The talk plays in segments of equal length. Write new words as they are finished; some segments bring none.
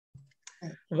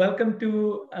Welcome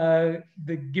to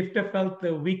the Gift of Health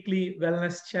weekly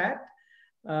wellness chat.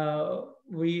 For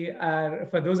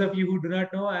those of you who do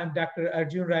not know, I'm Dr.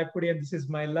 Arjun Rayapudi, and this is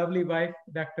my lovely wife,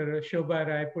 Dr. Shobha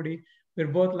Rayapudi. We're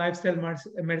both lifestyle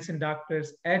medicine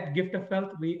doctors at Gift of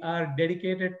Health. We are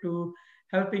dedicated to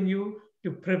helping you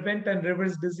to prevent and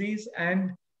reverse disease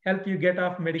and help you get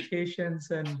off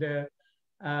medications and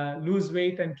lose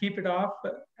weight and keep it off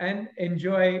and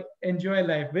enjoy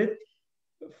life with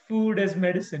food as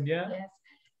medicine. Yeah. Yes.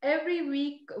 Every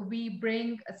week we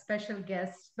bring a special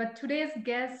guest, but today's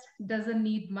guest doesn't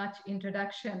need much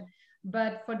introduction.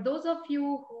 But for those of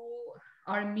you who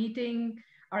are meeting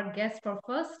our guest for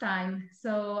first time,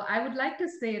 so I would like to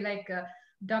say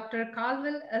Dr.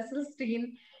 Caldwell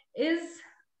Esselstyn is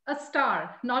a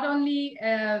star, not only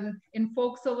in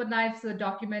Folks Over Knives, a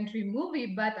documentary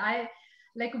movie, but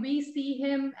we see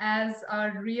him as a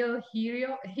real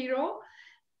hero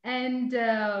and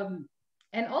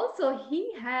and also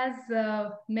he has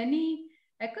many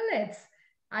accolades,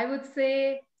 I would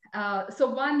say. So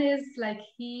one is like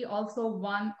he also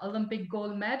won Olympic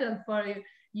gold medal for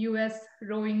US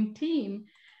rowing team,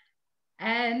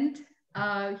 and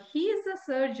he is a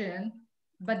surgeon,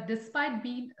 but despite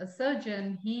being a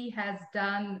surgeon, he has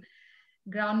done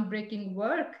groundbreaking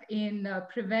work in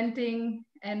preventing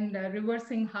and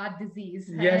reversing heart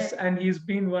disease. Yes, and he's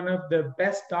been one of the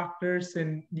best doctors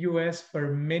in US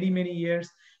for many years.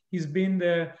 He's been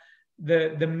the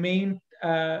main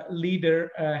leader,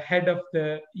 head of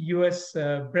the US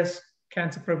breast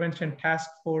cancer prevention task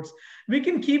force. We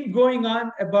can keep going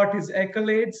on about his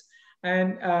accolades,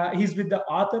 and he's with the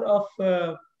author of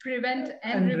Prevent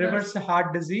and reverse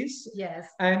heart disease. Yes.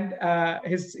 And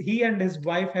he and his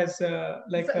wife has Anne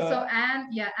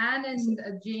and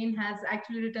Jane has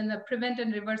actually written the Prevent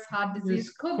and Reverse Heart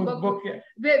Disease cookbook, yeah.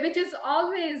 which is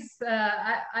always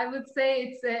I would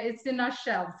say it's in our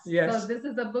shelves. Yes. So this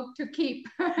is a book to keep.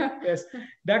 Yes,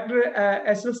 Dr.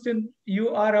 Esselstyn, you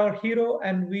are our hero,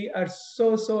 and we are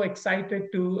so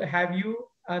excited to have you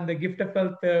on the Gift of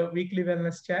Health weekly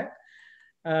wellness chat.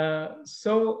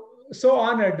 So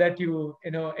honored that you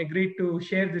agreed to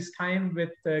share this time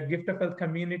with the Gift of Health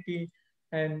community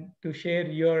and to share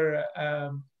your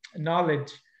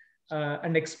knowledge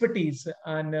and expertise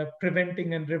on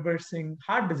preventing and reversing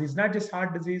heart disease, not just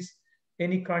heart disease,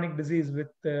 any chronic disease with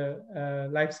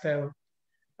lifestyle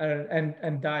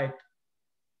and diet.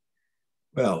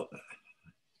 Well,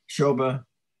 Shobha,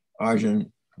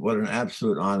 Arjun, what an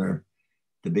absolute honor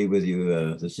to be with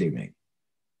you this evening.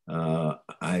 I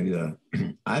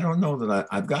don't know that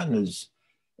I've gotten as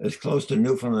close to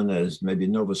Newfoundland as maybe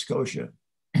Nova Scotia.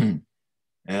 And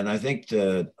I think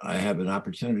that I have an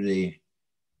opportunity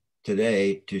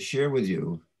today to share with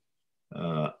you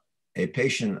a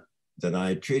patient that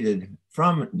I treated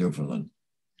from Newfoundland.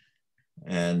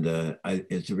 And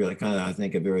it's a really kind of, I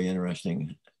think, a very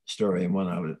interesting story, and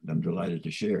one I'm delighted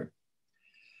to share.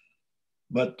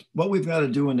 But what we've got to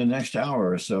do in the next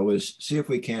hour or so is see if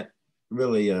we can't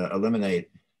really eliminate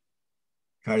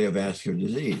cardiovascular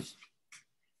disease.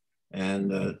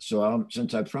 And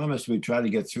since I promised we'd try to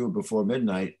get through before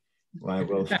midnight, I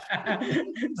will.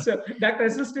 So, Dr.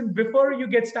 Esselstyn, before you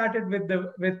get started with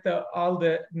all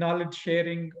the knowledge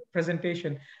sharing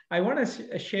presentation, I want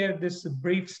to share this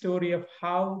brief story of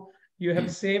how you have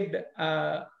saved,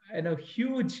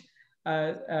 huge,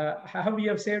 how you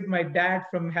have saved my dad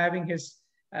from having his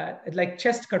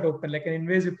chest cut open, like an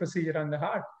invasive procedure on the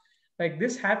heart. Like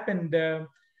this happened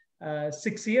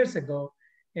 6 years ago.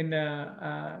 In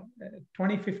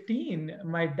 2015,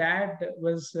 my dad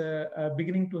was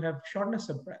beginning to have shortness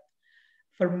of breath.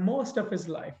 For most of his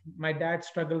life, my dad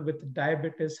struggled with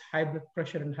diabetes, high blood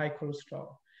pressure, and high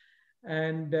cholesterol.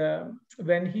 And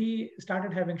when he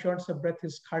started having shortness of breath,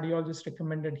 his cardiologist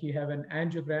recommended he have an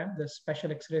angiogram, the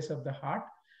special X-rays of the heart,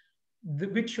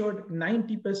 which showed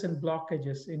 90%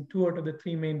 blockages in 2 out of the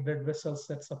 3 main blood vessels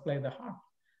that supply the heart.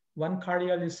 One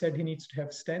cardiologist said he needs to have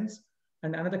stents,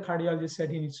 and another cardiologist said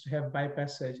he needs to have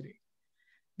bypass surgery.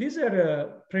 These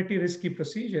are pretty risky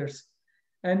procedures.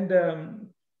 And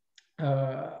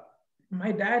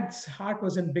my dad's heart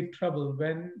was in big trouble.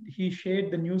 When he shared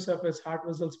the news of his heart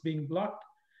vessels being blocked,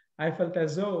 I felt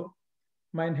as though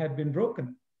mine had been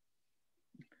broken.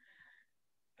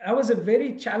 That was a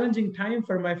very challenging time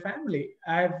for my family.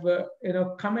 I've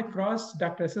come across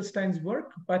Dr. Esselstyn's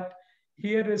work, but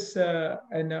here is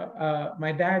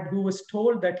my dad, who was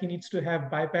told that he needs to have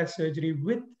bypass surgery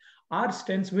with our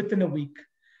stents within a week,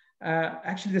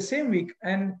 actually the same week.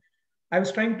 And I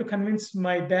was trying to convince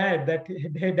my dad that,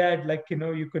 hey, Dad,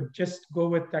 you could just go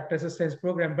with Dr. Esselstyn's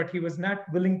program, but he was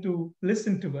not willing to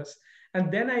listen to us.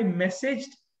 And then I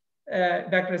messaged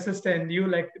Dr. Esselstyn, you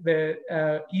like the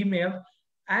email.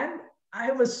 And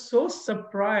I was so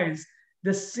surprised.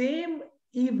 The same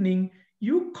evening,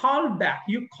 you called back.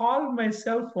 You called my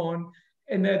cell phone,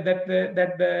 and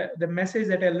the message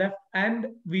that I left,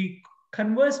 and we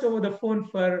conversed over the phone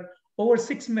for over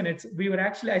 6 minutes. We were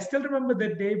actually, I still remember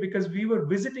that day because we were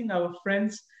visiting our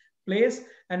friend's place,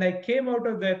 and I came out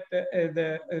of that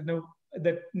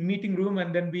meeting room,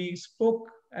 and then we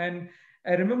spoke. And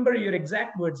I remember your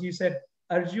exact words. You said,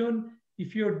 Arjun,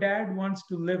 if your dad wants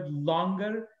to live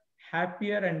longer,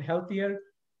 happier, and healthier,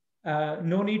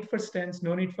 no need for stents,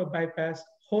 no need for bypass,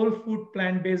 whole food,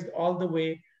 plant based all the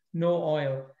way, no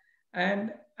oil.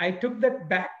 And I took that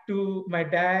back to my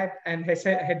dad, and I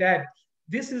said, hey, Dad,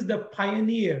 this is the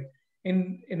pioneer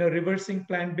in reversing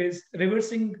plant based,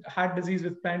 reversing heart disease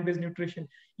with plant based nutrition.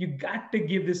 You got to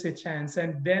give this a chance.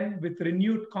 And then, with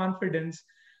renewed confidence,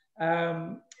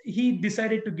 he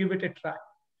decided to give it a try.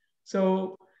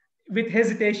 So, with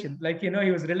hesitation, like, he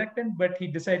was reluctant, but he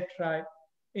decided to try.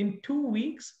 In 2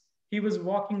 weeks, he was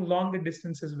walking longer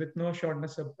distances with no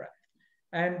shortness of breath.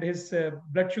 And his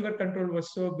blood sugar control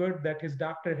was so good that his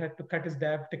doctor had to cut his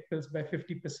diabetic pills by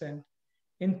 50%.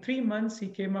 In 3 months, he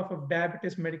came off of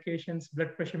diabetes medications,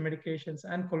 blood pressure medications,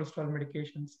 and cholesterol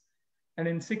medications. And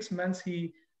in 6 months,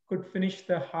 he could finish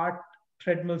the heart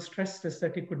treadmill stress test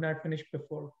that he could not finish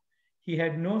before. He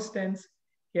had no stents,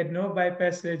 he had no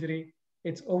bypass surgery.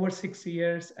 It's over 6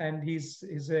 years, and he's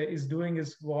doing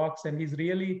his walks, and he's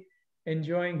really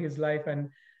enjoying his life. And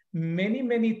many,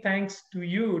 many thanks to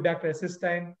you, Dr.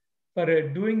 Esselstyn, for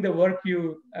doing the work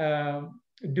you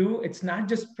do. It's not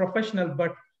just professional,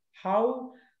 but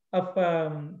how of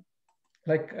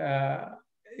like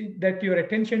that your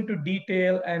attention to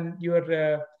detail and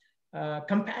your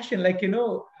compassion. Like,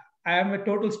 I am a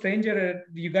total stranger.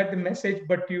 You got the message,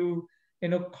 but you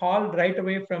called right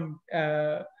away from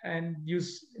and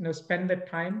spend the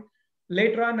time.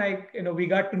 Later on, we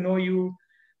got to know you,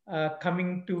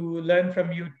 coming to learn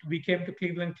from you. We came to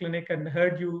Cleveland Clinic and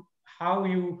heard you how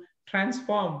you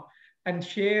transform and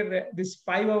share this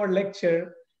 5-hour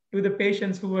lecture to the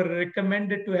patients who were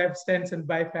recommended to have stents and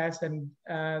bypass. And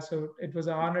so it was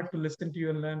an honor to listen to you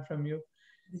and learn from you.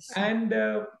 And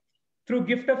through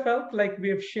Gift of Health, like, we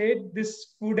have shared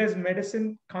this food as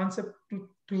medicine concept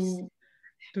to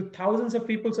thousands of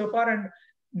people so far, and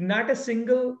not a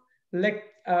single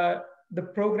the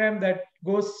program that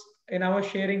goes in our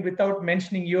sharing without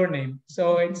mentioning your name.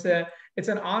 So it's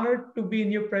an honor to be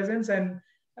in your presence and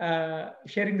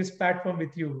sharing this platform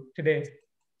with you today.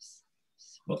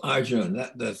 Well, Arjun,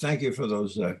 thank you for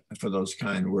those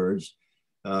kind words.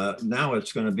 Now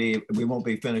it's going to be, we won't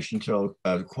be finished until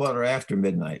a quarter after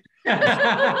midnight.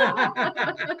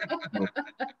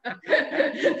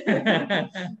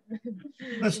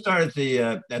 Let's start at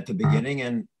the beginning.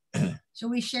 And shall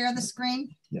we share the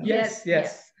screen? Yeah.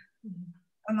 Yes.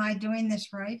 Am I doing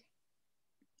this right?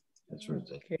 That's right.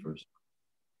 Okay. First.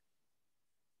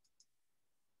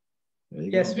 There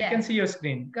you Yes, go. we can see your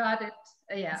screen. Got it.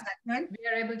 Yeah. Is that good? We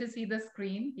are able to see the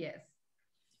screen. Yes.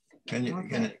 Can you,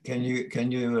 Okay. can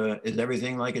you, is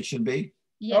everything like it should be?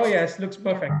 Yes. Oh, yes, looks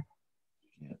perfect.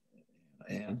 Yeah.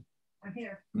 And I'm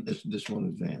here. this won't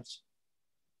advance.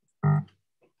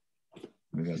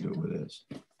 We got to do it with this.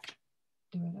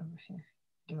 Do it over here.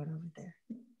 Do it over there.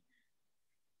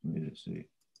 Let me just see.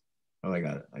 Oh, I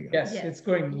got it. Yes, Yes. it's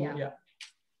going. Yeah. Yeah.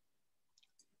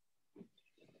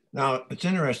 Now, it's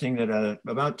interesting that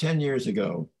about 10 years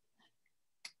ago,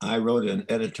 I wrote an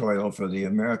editorial for the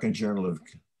American Journal of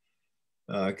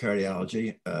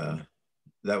Cardiology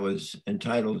that was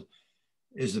entitled,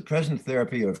 "Is the Present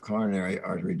Therapy of Coronary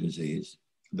Artery Disease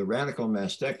the Radical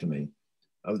Mastectomy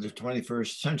of the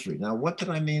 21st Century?" Now, what did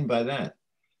I mean by that?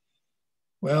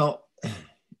 Well,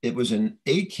 it was in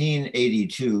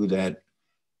 1882 that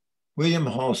William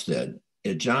Halsted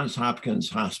at Johns Hopkins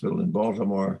Hospital in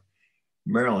Baltimore,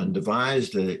 Maryland,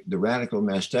 devised the radical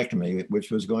mastectomy, which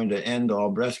was going to end all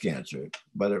breast cancer,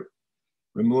 but it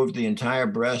removed the entire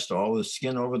breast, all the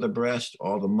skin over the breast,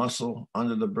 all the muscle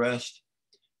under the breast.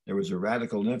 There was a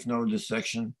radical lymph node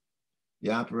dissection.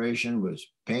 The operation was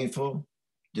painful,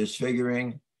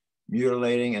 disfiguring,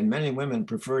 mutilating, and many women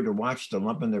preferred to watch the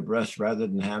lump in their breast rather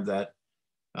than have that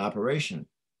operation.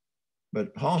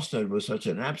 But Halsted was such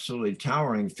an absolutely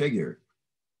towering figure,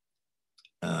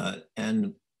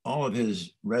 and all of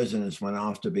his residents went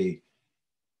off to be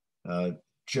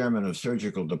chairman of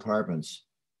surgical departments,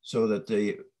 so that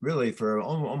they really, for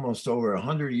almost over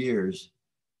 100 years,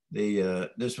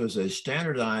 this was a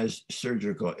standardized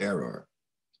surgical error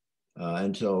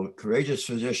until courageous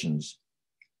physicians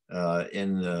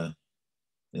in the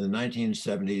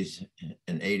 1970s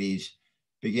and 80s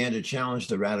began to challenge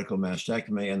the radical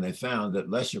mastectomy, and they found that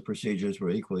lesser procedures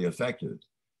were equally effective.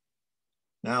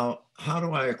 Now, how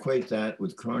do I equate that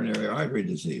with coronary artery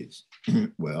disease?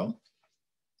 Well,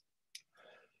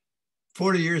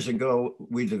 40 years ago,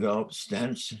 we developed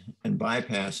stents and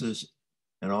bypasses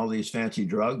and all these fancy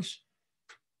drugs.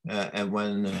 And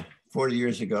when 40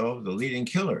 years ago, the leading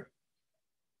killer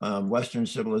of Western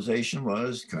civilization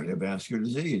was cardiovascular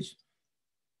disease.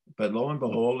 But lo and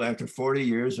behold, after 40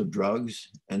 years of drugs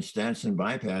and stents and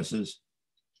bypasses,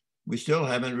 we still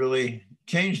haven't really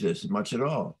changed this much at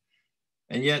all.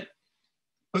 And yet,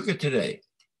 look at today.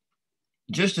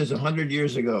 Just as 100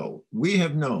 years ago, we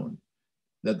have known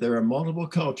that there are multiple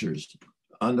cultures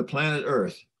on the planet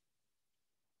Earth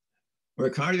where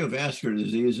cardiovascular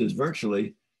disease is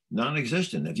virtually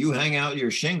non-existent. If you hang out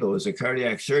your shingle as a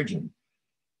cardiac surgeon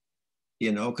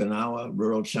in Okinawa,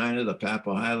 rural China, the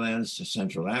Papua Highlands,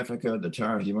 Central Africa, the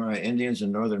Tarahumara Indians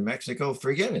in northern Mexico,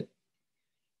 forget it.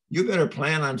 You better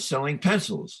plan on selling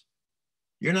pencils.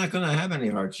 You're not going to have any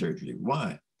heart surgery.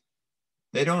 Why?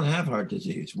 They don't have heart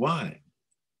disease. Why?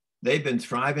 They've been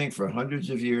thriving for hundreds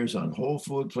of years on whole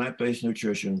food, plant-based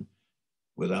nutrition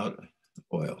without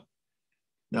oil.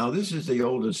 Now, this is the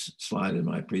oldest slide in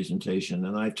my presentation,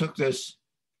 and I took this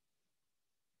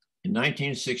in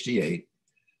 1968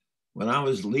 when I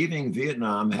was leaving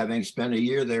Vietnam, having spent a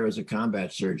year there as a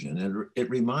combat surgeon. And it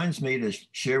reminds me to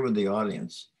share with the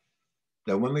audience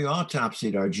that when we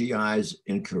autopsied our GIs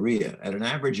in Korea at an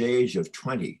average age of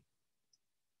 20,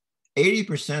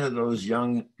 80% of those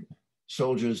young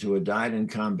soldiers who had died in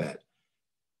combat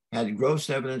had gross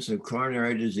evidence of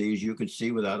coronary disease you could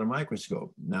see without a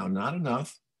microscope. Now, not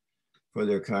enough for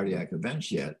their cardiac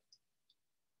events yet,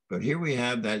 but here we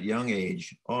have that young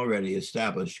age already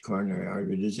established coronary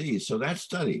artery disease. So that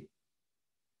study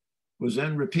was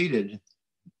then repeated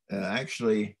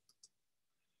actually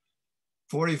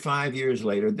 45 years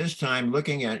later, this time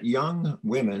looking at young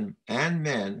women and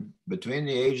men between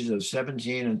the ages of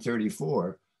 17 and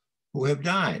 34 who have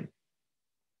died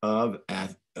of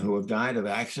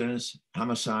accidents,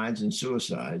 homicides, and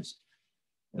suicides.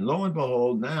 And lo and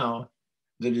behold, now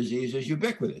the disease is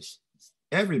ubiquitous,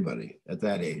 everybody at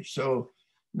that age. So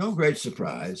no great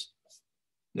surprise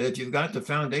that if you've got the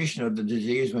foundation of the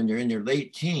disease when you're in your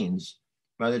late teens,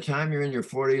 by the time you're in your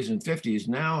 40s and 50s,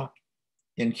 now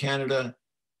in Canada,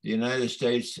 the United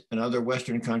States, and other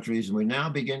Western countries, we now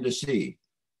begin to see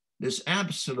this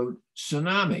absolute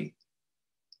tsunami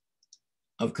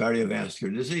of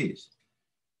cardiovascular disease.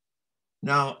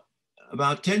 Now,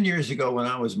 about 10 years ago, when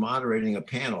I was moderating a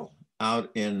panel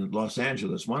out in Los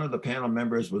Angeles, one of the panel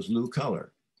members was Lou Culler.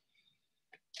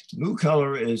 Lou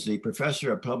Culler is the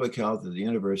professor of public health at the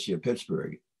University of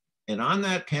Pittsburgh. And on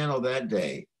that panel that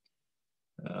day,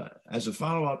 as a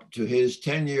follow-up to his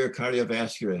 10-year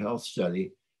cardiovascular health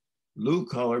study, Lou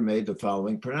Culler made the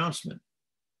following pronouncement.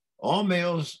 All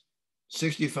males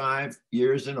 65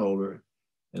 years and older,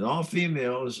 and all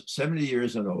females 70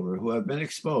 years and older who have been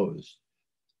exposed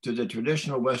to the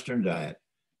traditional Western diet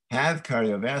have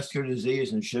cardiovascular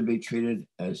disease and should be treated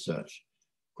as such.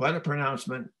 Quite a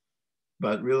pronouncement,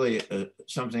 but really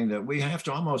something that we have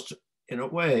to almost, in a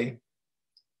way,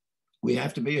 we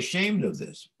have to be ashamed of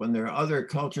this when there are other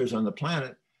cultures on the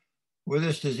planet where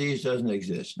this disease doesn't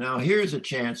exist. Now, here's a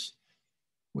chance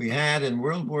we had in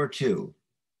World War II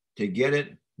to get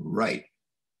it right.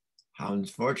 How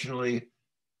unfortunately,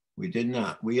 we did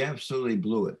not. We absolutely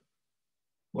blew it.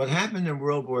 What happened in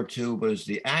World War II was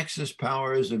the Axis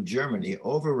powers of Germany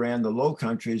overran the Low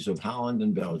Countries of Holland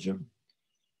and Belgium,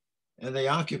 and they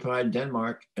occupied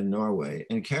Denmark and Norway.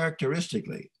 And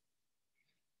characteristically,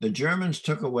 the Germans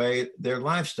took away their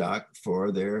livestock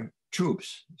for their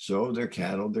troops. So their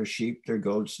cattle, their sheep, their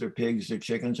goats, their pigs, their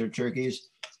chickens, their turkeys,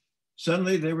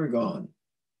 suddenly they were gone.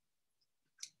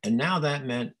 And now that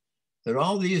meant that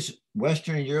all these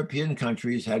Western European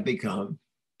countries had become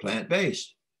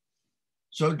plant-based.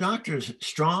 So Doctors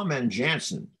Strom and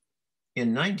Janssen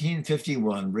in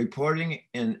 1951, reporting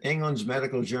in England's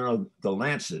medical journal, The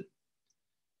Lancet,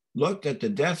 looked at the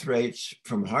death rates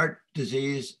from heart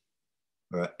disease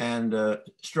and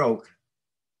stroke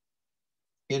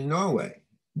in Norway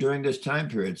during this time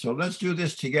period. So let's do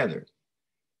this together.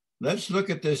 Let's look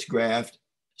at this graph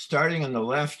starting on the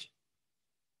left.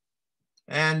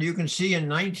 And you can see in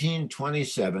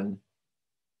 1927,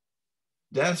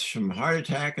 deaths from heart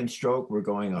attack and stroke were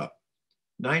going up.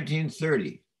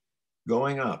 1930,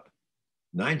 going up.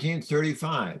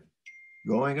 1935,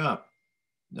 going up.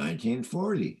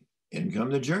 1940, in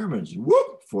come the Germans.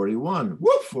 Whoop, 41,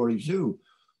 whoop, 42.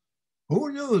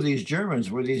 Who knew these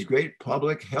Germans were these great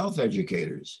public health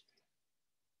educators?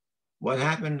 what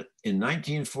happened in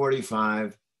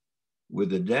 1945 with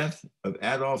the death of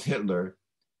Adolf Hitler,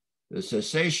 the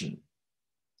cessation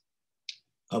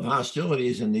of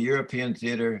hostilities in the European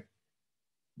theater.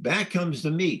 Back comes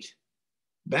the meat,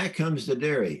 back comes the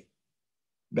dairy,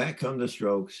 back come the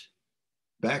strokes,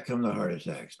 back come the heart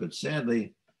attacks. But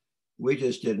sadly, we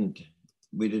didn't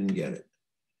get it.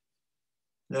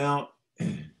 Now,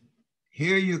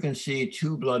 here you can see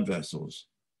two blood vessels.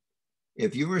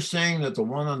 If you were saying that the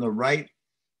one on the right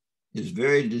is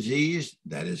very diseased,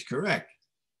 that is correct.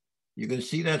 You can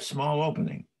see that small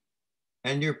opening.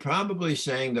 And you're probably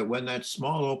saying that when that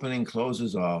small opening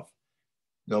closes off,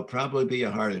 there'll probably be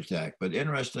a heart attack. But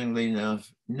interestingly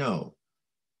enough, no.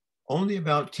 Only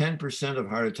about 10% of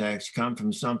heart attacks come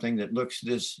from something that looks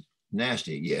this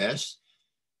nasty. Yes,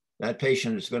 that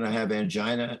patient is going to have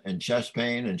angina and chest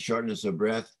pain and shortness of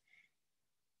breath.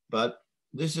 But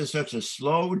this is such a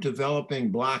slow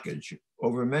developing blockage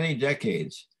over many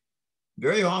decades.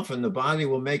 Very often the body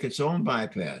will make its own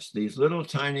bypass. These little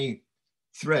tiny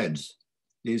threads,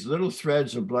 these little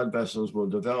threads of blood vessels will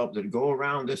develop that go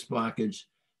around this blockage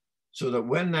so that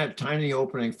when that tiny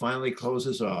opening finally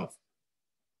closes off,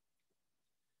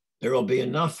 there will be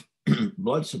enough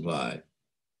blood supply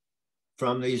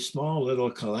from these small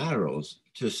little collaterals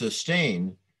to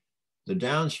sustain the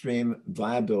downstream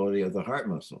viability of the heart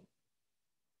muscle.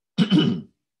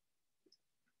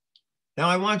 Now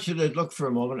I want you to look for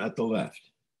a moment at the left.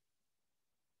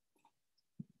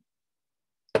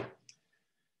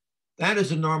 That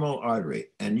is a normal artery,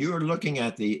 and you're looking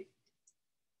at the,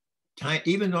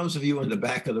 even those of you in the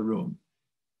back of the room,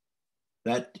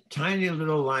 that tiny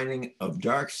little lining of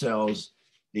dark cells,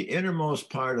 the innermost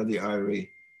part of the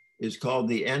artery is called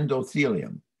the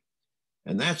endothelium.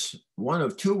 And that's one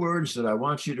of two words that I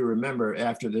want you to remember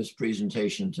after this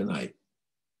presentation tonight.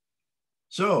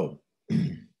 So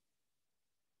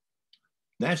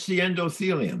that's the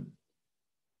endothelium.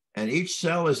 And each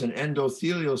cell is an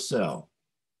endothelial cell.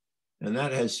 And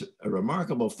that has a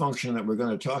remarkable function that we're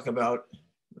going to talk about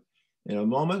in a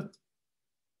moment.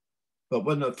 But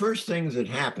one of the first things that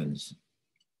happens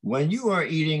when you are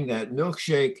eating that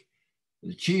milkshake,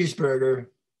 the cheeseburger,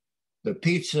 the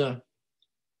pizza,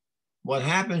 what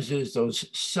happens is those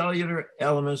cellular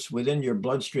elements within your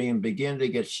bloodstream begin to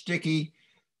get sticky,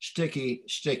 sticky,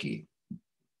 sticky.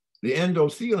 The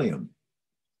endothelium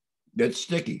gets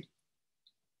sticky.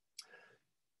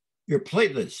 Your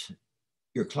platelets,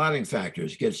 your clotting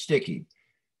factors get sticky.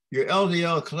 Your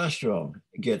LDL cholesterol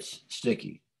gets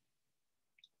sticky.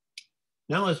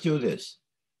 Now let's do this.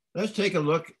 Let's take a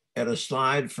look at a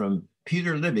slide from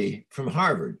Peter Libby from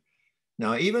Harvard.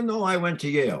 Now, even though I went to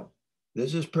Yale,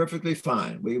 this is perfectly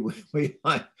fine. We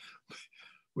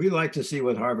like to see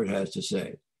what Harvard has to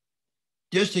say.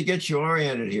 Just to get you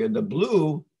oriented here, the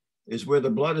blue is where the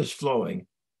blood is flowing.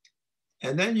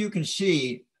 And then you can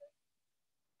see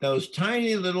those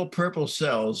tiny little purple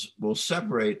cells will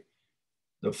separate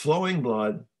the flowing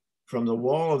blood from the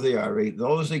wall of the artery.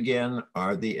 Those again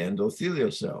are the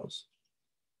endothelial cells.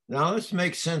 Now let's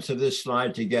make sense of this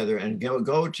slide together and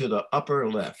go to the upper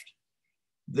left.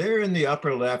 There in the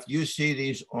upper left, you see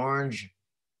these orange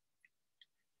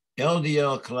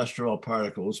LDL cholesterol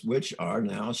particles, which are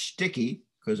now sticky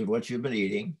because of what you've been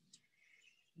eating.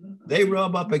 They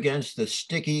rub up against the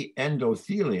sticky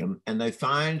endothelium and they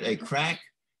find a crack,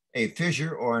 a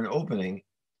fissure, or an opening,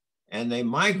 and they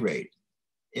migrate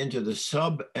into the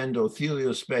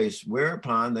subendothelial space,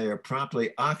 whereupon they are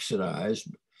promptly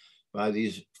oxidized by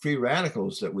these free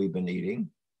radicals that we've been eating.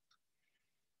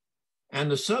 And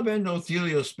the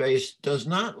subendothelial space does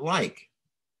not like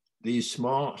these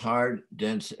small, hard,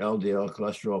 dense LDL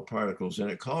cholesterol particles,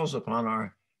 and it calls upon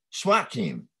our SWAT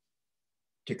team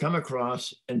to come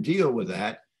across and deal with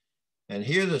that. And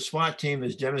here the SWAT team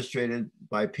is demonstrated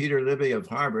by Peter Libby of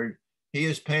Harvard. He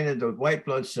has painted the white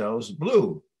blood cells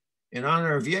blue in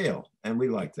honor of Yale, and we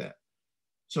like that.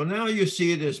 So now you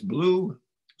see this blue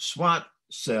SWAT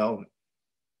cell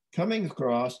coming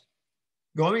across,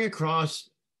 going across,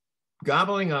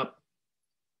 gobbling up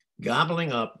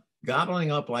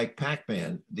like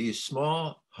Pac-Man, these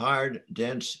small, hard,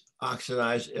 dense,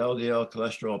 oxidized LDL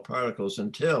cholesterol particles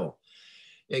until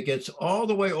it gets all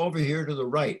the way over here to the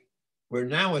right, where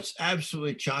now it's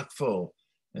absolutely chock full.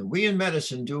 And we in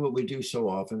medicine do what we do so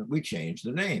often, we change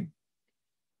the name.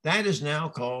 That is now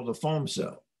called the foam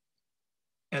cell.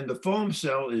 And the foam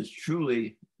cell is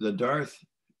truly the Darth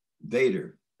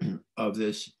Vader of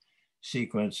this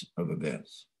sequence of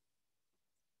events.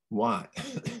 Why?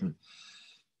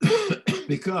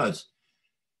 Because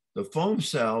the foam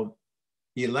cell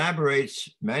elaborates,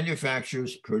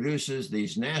 manufactures, produces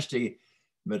these nasty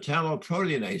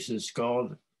metalloproteinases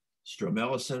called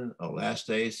stromelicin,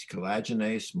 elastase,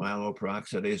 collagenase,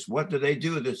 myeloperoxidase. What do they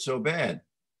do that's so bad?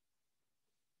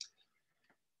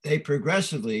 They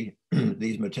progressively,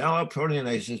 these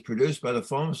metalloproteinases produced by the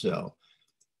foam cell,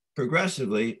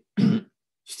 progressively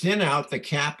thin out the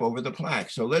cap over the plaque.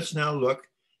 So let's now look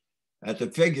at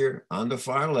the figure on the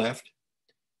far left.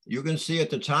 You can see at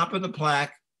the top of the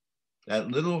plaque, that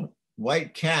little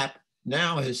white cap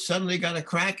now has suddenly got a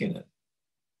crack in it.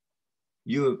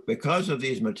 Because of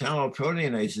these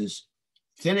metalloproteinases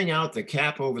thinning out the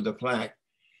cap over the plaque,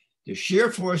 the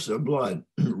sheer force of blood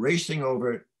racing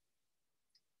over it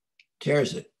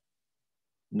tears it.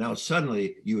 Now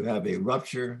suddenly you have a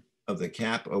rupture of the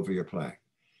cap over your plaque.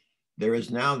 There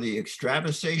is now the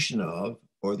extravasation of,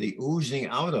 or the oozing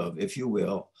out of, if you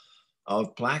will,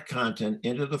 of plaque content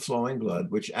into the flowing blood,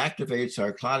 which activates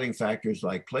our clotting factors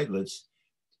like platelets.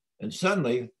 And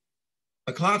suddenly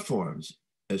a clot forms.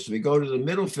 As we go to the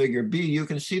middle figure B, you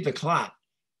can see the clot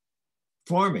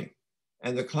forming.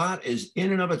 And the clot is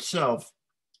in and of itself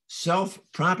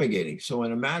self-propagating. So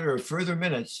in a matter of further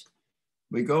minutes,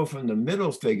 we go from the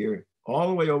middle figure all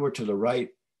the way over to the right.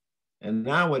 And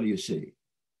now what do you see?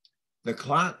 The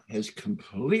clot has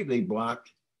completely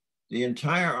blocked the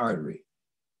entire artery.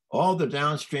 All the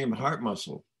downstream heart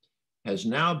muscle has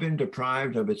now been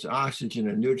deprived of its oxygen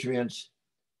and nutrients.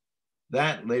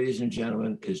 That, ladies and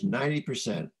gentlemen, is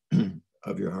 90%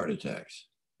 of your heart attacks.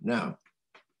 Now,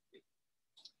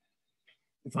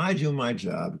 if I do my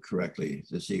job correctly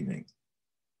this evening,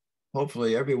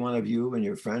 hopefully every one of you and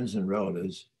your friends and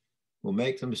relatives will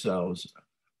make themselves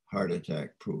heart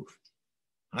attack proof.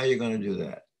 How are you going to do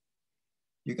that?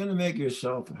 You're going to make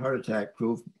yourself heart attack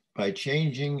proof by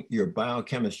changing your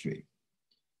biochemistry.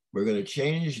 We're going to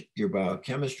change your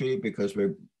biochemistry because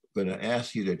we're going to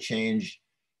ask you to change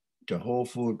to whole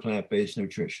food plant-based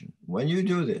nutrition. When you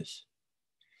do this,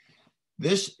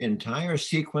 this entire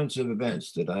sequence of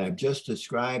events that I have just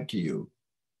described to you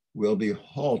will be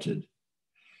halted.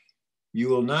 You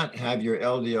will not have your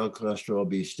LDL cholesterol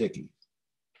be sticky.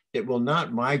 It will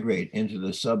not migrate into the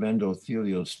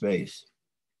subendothelial space.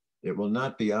 It will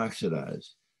not be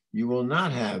oxidized. You will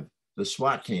not have the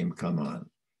SWAT team come on.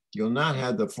 You'll not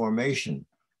have the formation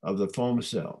of the foam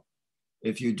cell.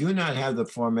 If you do not have the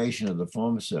formation of the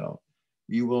foam cell,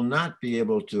 you will not be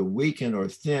able to weaken or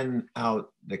thin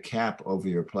out the cap over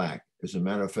your plaque. As a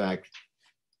matter of fact,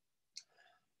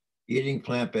 eating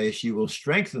plant-based, you will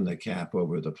strengthen the cap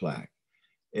over the plaque.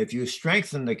 If you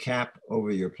strengthen the cap over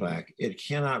your plaque, it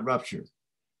cannot rupture.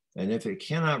 And if it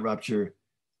cannot rupture,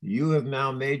 you have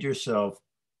now made yourself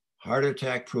heart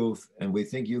attack proof, and we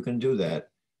think you can do that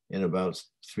in about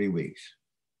 3 weeks.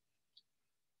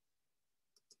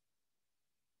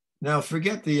 Now,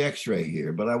 forget the x-ray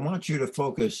here, but I want you to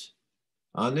focus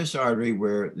on this artery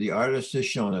where the artist has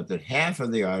shown it that half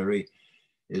of the artery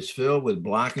is filled with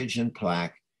blockage and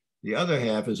plaque. The other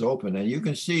half is open, and you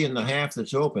can see in the half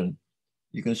that's open,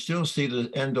 you can still see the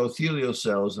endothelial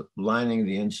cells lining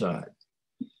the inside.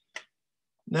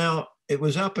 Now, it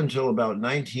was up until about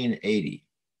 1980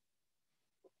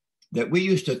 that we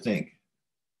used to think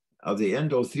of the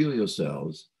endothelial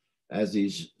cells as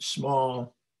these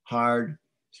small, hard,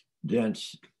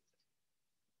 dense,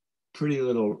 pretty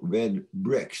little red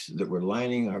bricks that were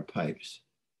lining our pipes.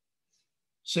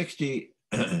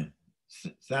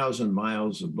 60,000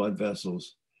 miles of blood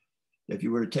vessels. If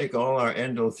you were to take all our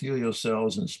endothelial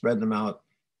cells and spread them out,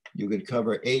 you could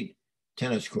cover 8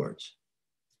 tennis courts.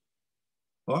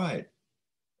 All right,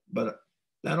 but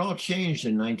that all changed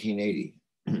in 1980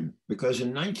 because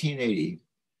in 1980,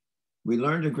 we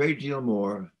learned a great deal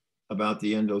more about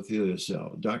the endothelial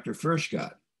cell. Dr.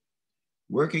 Furchtgott,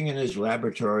 working in his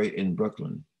laboratory in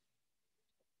Brooklyn,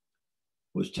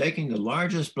 was taking the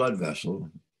largest blood vessel,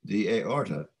 the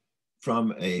aorta,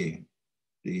 from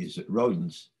these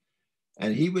rodents,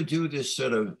 and he would do this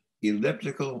sort of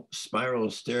elliptical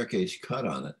spiral staircase cut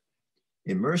on it,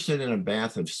 immerse it in a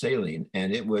bath of saline,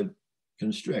 and it would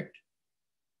constrict.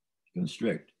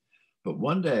 But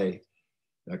one day,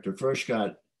 Dr.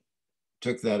 Furchtgott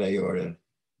took that aorta,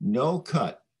 no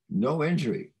cut, no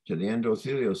injury to the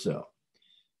endothelial cell.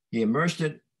 He immersed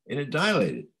it and it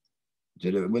dilated.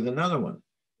 Did it with another one.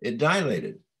 It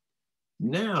dilated.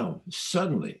 Now,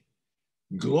 suddenly,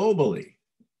 globally,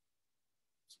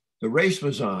 the race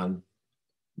was on.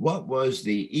 What was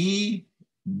the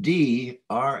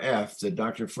EDRF that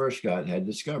Dr. Furchtgott had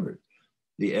discovered?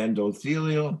 The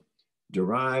endothelial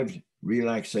derived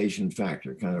relaxation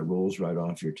factor. Kind of rolls right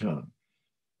off your tongue.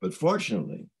 But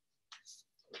fortunately,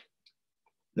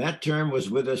 that term was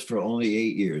with us for only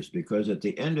 8 years, because at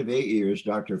the end of 8 years,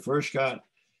 Dr. Furchtgott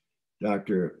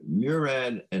Dr.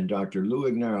 Murad and Dr. Lou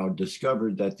Ignarro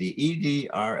discovered that the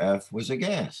EDRF was a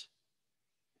gas.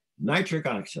 Nitric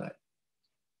oxide.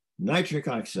 Nitric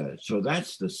oxide. So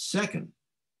that's the second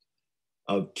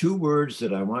of two words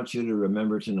that I want you to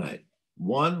remember tonight.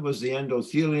 One was the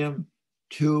endothelium,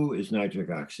 two is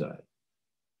nitric oxide.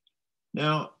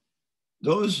 Now,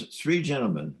 those three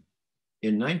gentlemen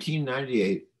in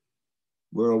 1998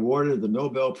 were awarded the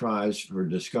Nobel Prize for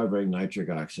discovering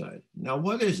nitric oxide. Now,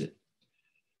 what is it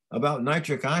about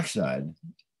nitric oxide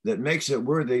that makes it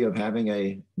worthy of having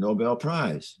a Nobel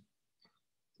Prize?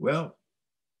 Well,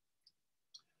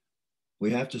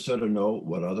 we have to sort of know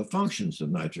what are the functions of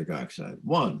nitric oxide.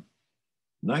 One,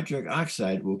 nitric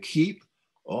oxide will keep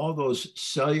all those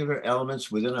cellular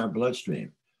elements within our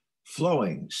bloodstream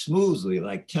flowing smoothly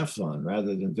like Teflon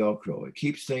rather than Velcro. It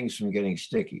keeps things from getting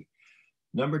sticky.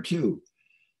 Number two,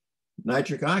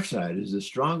 nitric oxide is the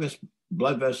strongest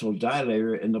blood vessel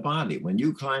dilator in the body. When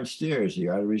you climb stairs, the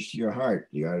arteries to your heart,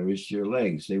 the arteries to your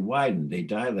legs, they widen, they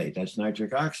dilate. That's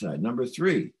nitric oxide. Number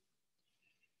three,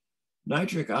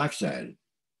 nitric oxide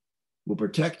will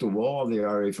protect the wall of the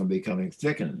artery from becoming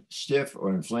thickened, stiff, or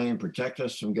inflamed, protect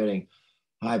us from getting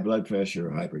high blood pressure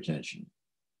or hypertension.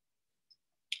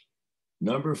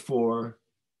 Number four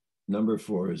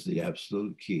is the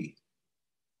absolute key.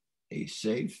 A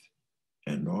safe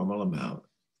and normal amount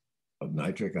of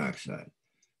nitric oxide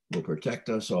will protect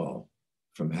us all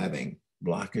from having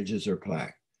blockages or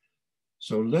plaque.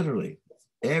 So literally,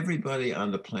 everybody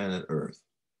on the planet Earth,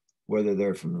 whether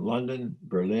they're from London,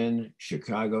 Berlin,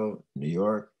 Chicago, New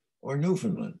York, or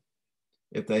Newfoundland,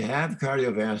 if they have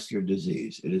cardiovascular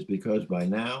disease, it is because by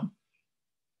now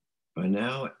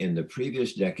in the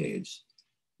previous decades,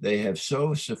 they have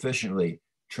so sufficiently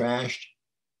trashed,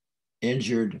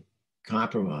 injured,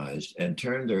 compromised, and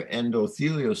turned their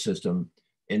endothelial system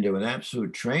into an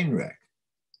absolute train wreck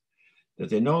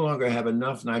that they no longer have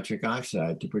enough nitric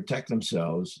oxide to protect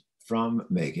themselves from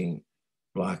making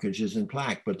blockages and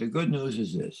plaque. But the good news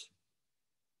is this.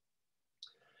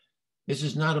 This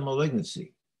is not a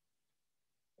malignancy.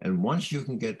 And once you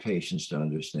can get patients to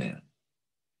understand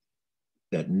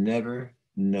that never,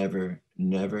 never,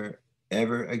 never,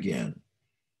 ever again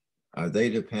are they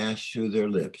to pass through their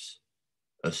lips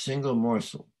a single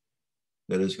morsel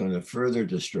that is going to further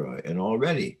destroy an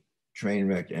already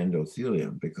train-wrecked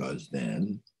endothelium, because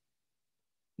then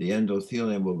the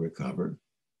endothelium will recover,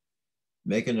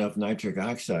 make enough nitric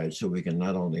oxide so we can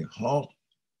not only halt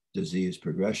disease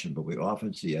progression, but we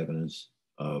often see evidence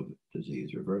of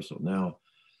disease reversal. Now,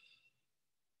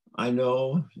 I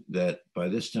know that by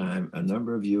this time, a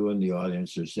number of you in the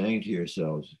audience are saying to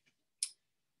yourselves,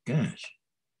 gosh,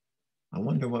 I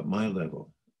wonder what my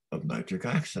level of nitric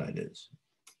oxide is.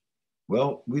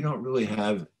 Well, we don't really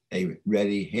have a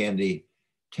ready, handy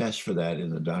test for that in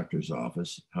the doctor's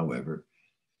office. However,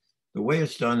 the way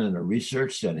it's done in a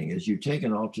research setting is you take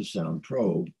an ultrasound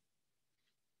probe,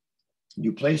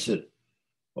 you place it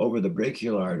over the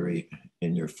brachial artery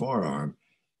in your forearm,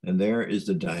 and there is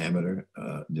the diameter,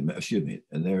 and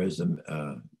there is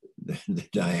the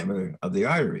diameter of the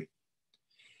artery.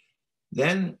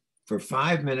 Then for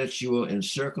 5 minutes, you will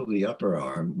encircle the upper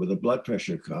arm with a blood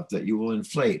pressure cuff that you will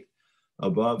inflate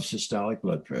above systolic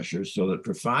blood pressure, so that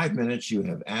for 5 minutes, you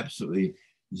have absolutely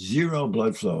zero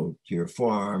blood flow to your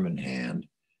forearm and hand.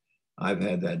 I've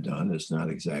had that done. It's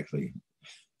not exactly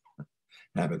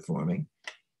habit forming.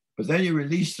 But then you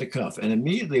release the cuff, and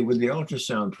immediately with the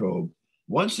ultrasound probe,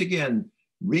 once again,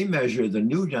 remeasure the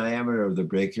new diameter of the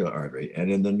brachial artery.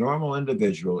 And in the normal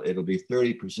individual, it'll be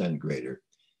 30% greater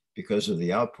because of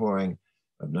the outpouring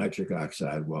of nitric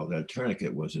oxide while that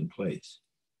tourniquet was in place.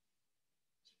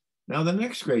 Now, the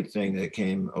next great thing that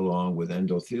came along with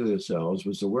endothelial cells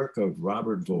was the work of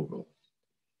Robert Vogel,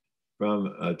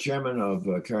 chairman of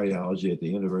cardiology at the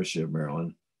University of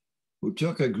Maryland, who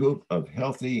took a group of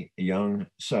healthy young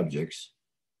subjects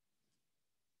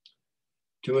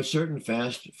to a certain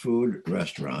fast food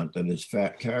restaurant that is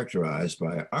characterized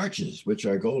by arches, which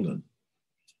are golden.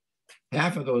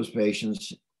 Half of those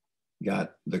patients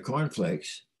got the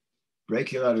cornflakes,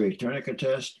 brachial artery tourniquet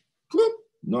test, whoop,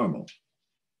 normal.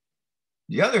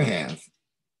 The other half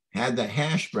had the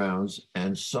hash browns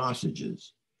and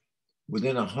sausages.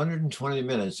 Within 120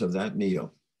 minutes of that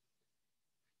meal,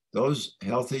 those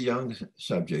healthy young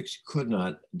subjects could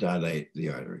not dilate the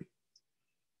artery.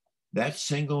 That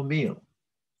single meal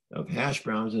of hash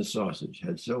browns and sausage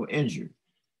had so injured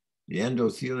the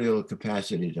endothelial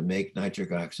capacity to make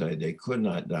nitric oxide, they could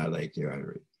not dilate the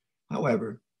artery.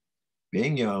 However,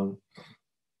 being young,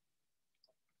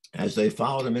 as they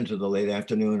followed them into the late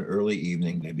afternoon, early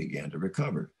evening, they began to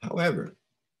recover. However,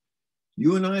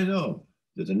 you and I know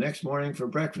that the next morning for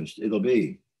breakfast, it'll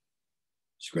be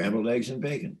scrambled eggs and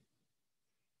bacon.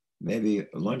 Maybe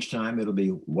at lunchtime, it'll be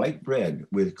white bread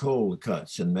with cold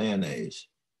cuts and mayonnaise.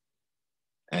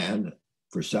 And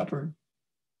for supper,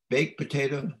 baked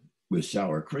potato with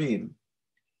sour cream,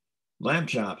 lamb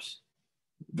chops,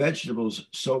 vegetables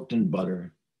soaked in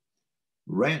butter,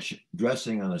 ranch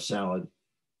dressing on a salad,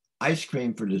 ice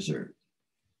cream for dessert.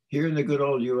 Here in the good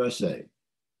old USA,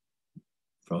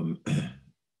 from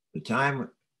the time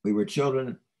we were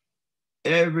children,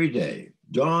 every day,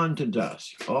 dawn to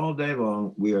dusk, all day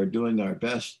long, we are doing our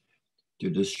best to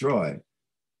destroy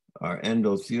our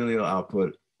endothelial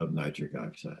output of nitric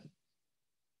oxide.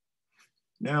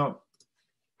 Now,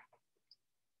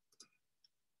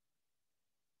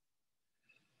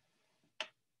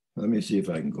 let me see if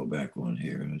I can go back one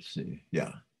here. Let's see.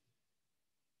 Yeah.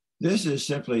 This is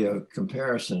simply a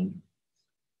comparison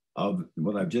of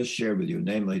what I've just shared with you,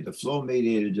 namely the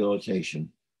flow-mediated dilatation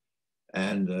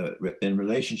and in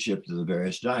relationship to the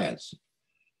various diets.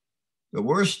 The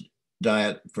worst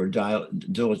diet for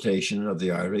dilatation of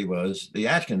the artery was the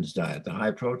Atkins diet, the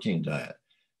high-protein diet.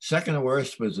 Second to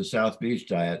worst was the South Beach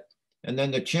diet. And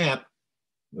then the champ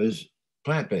was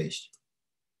plant-based.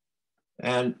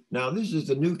 And now this is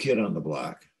the new kid on the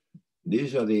block.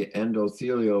 These are the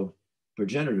endothelial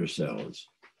progenitor cells,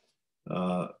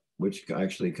 which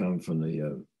actually come from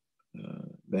the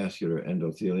vascular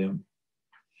endothelium.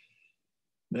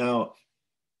 Now,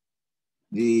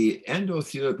 the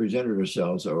endothelial progenitor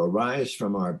cells arise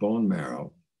from our bone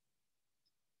marrow,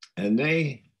 and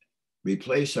they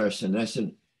replace our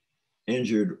senescent,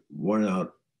 injured, worn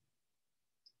out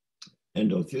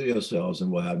endothelial cells,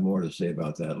 and we'll have more to say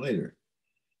about that later.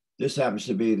 This happens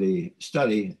to be the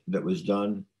study that was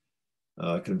done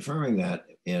confirming that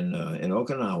in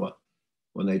Okinawa,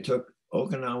 when they took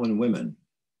Okinawan women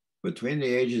between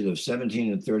the ages of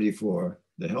 17 and 34,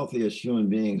 the healthiest human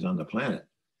beings on the planet.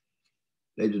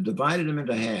 They divided them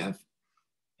into half.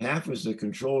 Half was the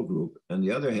control group, and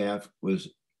the other half was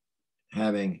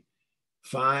having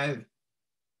 5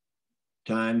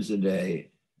 times a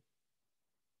day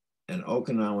an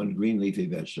Okinawan green leafy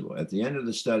vegetable. At the end of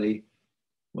the study,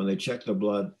 when they checked the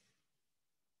blood,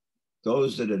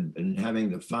 those that had been having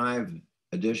the 5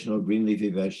 additional green leafy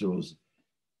vegetables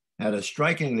had a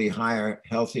strikingly higher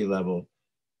healthy level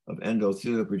of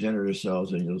endothelial progenitor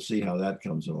cells, and you'll see how that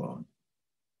comes along.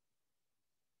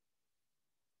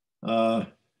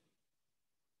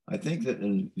 I think that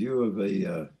in view of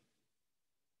the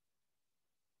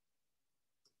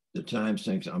time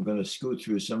sinks, I'm going to scoot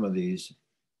through some of these.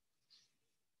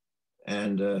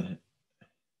 And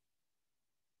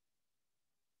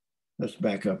let's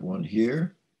back up one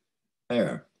here.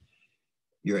 There.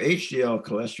 Your HDL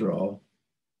cholesterol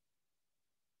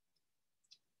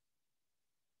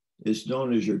is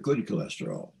known as your good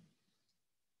cholesterol.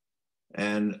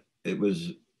 And it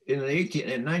was in the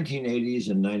 1980s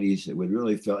and 90s, it would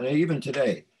really feel, and even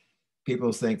today,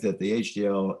 people think that the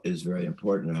HDL is very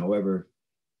important. However,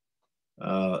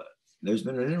 there's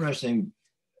been an interesting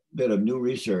bit of new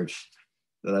research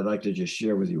that I'd like to just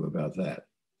share with you about that.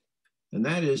 And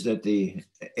that is that the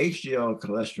HDL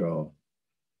cholesterol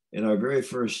in our very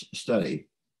first study,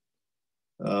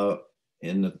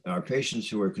 in our patients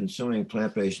who were consuming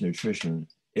plant-based nutrition,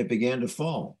 it began to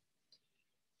fall.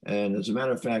 And as a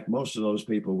matter of fact, most of those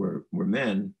people were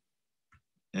men.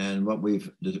 And what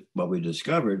we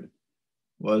discovered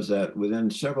was that within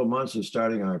several months of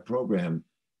starting our program,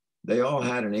 they all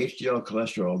had an HDL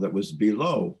cholesterol that was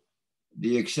below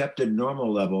the accepted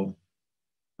normal level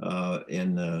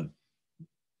in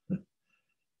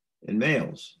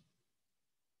males.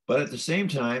 But at the same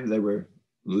time, they were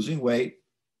losing weight.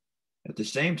 At the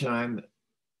same time,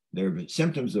 their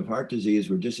symptoms of heart disease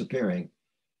were disappearing.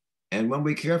 And when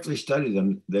we carefully studied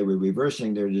them, they were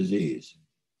reversing their disease.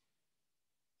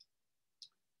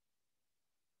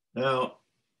 Now,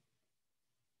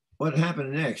 what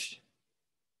happened next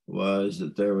was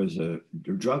that there was a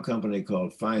drug company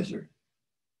called Pfizer.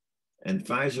 And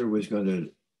Pfizer was going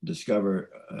to discover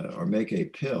or make a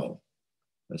pill,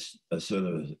 a sort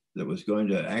of, that was going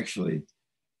to actually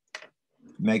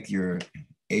make your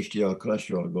HDL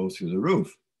cholesterol go through the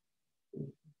roof.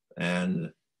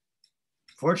 And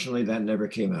fortunately, that never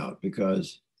came out,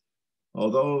 because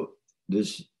although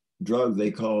this drug they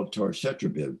called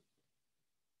torcetrapib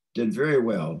did very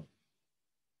well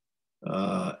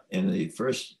in the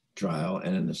first trial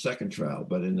and in the second trial,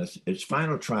 but in its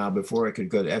final trial, before it could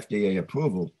go to FDA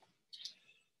approval,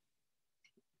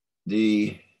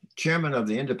 the chairman of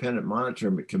the independent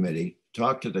monitoring committee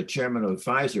talked to the chairman of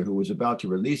Pfizer, who was about to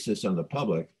release this on the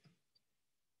public.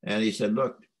 And he said,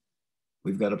 look,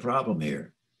 we've got a problem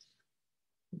here.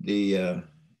 the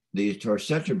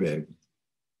torcetrapib,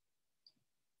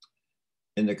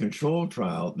 in the control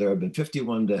trial, there have been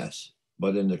 51 deaths,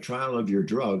 but in the trial of your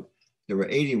drug, there were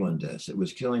 81 deaths. It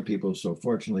was killing people, so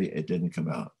fortunately it didn't come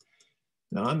out.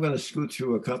 Now I'm going to scoot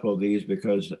through a couple of these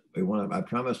because I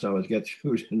promised I would get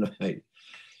through tonight.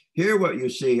 Here what you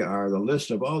see are the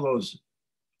list of all those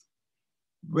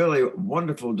really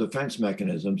wonderful defense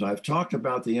mechanisms. I've talked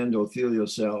about the endothelial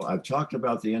cell. I've talked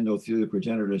about the endothelial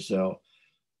progenitor cell.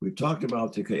 We've talked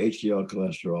about the HDL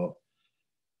cholesterol.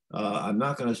 I'm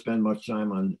not going to spend much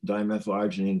time on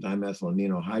dimethylarginine,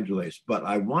 dimethylamino hydrolase, but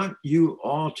I want you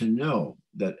all to know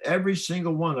that every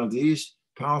single one of these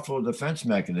powerful defense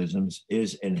mechanisms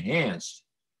is enhanced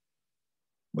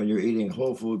when you're eating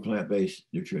whole food, plant-based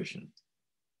nutrition.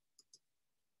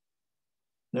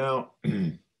 Now,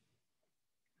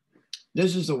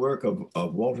 this is the work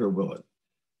of Walter Willett.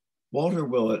 Walter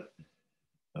Willett,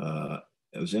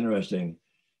 it was interesting.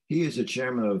 He is the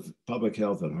chairman of public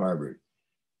health at Harvard.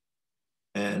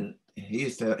 And he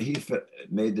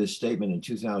made this statement in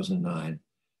 2009.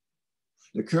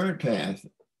 The current path,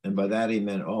 and by that he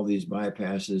meant all these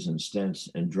bypasses and stents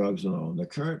and drugs alone, the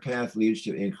current path leads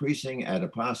to increasing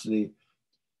adiposity,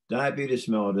 diabetes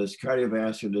mellitus,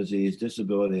 cardiovascular disease,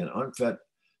 disability, and unfit,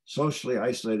 socially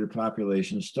isolated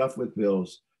populations stuffed with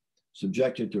pills,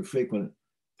 subjected to frequent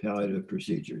palliative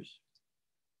procedures.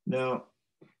 Now,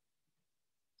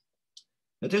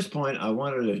 at this point, I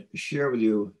wanted to share with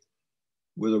you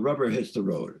where the rubber hits the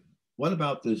road. What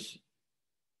about this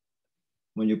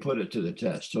when you put it to the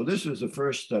test? So this was the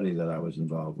first study that I was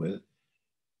involved with.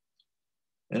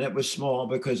 And it was small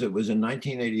because it was in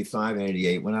 1985 and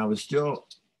 88 when I was still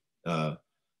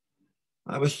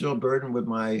burdened with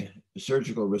my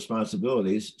surgical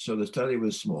responsibilities. So the study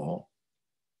was small,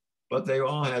 but they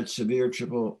all had severe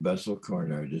triple vessel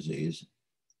coronary disease.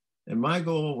 And my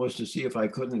goal was to see if I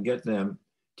couldn't get them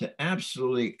to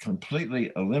absolutely, completely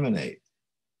eliminate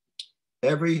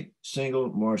every single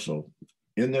morsel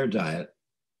in their diet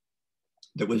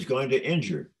that was going to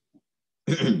injure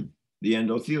the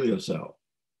endothelial cell.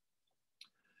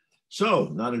 So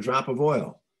not a drop of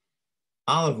oil,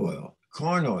 olive oil,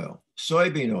 corn oil,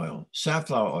 soybean oil,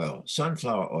 safflower oil,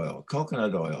 sunflower oil,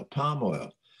 coconut oil, palm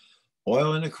oil,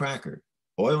 oil in a cracker,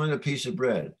 oil in a piece of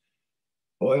bread,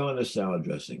 oil in a salad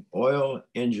dressing. Oil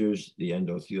injures the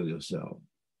endothelial cell.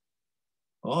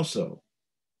 Also,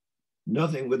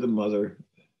 nothing with the mother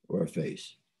or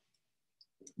face.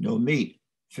 No meat,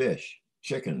 fish,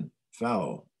 chicken,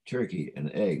 fowl, turkey,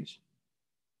 and eggs.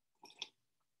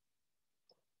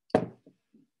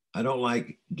 I don't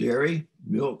like dairy,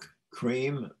 milk,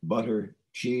 cream, butter,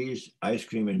 cheese, ice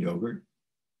cream, and yogurt.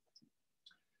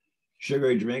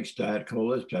 Sugary drinks, Diet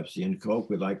Colas, Pepsi, and Coke.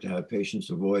 We'd like to have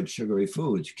patients avoid sugary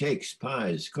foods, cakes,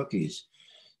 pies, cookies,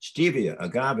 stevia,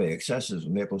 agave, excesses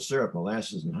of maple syrup,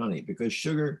 molasses, and honey, because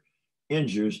sugar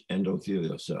injures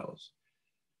endothelial cells.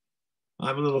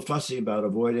 I'm a little fussy about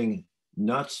avoiding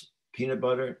nuts, peanut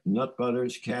butter, nut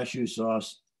butters, cashew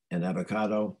sauce, and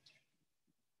avocado.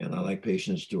 And I like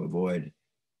patients to avoid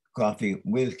coffee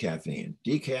with caffeine.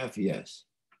 Decaf, yes.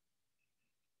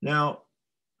 Now,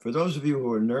 for those of you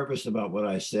who are nervous about what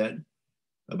I said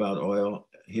about oil,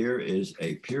 here is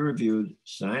a peer-reviewed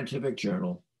scientific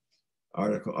journal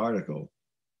article.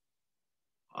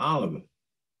 Olive,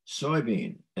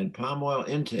 soybean, and palm oil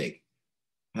intake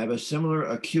have a similar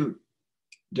acute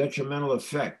detrimental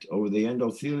effect over the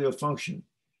endothelial function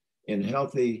in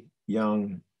healthy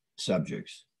young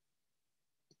subjects.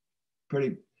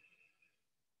 Pretty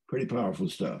powerful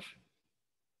stuff.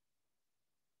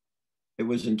 It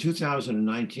was in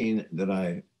 2019 that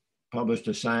I published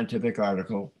a scientific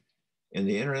article in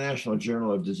the International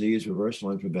Journal of Disease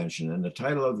Reversal and Prevention. And the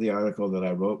title of the article that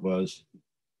I wrote was,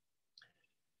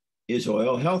 "Is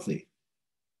Oil Healthy?"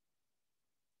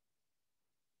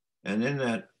 And in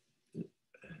that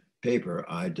paper,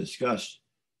 I discussed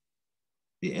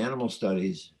the animal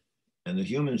studies and the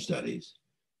human studies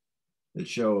that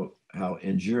show how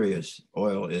injurious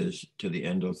oil is to the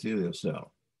endothelial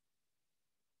cell.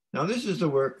 Now, this is the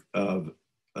work of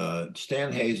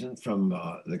Stan Hazen from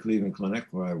the Cleveland Clinic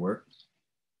where I work.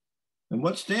 And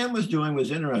what Stan was doing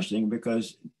was interesting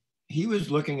because he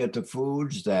was looking at the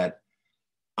foods that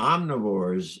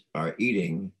omnivores are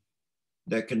eating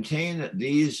that contain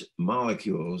these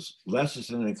molecules,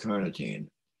 lecithin and carnitine.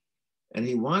 And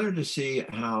he wanted to see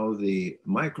how the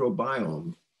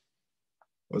microbiome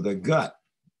or the gut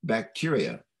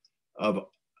bacteria of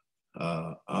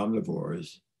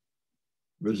omnivores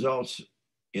results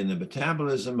in the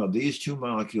metabolism of these two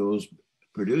molecules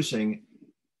producing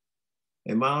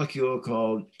a molecule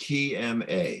called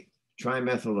TMA,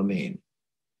 trimethylamine.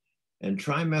 And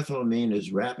trimethylamine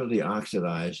is rapidly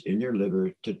oxidized in your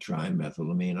liver to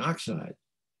trimethylamine oxide.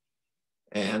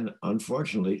 And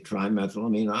unfortunately,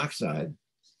 trimethylamine oxide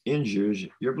injures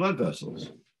your blood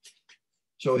vessels.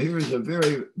 So here is a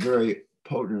very, very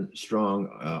potent, strong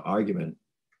argument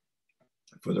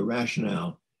for the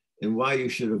rationale and why you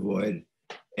should avoid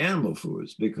animal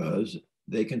foods, because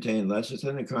they contain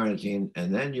lecithin and carnitine,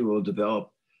 and then you will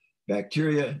develop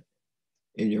bacteria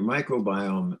in your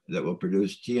microbiome that will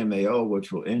produce TMAO,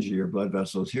 which will injure your blood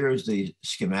vessels. Here's the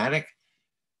schematic: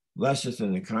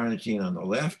 lecithin and carnitine on the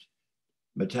left,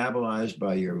 metabolized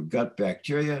by your gut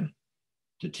bacteria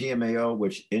to TMAO,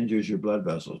 which injures your blood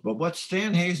vessels. But what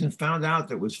Stan Hazen found out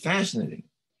that was fascinating,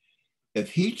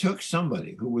 if he took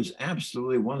somebody who was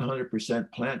absolutely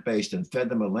 100% plant-based and fed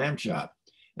them a lamb chop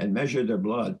and measured their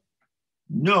blood,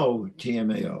 no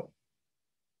TMAO.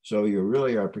 So you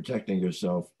really are protecting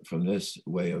yourself from this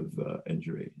way of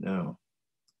injury. Now,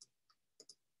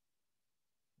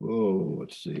 whoa,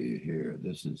 let's see here.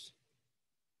 This is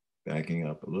backing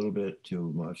up a little bit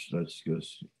too much. Let's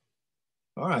just,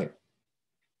 all right.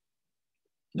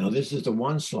 Now this is the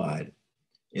one slide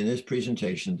in this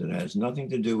presentation that has nothing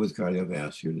to do with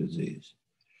cardiovascular disease.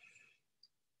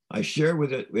 I share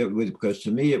with it because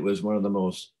to me, it was one of the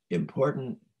most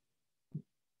important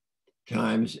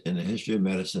times in the history of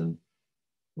medicine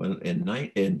when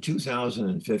in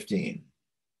 2015,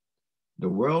 the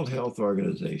World Health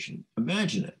Organization,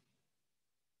 imagine it,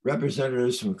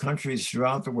 representatives from countries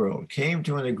throughout the world came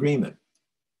to an agreement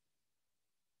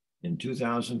in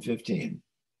 2015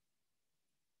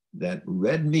 that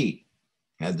red meat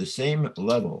had the same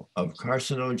level of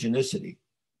carcinogenicity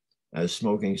as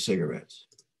smoking cigarettes.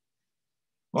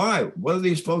 All right, what are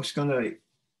these folks going to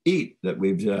eat that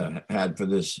we've had for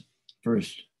this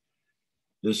first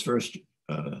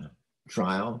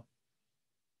trial?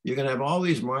 You can have all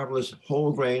these marvelous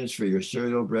whole grains for your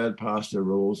cereal, bread, pasta,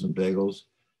 rolls, and bagels.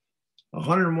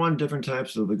 101 different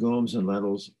types of legumes and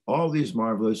lentils, all these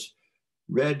marvelous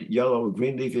red, yellow,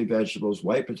 green leafy vegetables,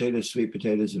 white potatoes, sweet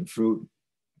potatoes, and fruit.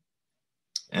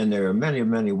 And there are many,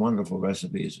 many wonderful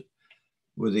recipes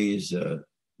with these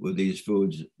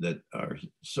foods that are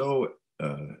so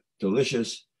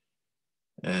delicious.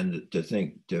 And to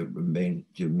achieve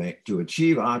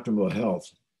optimal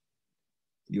health,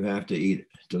 you have to eat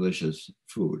delicious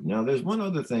food. Now, there's one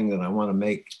other thing that I want to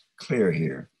make clear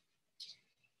here.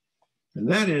 And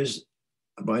that is,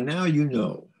 by now you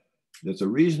know that the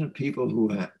reason people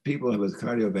with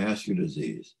cardiovascular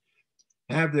disease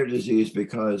have their disease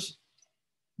because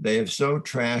they have so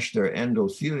trashed their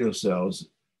endothelial cells,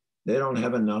 they don't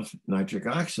have enough nitric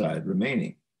oxide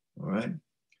remaining, all right?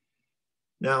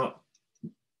 Now,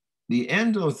 the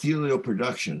endothelial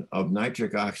production of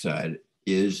nitric oxide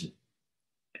is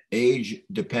age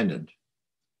dependent.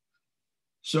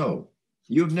 So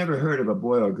you've never heard of a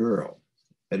boy or girl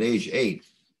at age 8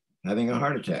 having a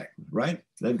heart attack, right?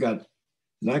 They've got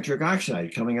nitric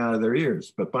oxide coming out of their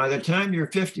ears. But by the time you're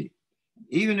 50,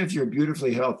 even if you're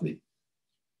beautifully healthy,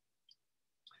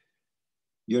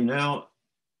 you now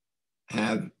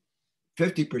have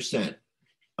 50%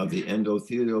 of the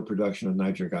endothelial production of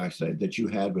nitric oxide that you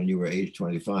had when you were age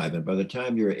 25. And by the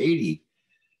time you're 80,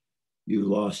 you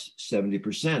lost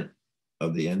 70%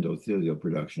 of the endothelial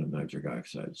production of nitric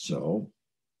oxide. So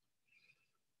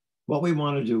what we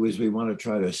want to do is we want to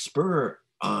try to spur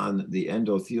on the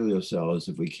endothelial cells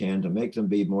if we can to make them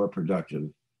be more productive.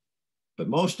 But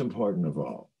most important of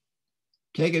all,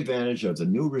 take advantage of the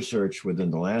new research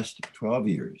within the last 12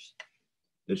 years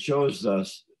that shows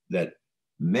us that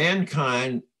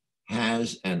mankind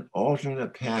has an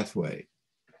alternate pathway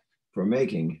for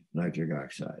making nitric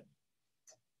oxide.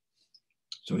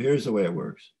 So here's the way it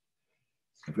works.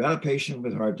 I've got a patient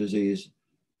with heart disease.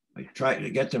 I try to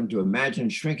get them to imagine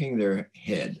shrinking their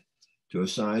head to a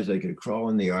size they could crawl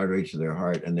in the artery to their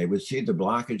heart, and they would see the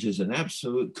blockages, an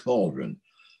absolute cauldron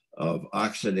of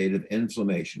oxidative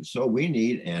inflammation. So we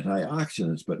need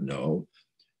antioxidants, but no,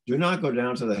 do not go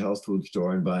down to the health food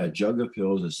store and buy a jug of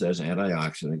pills that says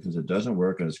antioxidant, because it doesn't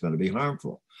work and it's going to be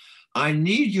harmful. I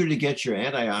need you to get your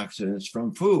antioxidants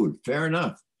from food. Fair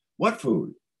enough. What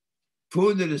food?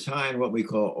 Food that is high in what we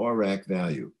call ORAC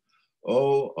value.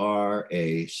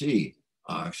 ORAC,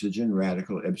 oxygen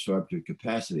radical absorptive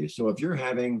capacity. So if you're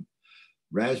having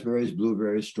raspberries,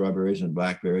 blueberries, strawberries, and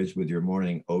blackberries with your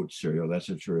morning oat cereal, that's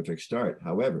a terrific start.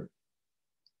 However,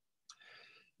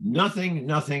 nothing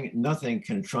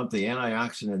can trump the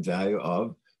antioxidant value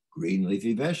of green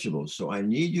leafy vegetables. So I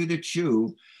need you to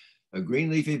chew a green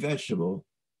leafy vegetable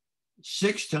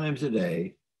 6 times a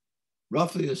day,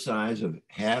 roughly the size of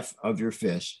half of your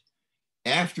fist,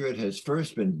 after it has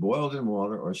first been boiled in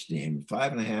water or steamed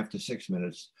 5.5 to 6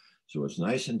 minutes, so it's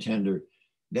nice and tender.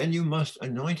 Then you must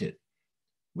anoint it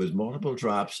with multiple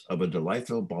drops of a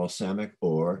delightful balsamic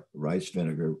or rice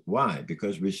vinegar. Why?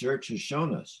 Because research has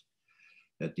shown us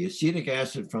that the acetic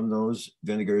acid from those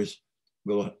vinegars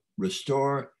will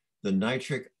restore the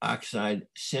nitric oxide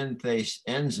synthase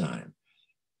enzyme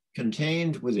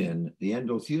contained within the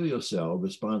endothelial cell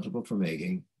responsible for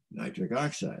making nitric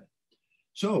oxide.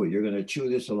 So you're going to chew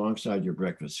this alongside your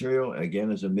breakfast cereal,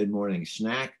 again as a mid-morning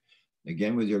snack,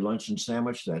 again with your lunch and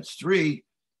sandwich, that's 3,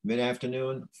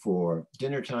 mid-afternoon, 4,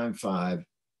 dinner time, 5.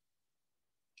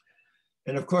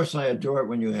 And of course, I adore it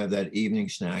when you have that evening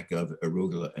snack of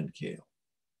arugula and kale.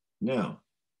 Now,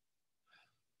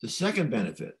 the second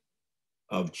benefit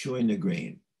of chewing the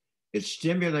green, it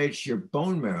stimulates your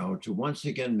bone marrow to once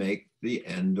again make the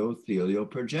endothelial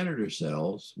progenitor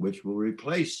cells, which will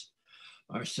replace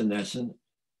our senescent,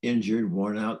 injured,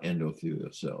 worn out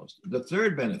endothelial cells. The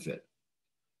third benefit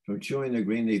from chewing the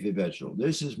green leafy vegetable,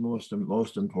 this is most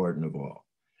important of all.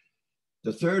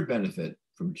 The third benefit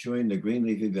from chewing the green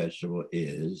leafy vegetable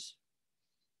is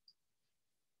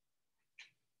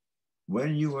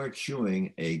when you are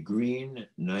chewing a green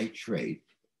nitrate,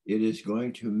 it is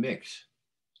going to mix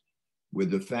with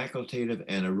the facultative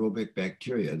anaerobic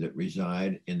bacteria that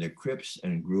reside in the crypts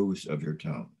and grooves of your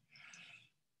tongue.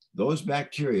 Those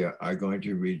bacteria are going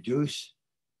to reduce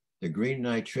the green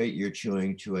nitrate you're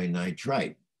chewing to a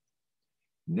nitrite.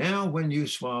 Now, when you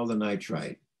swallow the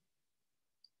nitrite,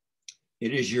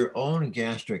 it is your own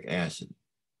gastric acid,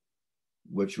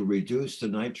 which will reduce the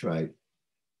nitrite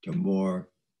to more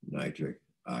nitric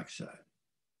oxide.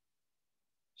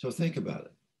 So think about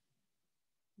it.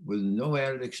 With no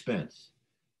added expense,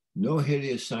 no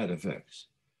hideous side effects.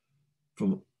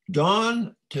 From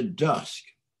dawn to dusk,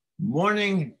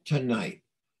 morning to night,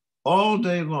 all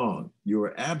day long, you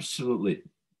are absolutely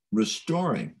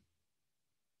restoring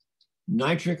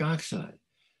nitric oxide,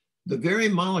 the very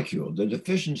molecule, the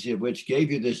deficiency of which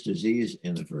gave you this disease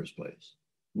in the first place.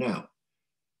 Now,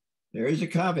 there is a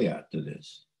caveat to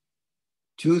this.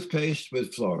 Toothpaste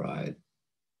with fluoride,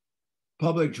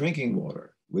 public drinking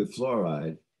water with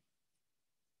fluoride,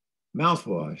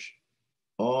 mouthwash,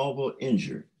 all will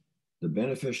injure the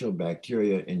beneficial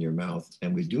bacteria in your mouth.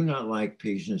 And we do not like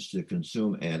patients to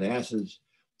consume antacids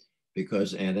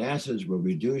because antacids will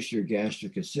reduce your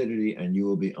gastric acidity and you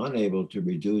will be unable to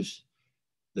reduce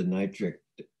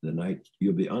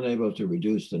you'll be unable to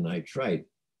reduce the nitrite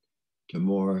to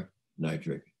more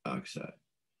nitric oxide.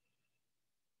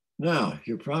 Now,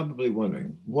 you're probably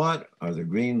wondering, what are the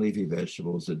green leafy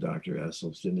vegetables that Dr.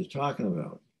 Esselstyn is talking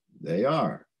about? They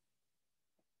are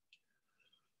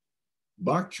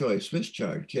bok choy, Swiss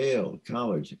chard, kale,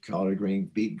 collards, collard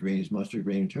green, beet greens, mustard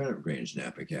green, turnip greens,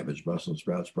 Napa cabbage, Brussels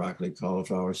sprouts, broccoli,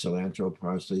 cauliflower, cilantro,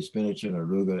 parsley, spinach, and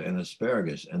arugula, and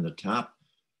asparagus. And the top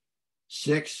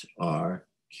 6 are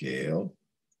kale,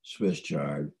 Swiss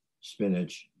chard,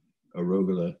 spinach,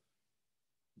 arugula,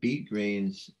 beet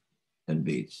greens, and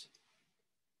beets.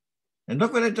 And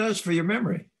look what it does for your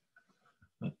memory.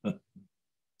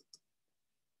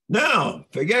 Now,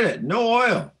 forget it, no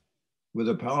oil, with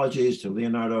apologies to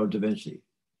Leonardo da Vinci.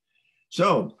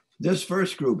 So this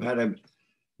first group had a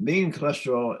mean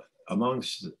cholesterol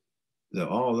amongst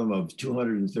all of them of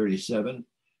 237.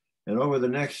 And over the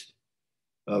next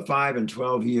 5 and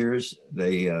 12 years,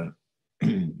 they,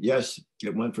 yes,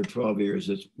 it went for 12 years,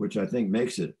 which I think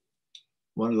makes it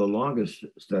one of the longest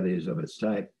studies of its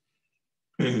type.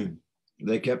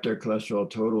 They kept their cholesterol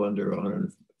total under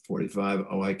 145.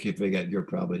 Oh, I can't forget, you're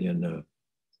probably in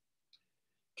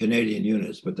Canadian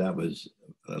units, but that was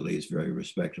at least very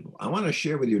respectable. I want to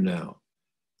share with you now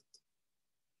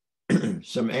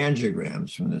some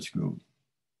angiograms from this group.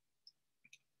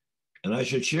 And I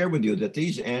should share with you that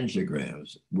these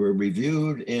angiograms were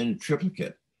reviewed in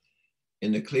triplicate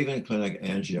in the Cleveland Clinic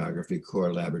Angiography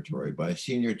Core Laboratory by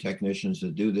senior technicians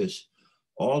that do this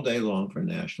all day long for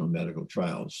national medical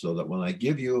trials, so that when I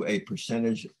give you a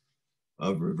percentage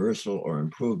of reversal or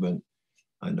improvement,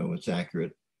 I know it's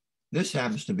accurate. This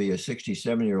happens to be a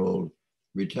 67-year-old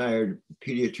retired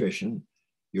pediatrician.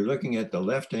 You're looking at the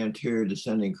left anterior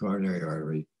descending coronary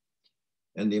artery,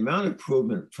 and the amount of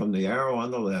improvement from the arrow on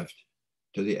the left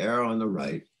to the arrow on the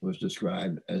right was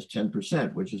described as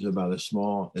 10%, which is about as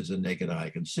small as the naked eye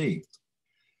can see.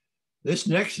 This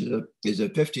next is a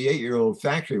 58-year-old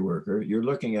factory worker. You're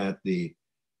looking at the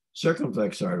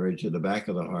circumflex artery to the back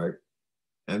of the heart,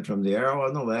 and from the arrow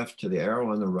on the left to the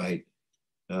arrow on the right,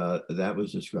 that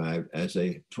was described as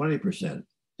a 20%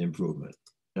 improvement.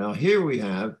 Now here we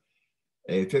have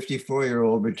a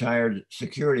 54-year-old retired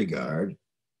security guard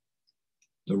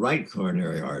the right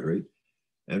coronary artery.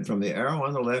 And from the arrow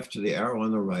on the left to the arrow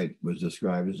on the right was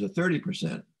described as a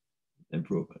 30%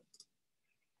 improvement.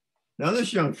 Now,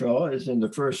 this young fellow is in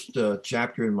the first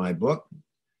chapter in my book.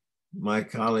 My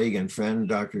colleague and friend,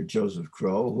 Dr. Joseph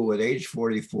Crow, who at age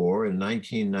 44 in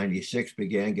 1996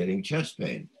 began getting chest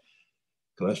pain.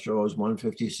 Cholesterol was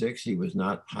 156. He was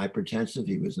not hypertensive.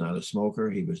 He was not a smoker.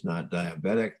 He was not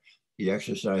diabetic. He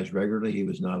exercised regularly. He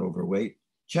was not overweight.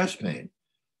 Chest pain.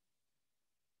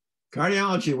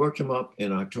 Cardiology worked him up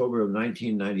in October of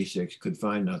 1996, could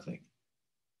find nothing.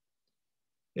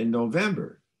 In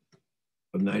November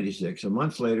of 96, a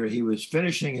month later, he was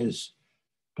finishing his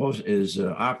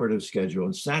operative schedule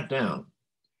and sat down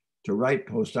to write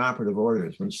postoperative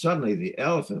orders when suddenly the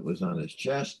elephant was on his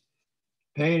chest,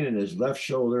 pain in his left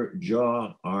shoulder,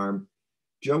 jaw, arm.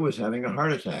 Joe was having a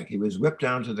heart attack. He was whipped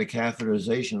down to the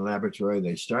catheterization laboratory.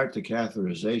 They start the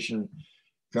catheterization,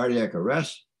 cardiac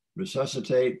arrest,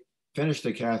 resuscitate, finish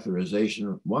the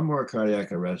catheterization, one more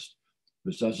cardiac arrest,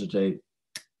 resuscitate,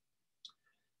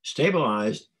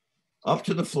 stabilized, up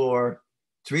to the floor.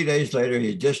 3 days later,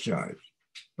 he's discharged.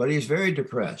 But he's very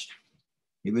depressed.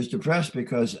 He was depressed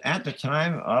because at the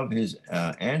time of his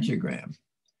angiogram,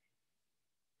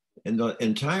 in the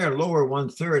entire lower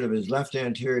 1/3 of his left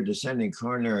anterior descending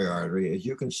coronary artery, as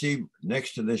you can see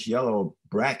next to this yellow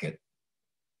bracket,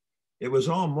 it was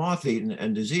all moth-eaten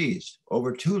and diseased.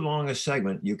 Over too long a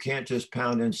segment, you can't just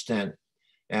pound in stent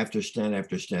after stent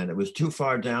after stent. It was too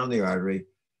far down the artery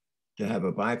to have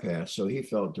a bypass, so he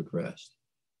felt depressed.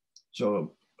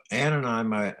 So Ann and I,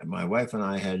 my wife and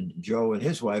I, had Joe and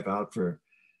his wife out for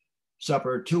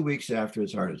supper 2 weeks after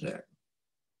his heart attack.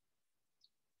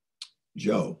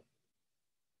 Joe,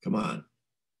 come on.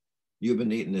 You've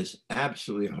been eating this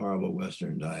absolutely horrible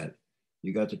Western diet.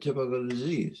 You got the typical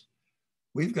disease.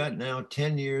 We've got now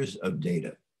 10 years of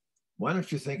data. Why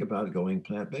don't you think about going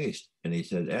plant-based? And he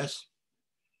said, S,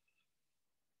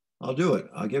 I'll do it.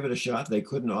 I'll give it a shot. They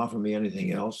couldn't offer me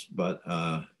anything else, but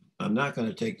I'm not going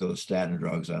to take those statin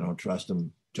drugs. I don't trust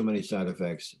them. Too many side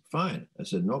effects. Fine. I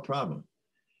said, no problem.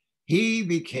 He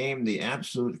became the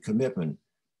absolute commitment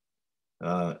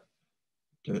to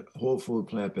whole food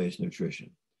plant-based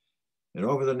nutrition. And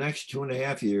over the next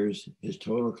 2.5 years, his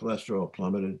total cholesterol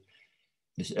plummeted.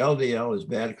 His LDL, his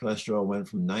bad cholesterol, went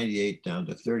from 98 down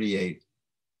to 38.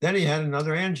 Then he had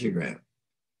another angiogram.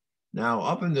 Now,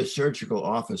 up in the surgical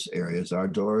office areas, our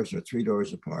doors are 3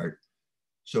 doors apart.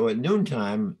 So at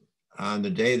noontime, on the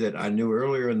day that I knew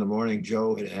earlier in the morning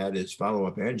Joe had had his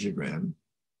follow-up angiogram,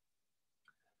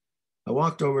 I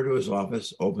walked over to his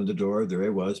office, opened the door. There he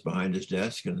was behind his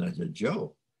desk. And I said,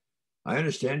 Joe, I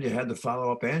understand you had the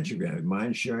follow-up angiogram.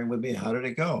 Mind sharing with me? How did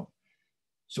it go?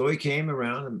 So he came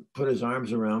around and put his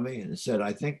arms around me and said,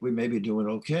 I think we may be doing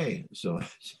okay. So I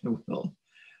said, well,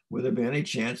 would there be any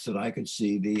chance that I could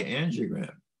see the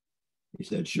angiogram? He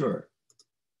said, sure.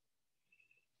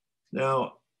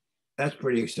 Now, that's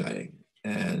pretty exciting.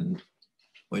 And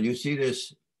when you see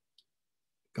this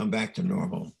come back to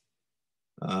normal,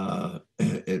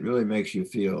 it really makes you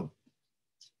feel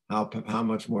how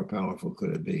much more powerful could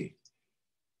it be?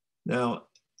 Now,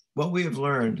 what we have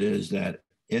learned is that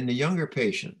in the younger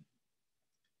patient,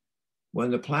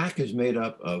 when the plaque is made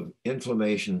up of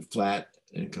inflammation, fat,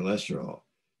 and cholesterol,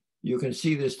 you can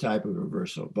see this type of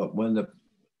reversal. But when the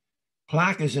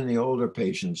plaque is in the older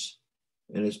patients,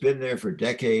 and it's been there for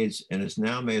decades, and it's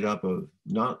now made up of,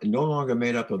 no longer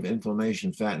made up of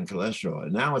inflammation, fat, and cholesterol,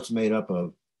 and now it's made up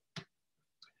of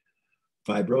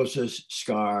fibrosis,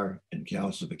 scar, and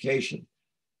calcification,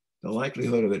 the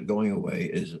likelihood of it going away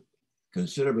is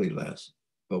considerably less.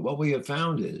 But what we have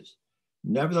found is,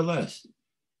 nevertheless,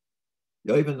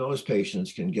 even those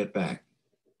patients can get back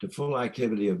to full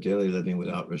activity of daily living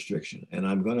without restriction. And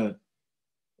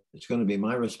it's going to be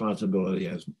my responsibility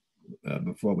as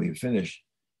before we finish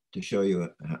to show you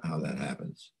how that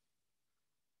happens.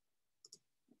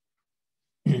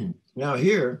 Now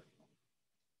here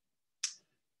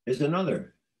is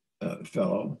another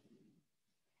fellow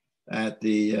at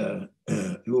the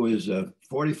who is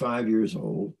 45 years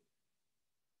old,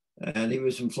 and he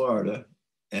was from Florida.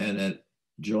 And at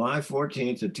July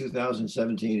 14th of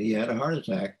 2017, he had a heart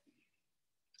attack,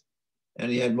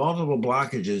 and he had multiple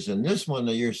blockages. And this one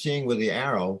that you're seeing with the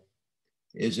arrow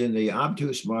is in the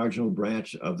obtuse marginal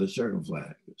branch of the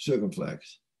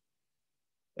circumflex.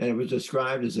 And it was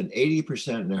described as an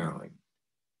 80% narrowing.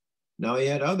 Now, he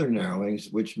had other narrowings,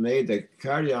 which made the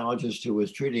cardiologist who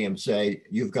was treating him say,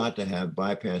 you've got to have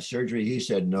bypass surgery. He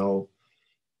said no.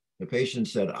 The patient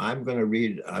said, I'm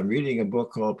reading a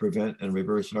book called Prevent and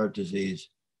Reverse Heart Disease,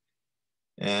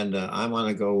 and I want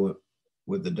to go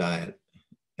with the diet.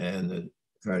 And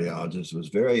cardiologist was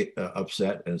very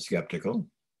upset and skeptical.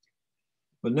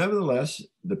 But nevertheless,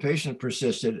 the patient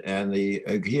persisted, and he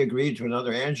agreed to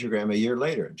another angiogram a year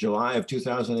later, July of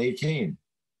 2018.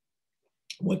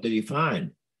 What did he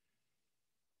find?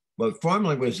 What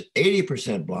formerly was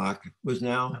 80% blocked was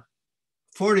now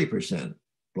 40%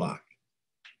 blocked.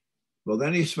 Well,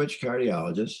 then he switched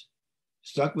cardiologists,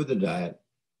 stuck with the diet.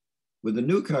 With the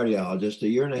new cardiologist, a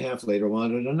year and a half later,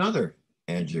 wanted another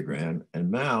angiogram, and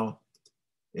now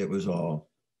it was all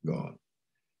gone.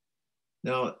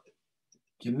 Now,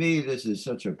 to me, this is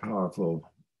such a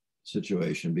powerful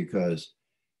situation because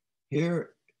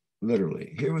here,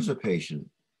 literally, here was a patient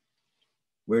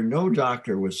where no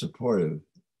doctor was supportive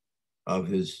of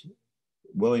his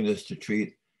willingness to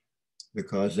treat the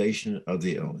causation of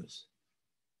the illness.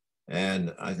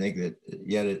 And I think that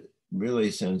yet it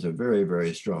really sends a very,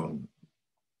 very strong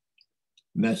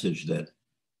message that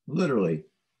literally,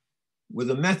 with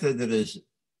a method that is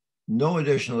no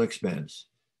additional expense,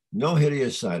 no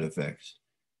hideous side effects,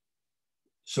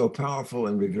 so powerful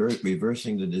in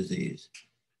reversing the disease,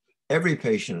 every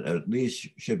patient at least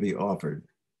should be offered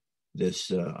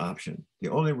this option. The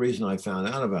only reason I found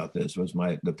out about this was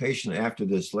the patient after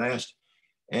this last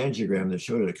angiogram that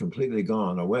showed it completely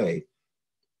gone away.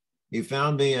 He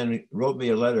found me and wrote me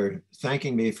a letter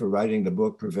thanking me for writing the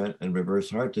book, Prevent and Reverse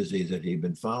Heart Disease, that he'd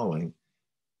been following.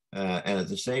 And at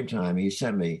the same time, he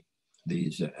sent me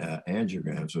these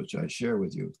angiograms, which I share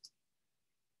with you.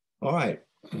 All right.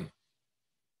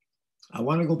 I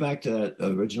want to go back to that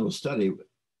original study.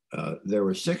 There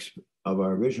were 6 of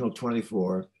our original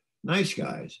 24 nice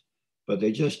guys, but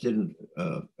they just didn't,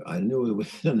 I knew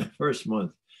within the first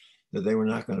month that they were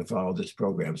not going to follow this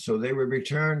program. So they were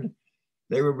returned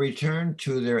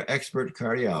to their expert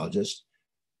cardiologist,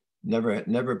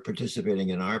 never participating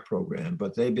in our program,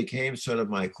 but they became sort of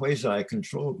my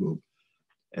quasi-control group.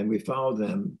 And we followed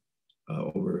them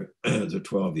over the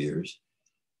 12 years.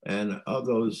 And of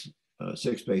those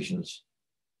 6 patients,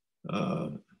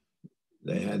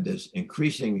 they had this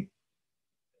increasing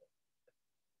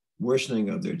worsening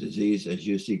of their disease, as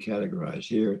you see categorized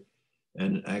here.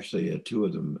 And actually 2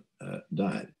 of them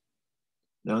died.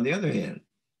 Now, on the other hand,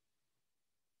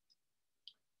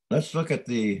 let's look at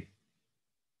those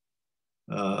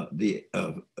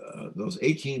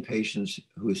 18 patients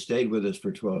who stayed with us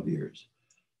for 12 years.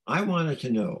 I wanted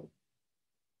to know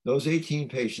those 18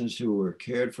 patients who were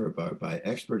cared for by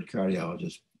expert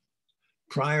cardiologists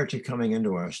prior to coming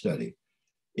into our study.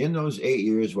 In those 8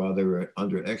 years while they were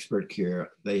under expert care,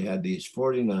 they had these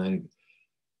 49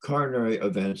 coronary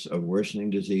events of worsening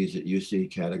disease that you see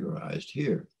categorized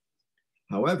here.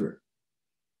 However,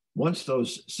 once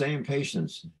those same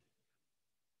patients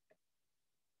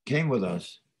came with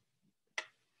us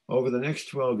over the next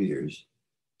 12 years,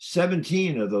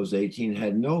 17 of those 18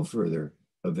 had no further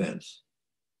events.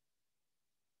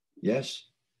 Yes,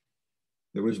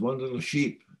 there was one little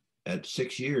sheep at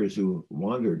 6 years who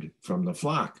wandered from the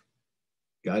flock,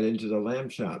 got into the lamb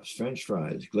chops, French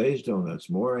fries, glazed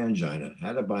donuts, more angina,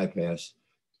 had a bypass,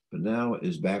 but now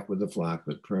is back with the flock,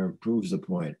 but proves the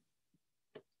point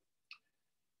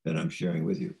that I'm sharing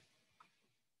with you.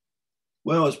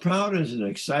 Well, as proud and as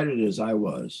excited as I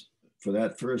was for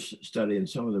that first study and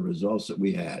some of the results that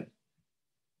we had,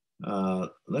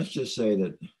 let's just say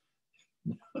that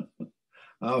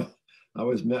I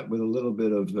was met with a little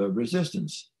bit of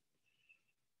resistance.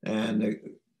 And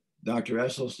Dr.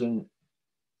 Esselstyn,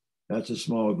 that's a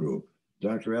small group.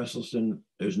 Dr. Esselstyn,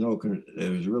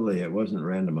 it wasn't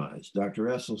randomized. Dr.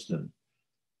 Esselstyn,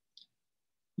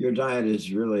 your diet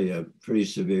is really pretty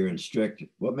severe and strict.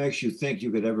 What makes you think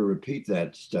you could ever repeat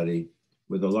that study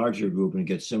with a larger group and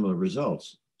get similar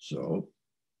results? So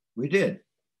we did.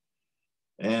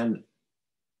 And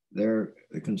the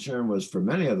concern was for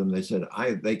many of them, they said,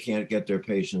 they can't get their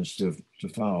patients to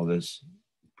follow this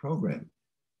program.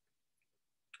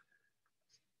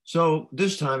 So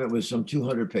this time it was some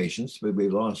 200 patients, but we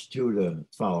lost 2 to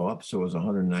follow up, so it was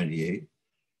 198.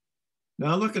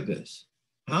 Now look at this.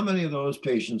 How many of those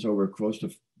patients over close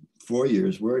to 4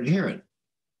 years were adherent?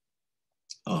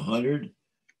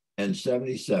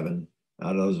 177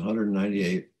 out of those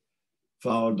 198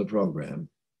 followed the program.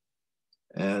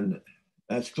 And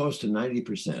that's close to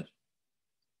 90%.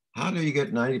 How do you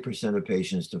get 90% of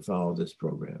patients to follow this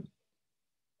program?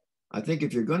 I think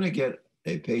if you're going to get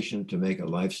a patient to make a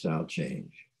lifestyle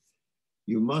change,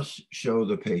 you must show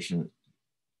the patient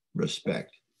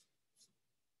respect.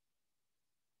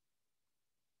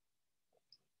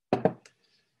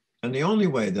 And the only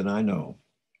way that I know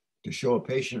to show a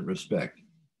patient respect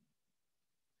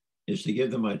is to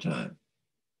give them my time.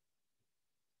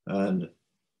 And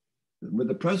with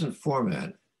the present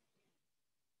format,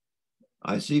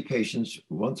 I see patients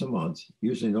once a month,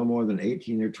 usually no more than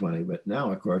 18 or 20, but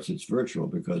now, of course, it's virtual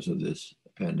because of this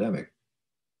pandemic.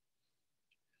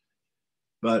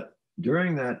 But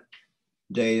during that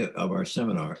day of our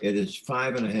seminar, it is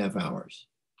 5.5 hours.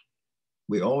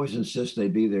 We always insist they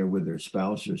be there with their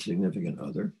spouse or significant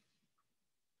other.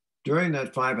 During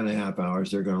that 5.5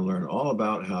 hours, they're going to learn all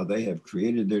about how they have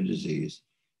created their disease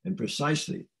and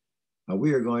precisely how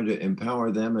we are going to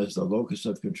empower them as the locus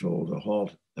of control to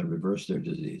halt and reverse their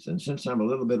disease. And since I'm a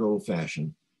little bit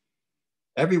old-fashioned,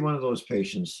 every one of those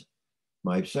patients,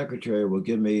 my secretary will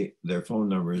give me their phone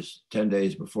numbers 10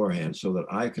 days beforehand so that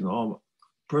I can all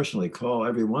personally call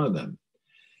every one of them,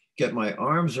 get my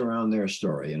arms around their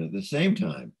story, and at the same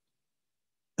time,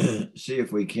 see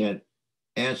if we can't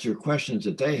answer questions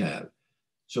that they have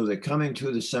so that coming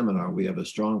to the seminar, we have a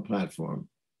strong platform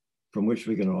from which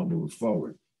we can all move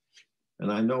forward.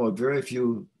 And I know of very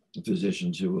few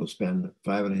physicians who will spend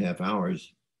 5.5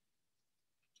 hours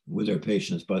with their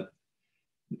patients, but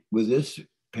with this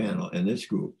panel and this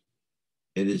group,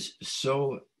 it is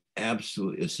so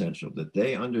absolutely essential that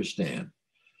they understand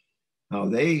how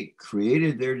they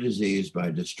created their disease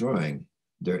by destroying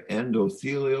their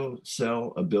endothelial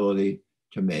cell ability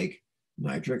to make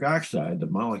nitric oxide, the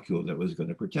molecule that was going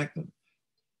to protect them.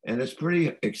 And it's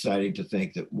pretty exciting to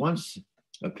think that once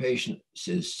a patient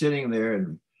is sitting there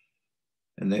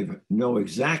and they know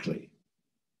exactly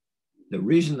the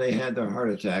reason they had their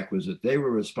heart attack was that they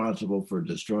were responsible for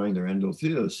destroying their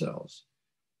endothelial cells.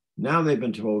 Now they've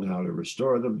been told how to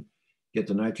restore them, get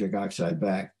the nitric oxide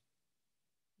back.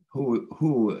 Who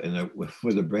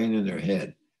with a brain in their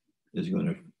head is going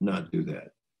to not do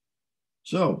that?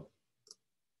 So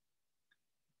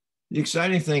the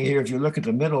exciting thing here, if you look at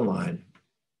the middle line,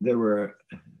 there were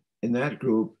in that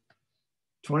group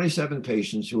 27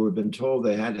 patients who had been told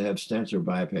they had to have stents or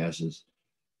bypasses.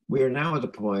 We are now at the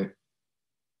point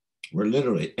where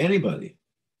literally anybody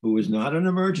who is not an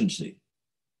emergency,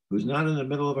 who's not in the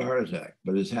middle of a heart attack,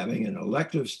 but is having an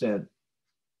elective stent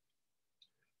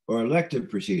or elective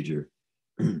procedure,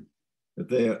 if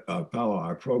they follow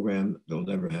our program, they'll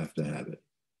never have to have it.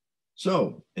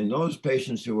 So in those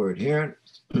patients who were adherent,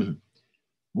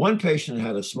 one patient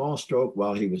had a small stroke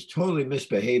while he was totally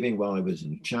misbehaving while he was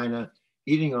in China,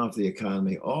 eating off the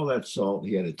economy, all that salt.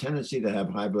 He had a tendency to have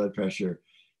high blood pressure.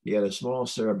 He had a small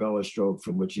cerebellar stroke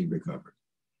from which he recovered.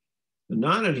 The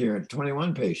non-adherent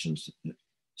 21 patients,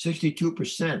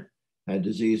 62% had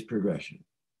disease progression.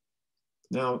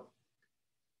 Now,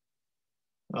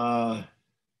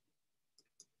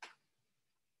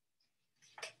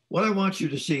 what I want you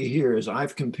to see here is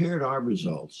I've compared our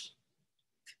results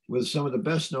with some of the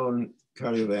best known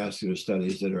cardiovascular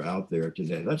studies that are out there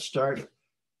today. Let's start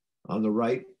on the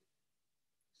right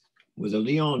with the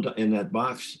Lyon, in that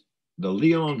box, the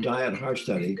Lyon Diet Heart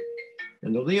Study.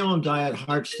 And the Lyon Diet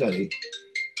Heart Study,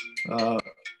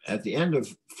 at the end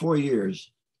of 4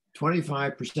 years,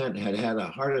 25% had had a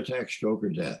heart attack, stroke, or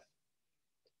death.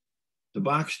 The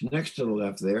box next to the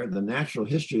left there, the natural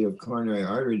history of coronary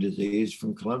artery disease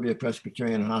from Columbia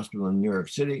Presbyterian Hospital in New York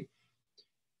City.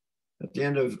 At the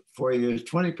end of 4 years,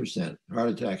 20% heart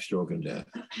attack, stroke, and death.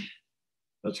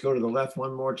 Let's go to the left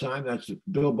one more time. That's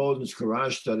Bill Bowden's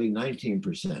Courage study,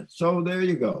 19%. So there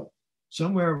you go,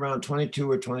 somewhere around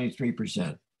 22 or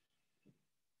 23%.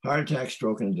 Heart attack,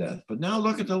 stroke, and death. But now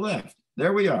look at the left.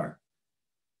 There we are.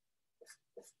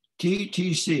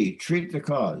 TTC, treat the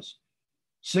cause,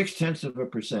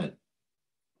 0.6%.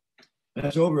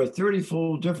 That's over a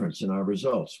 30-fold difference in our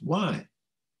results. Why?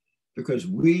 Because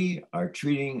we are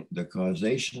treating the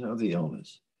causation of the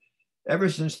illness. Ever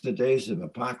since the days of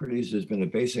Hippocrates, there's been a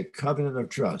basic covenant of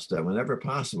trust that whenever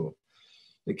possible,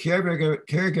 the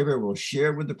caregiver will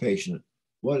share with the patient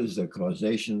what is the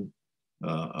causation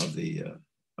of the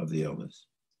illness.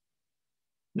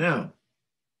 Now,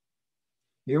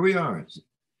 here we are,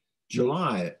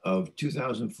 July of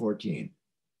 2014.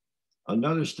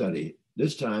 Another study,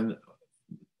 this time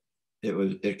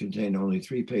it contained only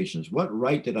 3 patients. What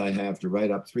right did I have to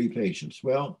write up 3 patients?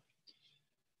 Well,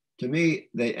 to me,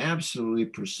 they absolutely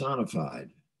personified.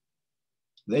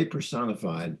 They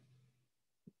personified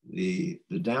the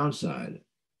downside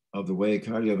of the way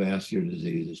cardiovascular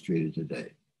disease is treated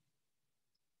today.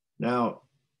 Now,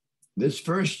 this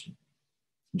first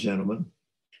gentleman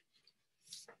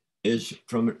is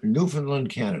from Newfoundland,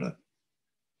 Canada.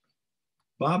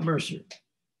 Bob Mercer.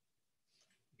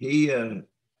 He had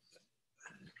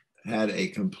a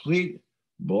complete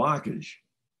blockage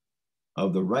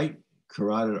of the right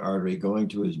carotid artery going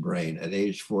to his brain at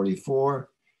age 44.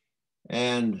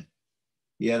 And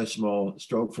he had a small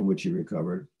stroke from which he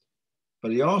recovered.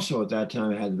 But he also at that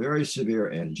time had very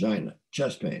severe angina,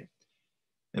 chest pain.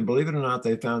 And believe it or not,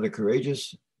 they found a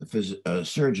courageous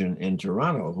surgeon in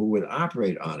Toronto who would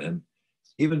operate on him,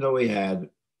 even though he had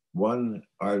one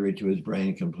artery to his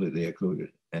brain completely occluded.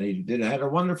 And he had a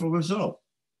wonderful result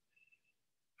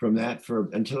from that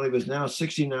until he was now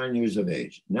 69 years of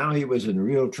age. Now he was in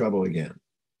real trouble again.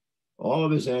 All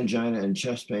of his angina and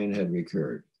chest pain had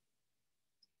recurred.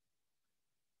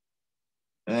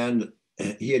 And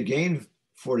he had gained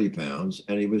 40 pounds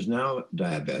and he was now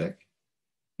diabetic.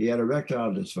 He had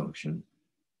erectile dysfunction.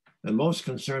 And most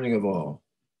concerning of all,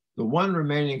 the one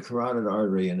remaining carotid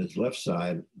artery in his left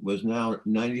side was now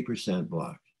 90%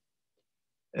 blocked.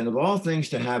 And of all things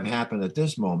to have happen at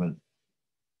this moment,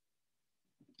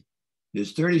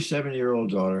 his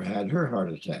 37-year-old daughter had her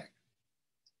heart attack.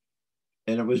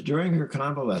 And it was during her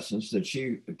convalescence that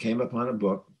she came upon a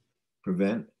book,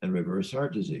 Prevent and Reverse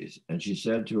Heart Disease. And she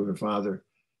said to her father,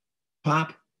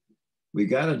 "Pop, we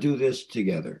got to do this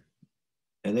together."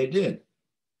 And they did.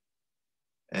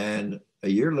 And a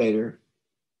year later,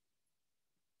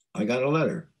 I got a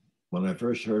letter when I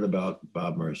first heard about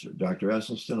Bob Mercer. "Dr.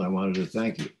 Esselstyn, I wanted to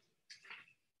thank you.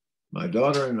 My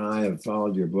daughter and I have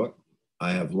followed your book.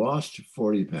 I have lost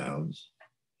 40 pounds.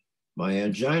 My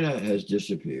angina has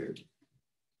disappeared.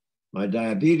 My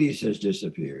diabetes has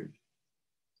disappeared.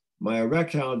 My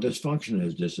erectile dysfunction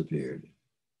has disappeared.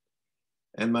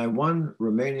 And my one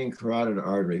remaining carotid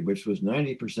artery, which was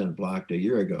 90% blocked a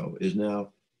year ago, is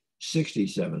now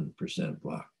 67%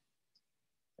 blocked."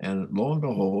 And lo and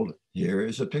behold, here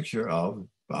is a picture of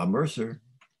Bob Mercer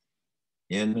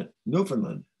in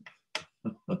Newfoundland.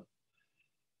 All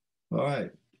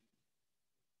right.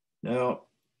 Now,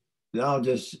 I'll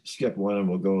just skip one and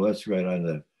we'll go, let's right on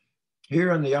the,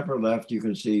 here on the upper left, you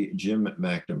can see Jim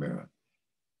McNamara.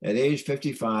 At age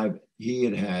 55, he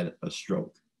had had a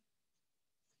stroke.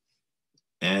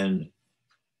 And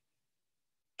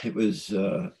it was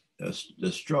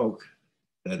the stroke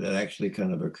that had actually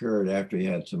kind of occurred after he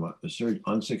had some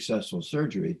unsuccessful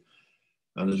surgery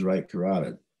on his right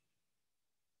carotid.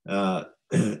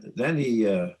 Then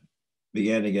he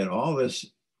began to get all this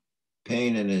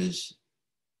pain in his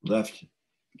left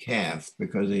calf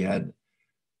because he had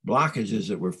blockages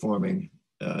that were forming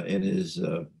in his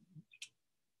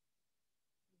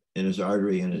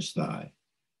artery in his thigh.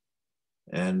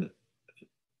 And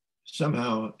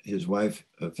somehow his wife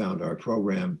found our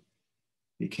program.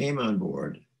 He came on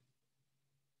board.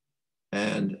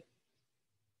 And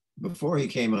before he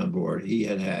came on board, he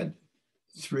had had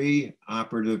 3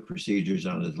 operative procedures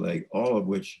on his leg, all of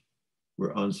which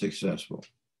were unsuccessful.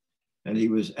 And he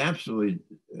was absolutely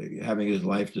having his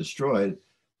life destroyed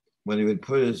when he would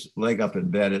put his leg up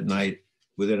in bed at night.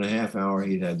 Within a half hour,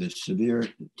 he'd have this severe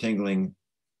tingling,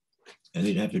 and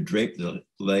he'd have to drape the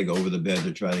leg over the bed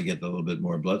to try to get a little bit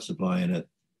more blood supply in it.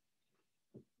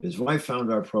 His wife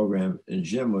found our program, and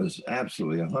Jim was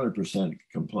absolutely 100%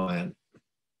 compliant.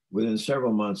 Within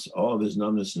several months, all of his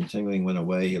numbness and tingling went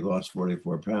away. He lost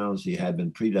 44 pounds. He had been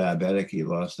pre-diabetic. He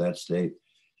lost that state.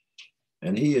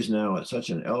 And he is now such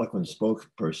an eloquent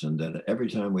spokesperson that every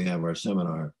time we have our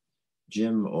seminar,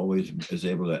 Jim always is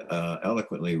able to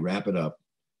eloquently wrap it up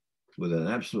with an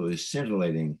absolutely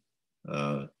scintillating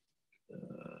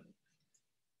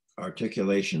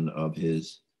articulation of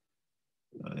his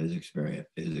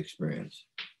experience.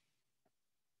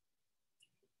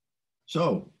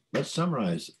 So let's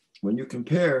summarize. When you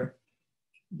compare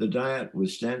the diet with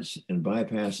stents and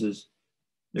bypasses,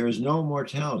 there is no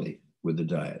mortality with the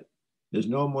diet. There's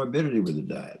no morbidity with the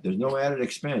diet. There's no added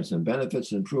expense, and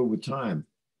benefits improve with time.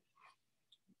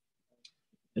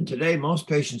 And today, most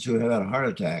patients who have had a heart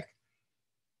attack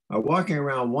are walking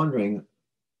around wondering,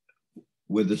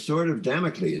 with the sword of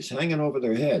Damocles hanging over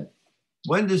their head,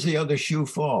 when does the other shoe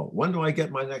fall? When do I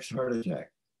get my next heart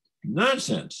attack?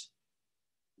 Nonsense.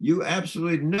 You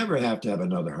absolutely never have to have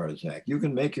another heart attack. You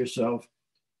can make yourself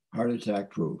heart attack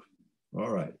proof. All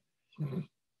right.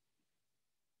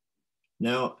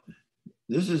 Now,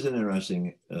 this is an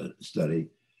interesting study.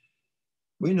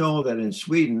 We know that in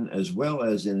Sweden, as well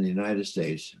as in the United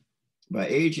States, by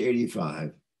age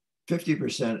 85,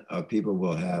 50% of people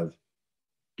will have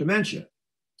dementia.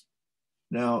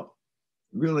 Now,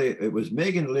 really, it was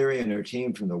Megan Leary and her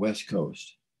team from the West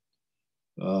Coast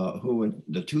who, in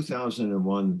the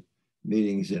 2001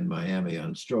 meetings in Miami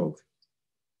on stroke,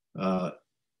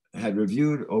 had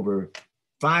reviewed over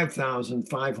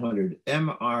 5,500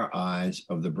 MRIs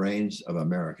of the brains of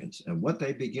Americans. And what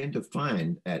they begin to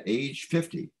find at age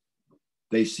 50,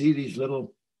 they see these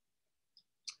little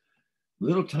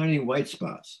tiny white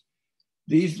spots.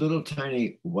 These little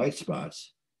tiny white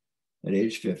spots at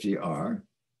age 50 are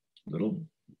little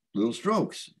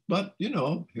strokes. But, you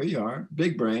know, here you are,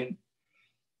 big brain.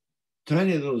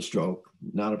 tiny little stroke,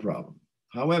 not a problem.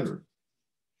 However,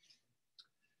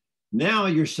 now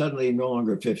you're suddenly no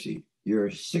longer 50,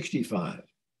 you're 65.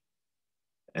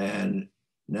 And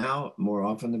now, more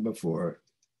often than before,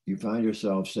 you find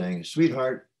yourself saying,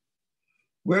 sweetheart,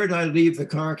 where did I leave the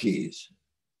car keys?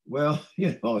 Well,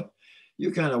 you know,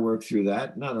 you kind of work through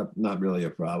that, not really a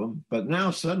problem. But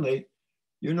now suddenly,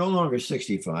 you're no longer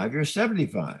 65, you're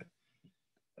 75.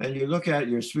 And you look at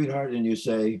your sweetheart and you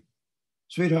say,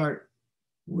 sweetheart,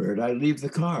 where did I leave the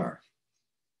car?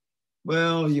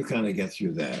 Well, you kind of get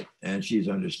through that, and she's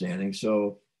understanding.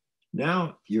 So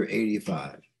now you're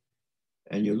 85,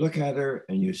 and you look at her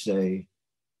and you say,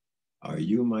 are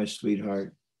you my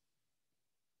sweetheart?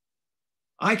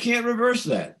 I can't reverse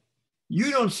that.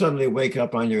 You don't suddenly wake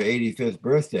up on your 85th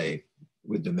birthday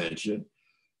with dementia.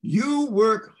 You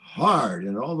work hard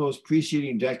in all those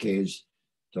preceding decades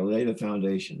to lay the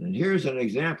foundation. And here's an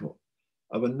example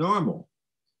of a normal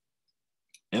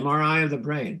MRI of the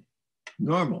brain.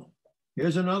 Normal.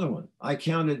 Here's another one. I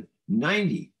counted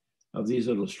 90 of these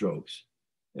little strokes.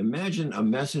 Imagine a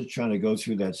message trying to go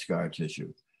through that scar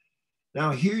tissue.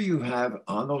 Now here you have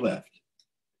on the left,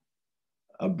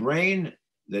 a brain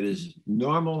that is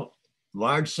normal,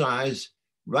 large size,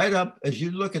 right up as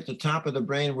you look at the top of the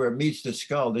brain where it meets the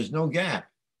skull, there's no gap.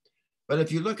 But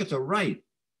if you look at the right,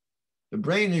 the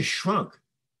brain is shrunk.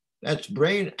 That's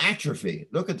brain atrophy.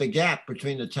 Look at the gap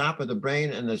between the top of the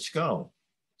brain and the skull.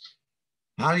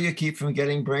 How do you keep from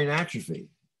getting brain atrophy?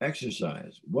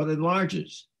 Exercise. What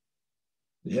enlarges?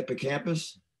 The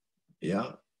hippocampus,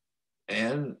 yeah,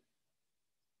 and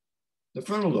the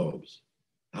frontal lobes.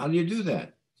 How do you do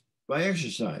that? By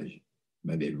exercise.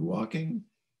 Maybe walking,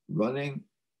 running,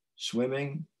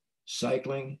 swimming,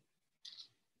 cycling.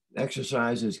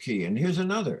 Exercise is key. And here's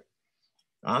another.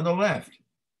 On the left,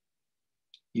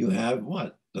 you have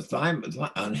what? The thigh, an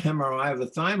MRI of the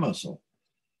thigh muscle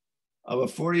of a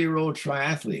 40-year-old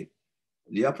triathlete.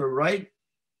 The upper right,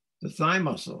 the thigh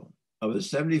muscle of a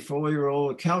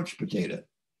 74-year-old couch potato.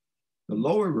 The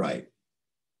lower right,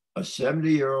 a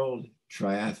 70-year-old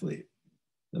triathlete.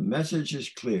 The message is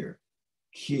clear.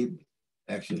 Keep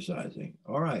exercising.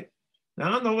 All right.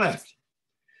 Now on the left,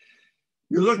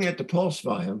 you're looking at the pulse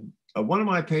volume of one of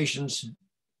my patients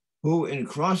who, in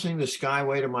crossing the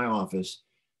skyway to my office,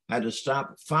 had to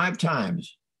stop 5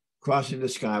 times crossing the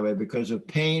skyway because of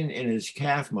pain in his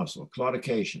calf muscle,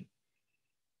 claudication,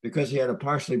 because he had a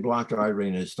partially blocked artery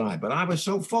in his thigh. But I was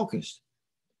so focused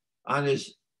on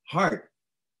his heart,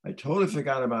 I totally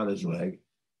forgot about his leg.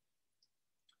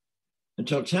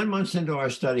 Until 10 months into our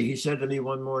study, he said to me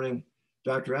one morning,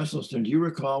 Dr. Esselstyn, do you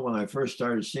recall when I first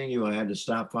started seeing you, I had to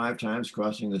stop 5 times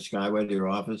crossing the skyway to your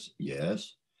office?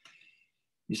 Yes.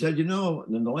 He said, you know,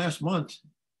 in the last month,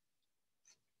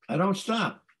 I don't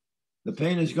stop. The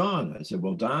pain is gone. I said,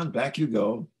 well, Don, back you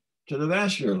go to the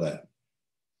vascular lab.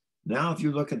 Now, if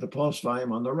you look at the pulse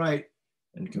volume on the right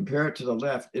and compare it to the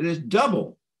left, it is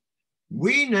double.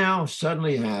 We now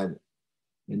suddenly had,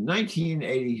 in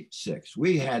 1986,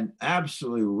 we had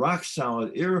absolutely rock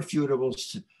solid, irrefutable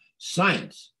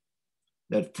science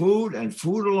that food and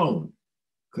food alone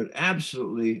could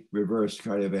absolutely reverse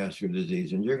cardiovascular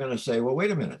disease. And you're going to say, well,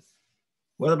 wait a minute.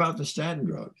 What about the statin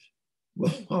drugs?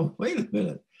 Well, wait a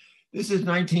minute. This is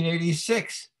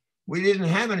 1986. We didn't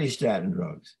have any statin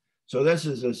drugs. So this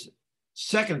is this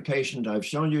second patient I've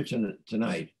shown you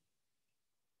tonight.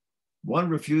 One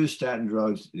refused statin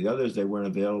drugs. The others, they weren't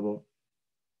available.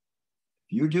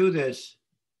 If you do this,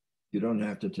 you don't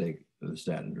have to take the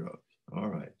statin drugs. All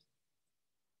right.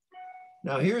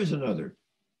 Now here's another.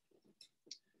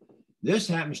 This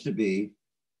happens to be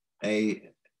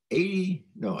a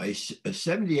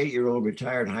 78-year-old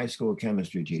retired high school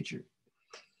chemistry teacher.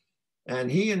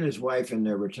 And he and his wife in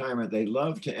their retirement, they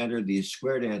love to enter these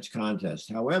square dance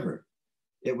contests. However,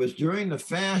 it was during the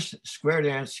fast square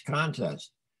dance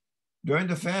contest, during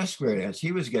the fast square dance,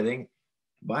 he was getting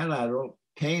bilateral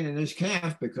pain in his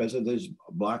calf because of his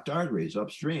blocked arteries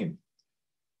upstream.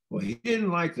 Well, he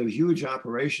didn't like the huge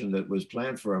operation that was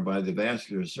planned for him by the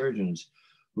vascular surgeons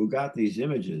who got these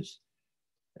images.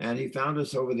 And he found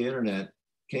us over the internet,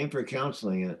 came for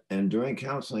counseling, and during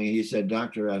counseling, he said,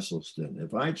 Dr. Esselstyn,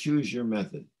 if I choose your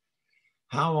method,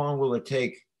 how long will it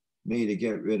take me to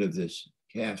get rid of this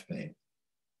calf pain?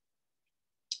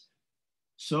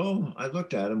 So I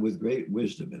looked at him with great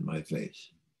wisdom in my face.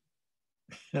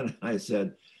 And I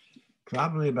said,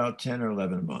 probably about 10 or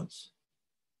 11 months.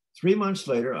 3 months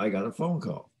later, I got a phone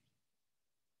call.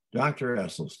 Dr.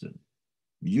 Esselstyn,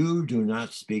 you do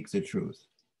not speak the truth.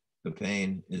 The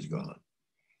pain is gone.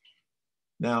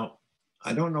 Now,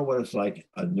 I don't know what it's like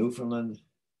in Newfoundland,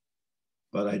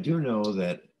 but I do know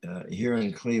that here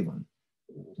in Cleveland,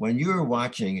 when you're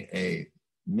watching a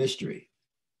mystery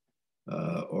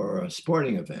or a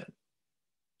sporting event,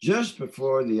 just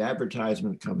before the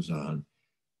advertisement comes on,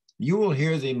 you will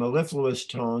hear the mellifluous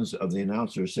tones of the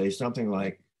announcer say something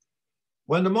like,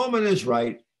 "When the moment is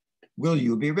right, will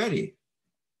you be ready?"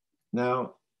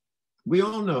 Now, we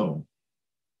all know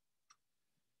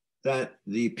that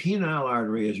the penile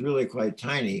artery is really quite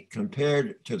tiny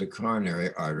compared to the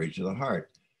coronary artery to the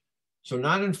heart. So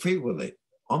not infrequently,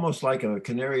 almost like a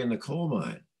canary in the coal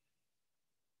mine,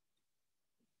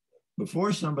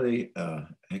 before somebody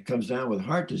comes down with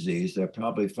heart disease, they'll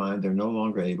probably find they're no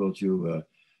longer able to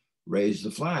raise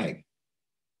the flag.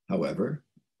 However,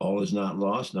 all is not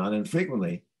lost, not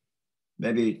infrequently.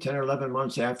 Maybe 10 or 11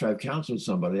 months after I've counseled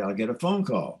somebody, I'll get a phone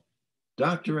call.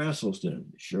 "Dr.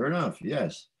 Esselstyn." Sure enough,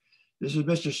 yes. "This is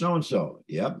Mr. So-and-so."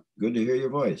 "Yep, good to hear your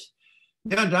voice."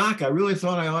 "Yeah, Doc, I really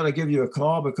thought I ought to give you a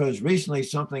call because recently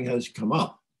something has come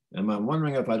up and I'm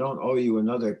wondering if I don't owe you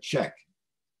another check."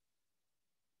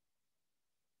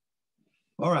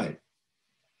 All right.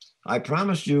 I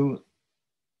promised you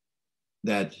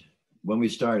that when we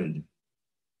started,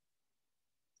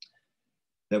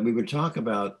 that we would talk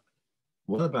about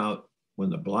what about when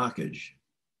the blockage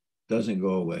doesn't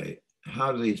go away?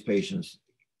 How do these patients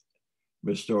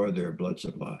restore their blood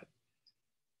supply?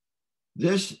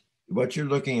 This, what you're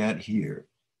looking at here,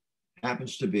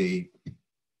 happens to be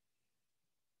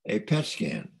a PET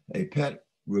scan, a PET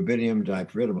rubidium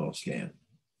dipyridamole scan.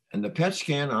 And the PET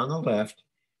scan on the left,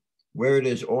 where it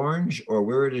is orange or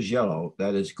where it is yellow,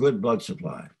 that is good blood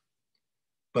supply.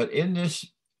 But in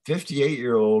this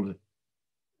 58-year-old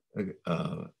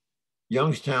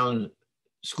Youngstown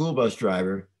school bus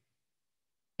driver,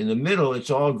 in the middle, it's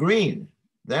all green.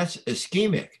 That's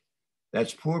ischemic.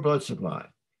 That's poor blood supply.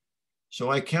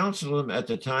 So I counseled him at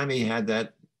the time he had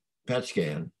that PET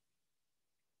scan.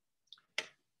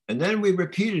 And then we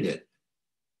repeated it.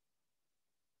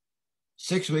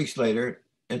 6 weeks later,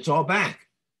 it's all back.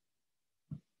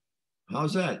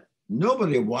 How's that?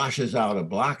 Nobody washes out a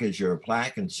blockage or a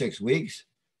plaque in 6 weeks.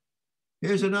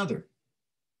 Here's another.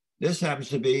 This happens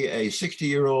to be a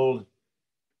 60-year-old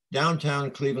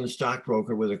downtown Cleveland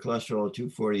stockbroker with a cholesterol of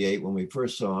 248 when we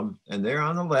first saw him. And there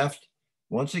on the left,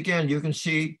 once again, you can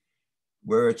see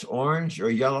where it's orange or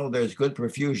yellow, there's good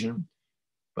perfusion.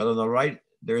 But on the right,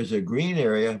 there's a green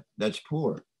area that's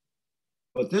poor.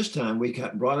 But this time we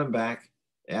brought him back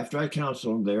after I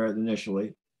counseled him there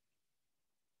initially.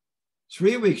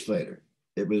 3 weeks later,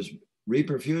 it was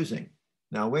reperfusing.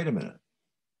 Now, wait a minute.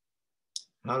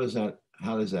 How does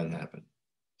that happen?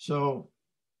 So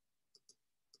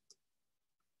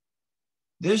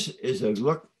this is a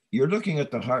look, you're looking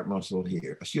at the heart muscle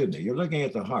here. Excuse me, you're looking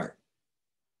at the heart.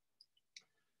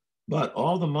 But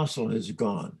all the muscle is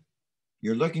gone.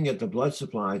 You're looking at the blood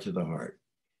supply to the heart.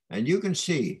 And you can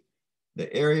see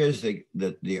the areas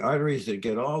that the arteries that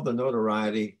get all the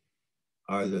notoriety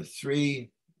are the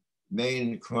three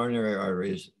main coronary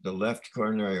arteries: the left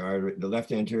coronary artery, the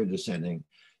left anterior descending,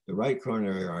 the right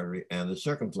coronary artery, and the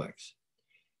circumflex.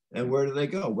 And where do they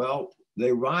go? Well,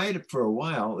 they ride for a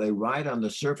while, they ride on the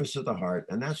surface of the heart,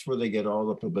 and that's where they get all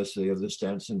the publicity of the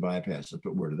stents and bypasses.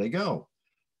 But where do they go?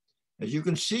 As you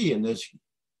can see in this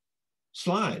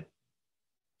slide,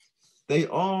 they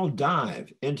all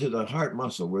dive into the heart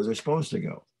muscle where they're supposed to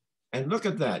go. And look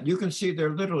at that. You can see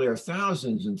there literally are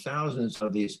thousands and thousands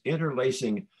of these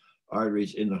interlacing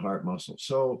arteries in the heart muscle.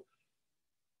 So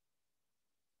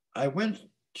I went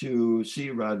to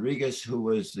see Rodriguez, who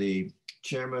was the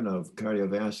chairman of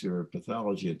cardiovascular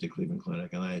pathology at the Cleveland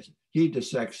Clinic, and he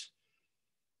dissects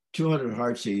 200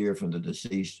 hearts a year from the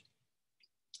deceased.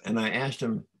 And I asked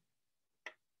him,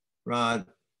 "Rod,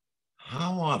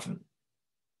 how often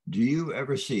do you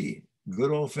ever see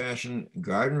good old-fashioned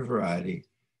garden variety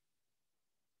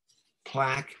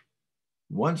plaque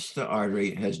once the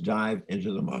artery has dived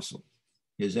into the muscle?"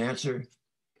 His answer,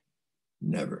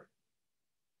 never.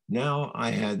 Now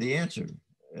I had the answer,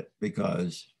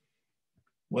 because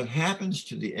what happens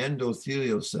to the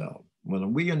endothelial cell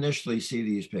when we initially see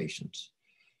these patients,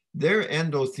 their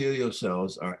endothelial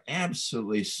cells are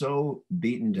absolutely so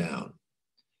beaten down.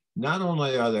 Not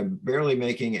only are they barely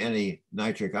making any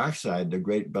nitric oxide, the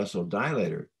great vessel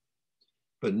dilator,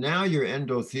 but now your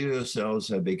endothelial cells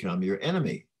have become your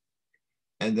enemy.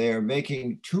 And they are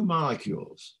making two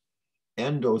molecules,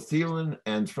 endothelin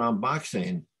and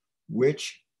thromboxane,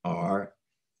 which are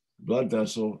blood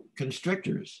vessel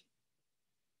constrictors.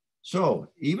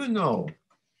 So even though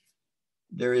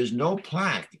there is no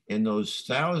plaque in those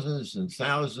thousands and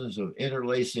thousands of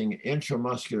interlacing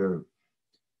intramuscular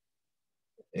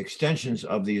extensions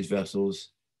of these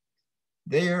vessels,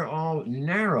 they are all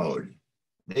narrowed.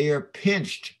 They are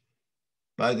pinched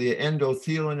by the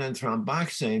endothelin and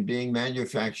thromboxane being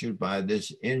manufactured by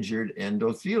this injured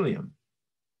endothelium.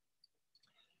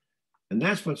 And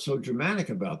that's what's so dramatic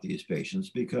about these patients,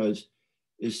 because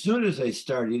as soon as they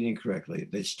start eating correctly,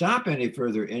 they stop any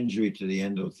further injury to the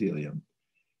endothelium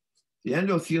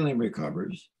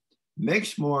recovers,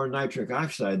 makes more nitric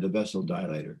oxide, the vessel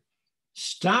dilator,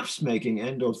 stops making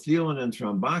endothelin and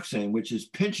thromboxane, which is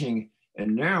pinching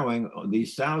and narrowing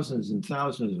these thousands and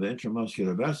thousands of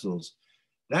intramuscular vessels.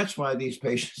 That's why these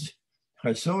patients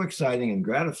are so exciting and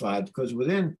gratified, because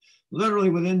literally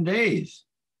within days,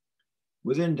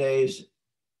 they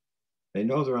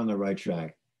know they're on the right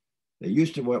track. They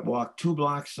used to walk 2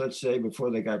 blocks, let's say,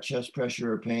 before they got chest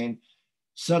pressure or pain.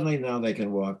 Suddenly now they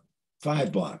can walk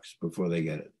 5 blocks before they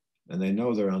get it, and they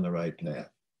know they're on the right path.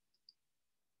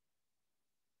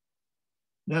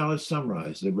 Now let's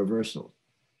summarize the reversal.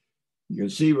 You can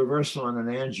see reversal on an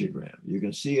angiogram. You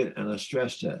can see it on a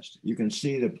stress test. You can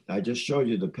see I just showed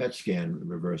you the PET scan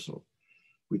reversal.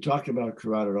 We talked about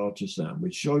carotid ultrasound.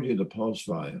 We showed you the pulse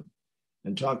volume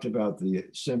and talked about the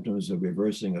symptoms of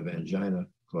reversing of angina,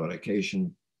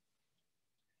 claudication,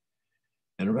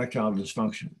 and erectile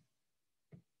dysfunction.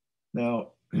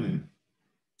 Now, the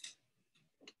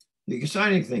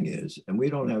exciting thing is, and we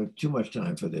don't have too much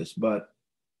time for this, but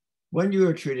when you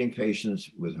are treating patients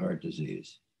with heart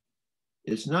disease,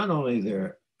 it's not only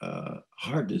their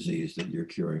heart disease that you're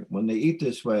curing. When they eat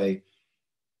this way,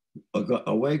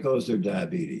 away goes their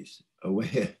diabetes,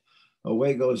 away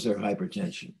goes their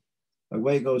hypertension,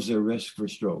 away goes their risk for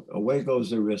stroke, away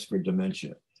goes their risk for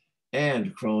dementia,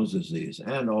 and Crohn's disease,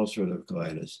 and ulcerative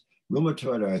colitis,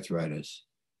 rheumatoid arthritis,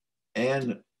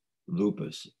 and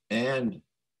lupus, and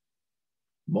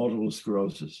multiple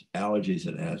sclerosis, allergies,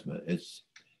 and asthma. It's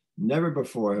never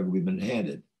before have we been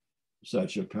handed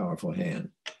such a powerful hand.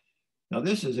 Now,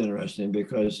 this is interesting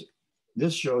because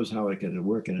this shows how it can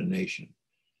work in a nation.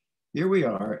 Here we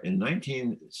are in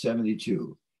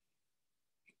 1972.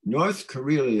 North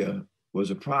Karelia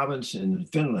was a province in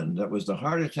Finland that was the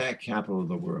heart attack capital of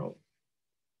the world.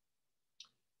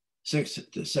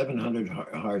 600 to 700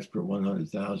 hearts per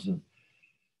 100,000.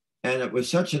 And it was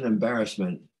such an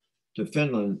embarrassment to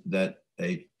Finland that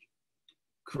a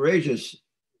courageous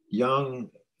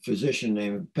young physician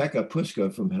named Pekka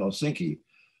Puska from Helsinki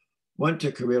went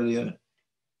to Karelia,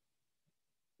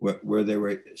 where they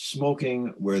were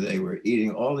smoking, where they were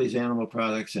eating all these animal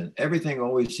products, and everything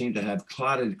always seemed to have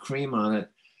clotted cream on it.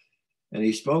 And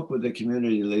he spoke with the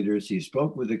community leaders, he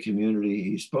spoke with the community,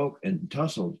 he spoke and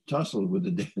tussled with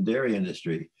the dairy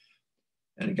industry,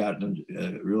 and got them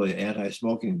really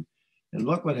anti-smoking. And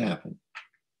look what happened.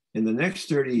 In the next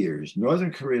 30 years,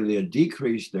 Northern Karelia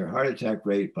decreased their heart attack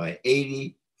rate by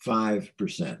 85%.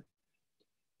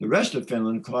 The rest of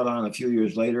Finland caught on a few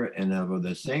years later, and over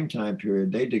the same time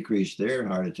period, they decreased their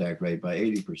heart attack rate by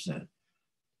 80%.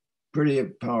 Pretty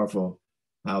powerful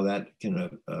how that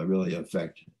can really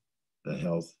affect the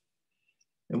health.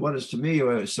 And what is to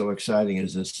me so exciting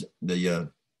is this: the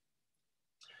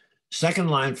second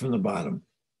line from the bottom.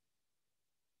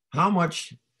 How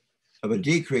much of a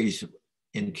decrease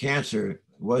in cancer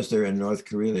was there in North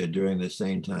Karelia during the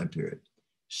same time period?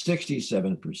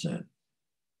 67%.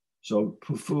 So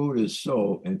food is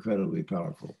so incredibly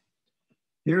powerful.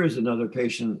 Here is another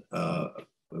patient,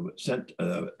 sent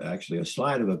actually a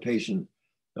slide of a patient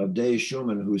of Dave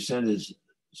Schumann, who sent his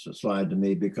slide to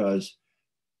me because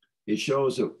it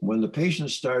shows that when the patient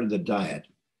started the diet,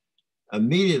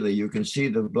 immediately you can see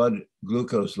the blood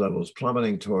glucose levels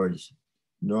plummeting towards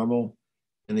normal.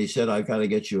 And he said, I've got to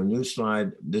get you a new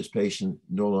slide. This patient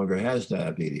no longer has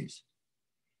diabetes.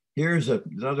 Here's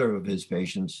another of his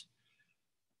patients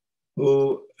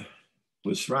who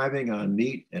was thriving on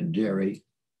meat and dairy.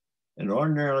 And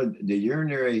ordinarily, the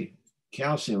urinary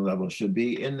calcium level should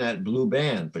be in that blue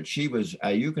band. But she was,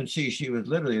 you can see, she was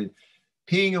literally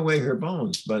peeing away her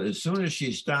bones. But as soon as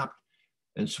she stopped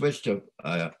and switched to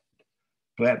a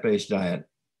plant-based diet,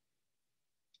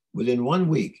 within 1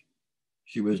 week,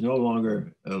 she was no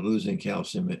longer losing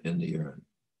calcium in the urine.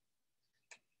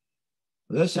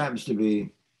 This happens to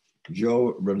be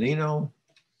Joe Rolino,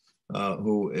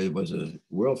 who was a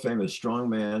world-famous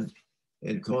strongman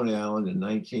in Coney Island in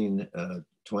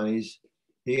 1920s.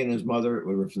 He and his mother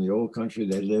were from the old country.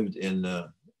 They lived in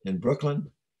Brooklyn.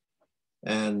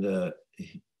 And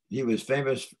he was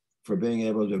famous for being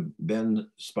able to bend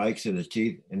spikes in his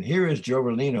teeth. And here is Joe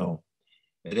Rolino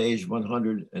at age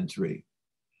 103.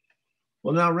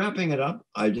 Well, now wrapping it up,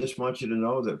 I just want you to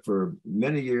know that for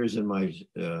many years in my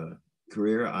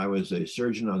career, I was a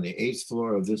surgeon on the 8th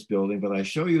floor of this building, but I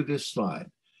show you this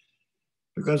slide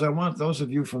because I want those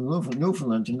of you from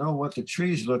Newfoundland to know what the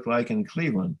trees look like in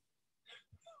Cleveland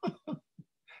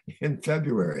in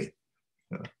February.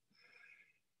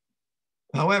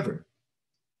 However,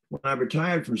 when I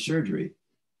retired from surgery,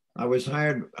 I was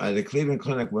hired by the Cleveland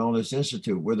Clinic Wellness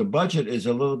Institute, where the budget is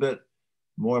a little bit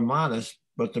more modest,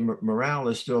 but the morale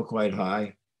is still quite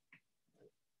high.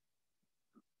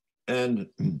 And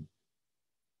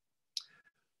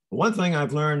one thing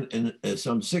I've learned in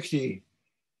some 60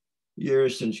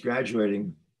 years since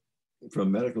graduating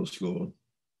from medical school,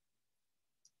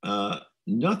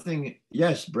 nothing,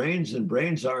 yes, brains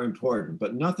are important,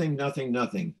 but nothing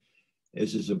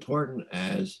is as important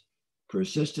as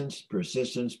persistence,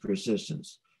 persistence,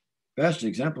 persistence. Best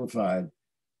exemplified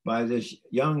by this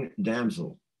young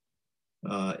damsel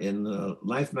in the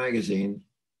Life magazine,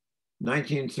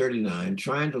 1939,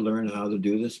 trying to learn how to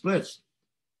do the splits.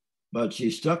 But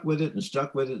she stuck with it and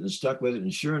stuck with it and stuck with it.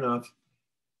 And sure enough,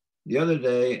 the other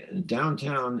day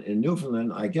downtown in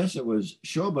Newfoundland, I guess it was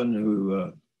Chauvin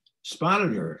who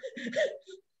spotted her,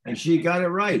 and she got it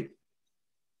right.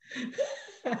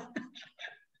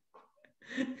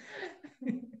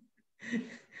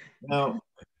 Now,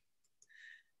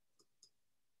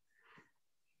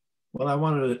 what I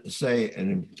wanted to say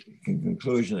in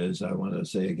conclusion is I want to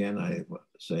say again, I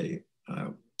say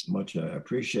how much I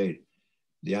appreciate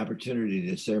the opportunity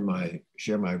to share my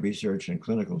research and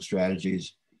clinical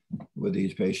strategies with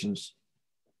these patients.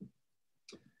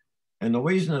 And the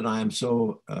reason that I'm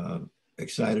so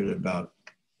excited about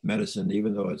medicine,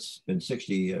 even though it's been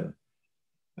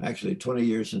actually 20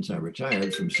 years since I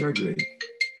retired from surgery,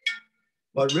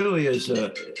 what really is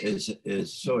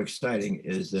so exciting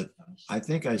is that I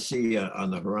think I see on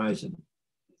the horizon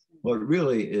what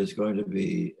really is going to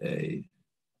be an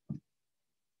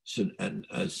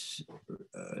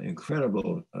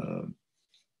incredible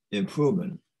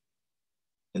improvement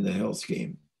in the health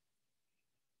scheme.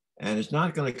 And it's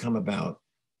not going to come about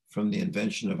from the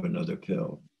invention of another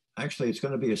pill. Actually, it's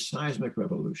going to be a seismic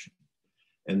revolution.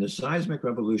 And the seismic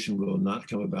revolution will not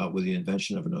come about with the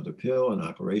invention of another pill, an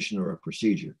operation, or a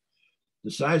procedure.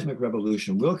 The seismic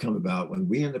revolution will come about when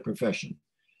we in the profession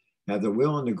have the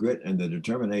will and the grit and the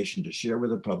determination to share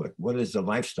with the public what is the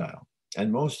lifestyle,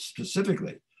 and most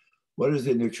specifically, what is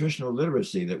the nutritional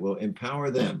literacy that will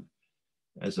empower them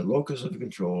as a locus of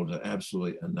control to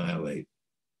absolutely annihilate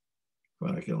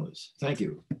chronic illness. Thank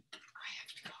you.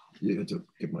 You have to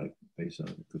get my face on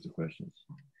because of questions.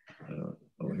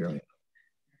 Oh, here I am.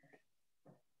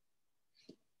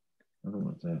 I don't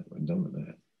want that. I'm done with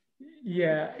that.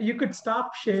 Yeah, you could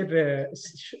stop share.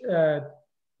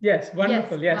 Yes,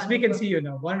 wonderful. Yes, wonderful. We can see you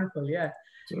now. Wonderful. Yeah.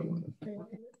 That's what I wanted.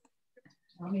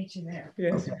 I'll meet you there.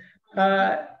 Yes.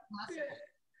 Okay.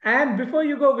 And before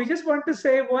you go, we just want to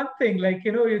say one thing, like,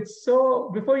 you know, it's so,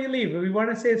 before you leave, we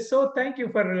want to say, so thank you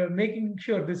for making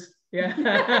sure this, yeah.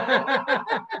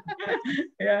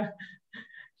 Yeah.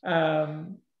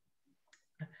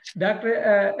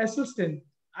 Dr. Esselstyn,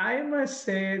 I must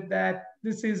say that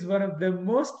this is one of the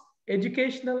most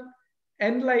educational,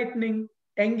 enlightening,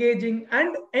 engaging,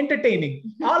 and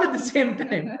entertaining all at the same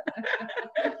time.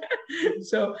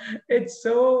 So it's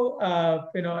so,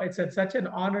 you know, it's such an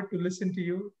honor to listen to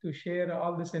you, to share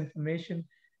all this information.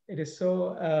 It is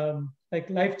so like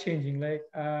life-changing. Like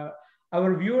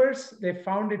our viewers, they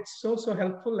found it so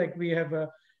helpful. Like we have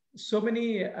so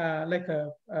many like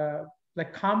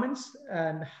comments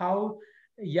and how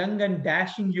young and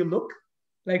dashing you look.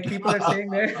 Like people are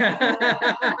saying that.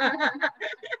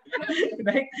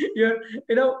 Like you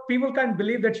know, people can't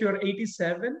believe that you're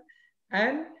 87,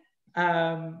 and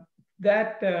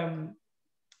that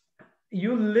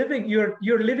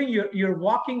you're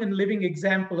walking and living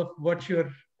example of what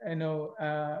you're, you know,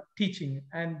 teaching,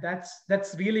 and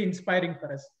that's really inspiring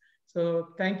for us. So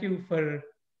thank you for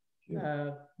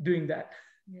doing that.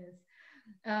 Yes,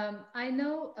 I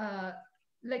know.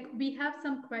 Like we have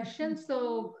some questions,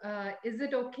 so is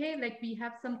it okay? Like we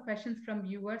have some questions from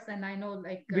viewers, and I know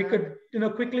like we could, you know,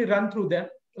 quickly run through them.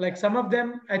 Like some of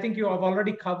them, I think you have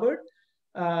already covered.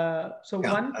 So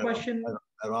yeah, one question.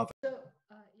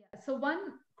 So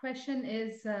one question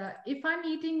is, if I'm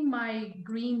eating my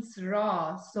greens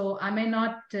raw, so am I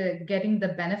not getting the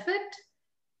benefit?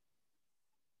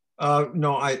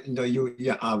 No,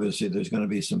 yeah, obviously there's going to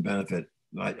be some benefit.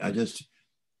 I just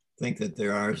think that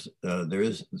there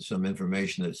is some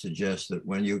information that suggests that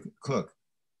when you cook,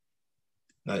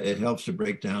 it helps to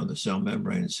break down the cell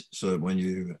membranes, so that when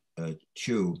you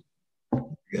chew,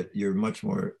 you're much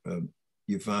more,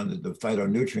 you found that the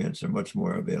phytonutrients are much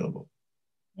more available.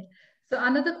 So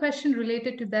another question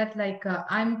related to that, like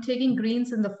I'm taking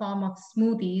greens in the form of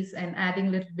smoothies and adding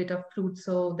a little bit of fruit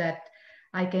so that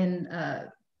I can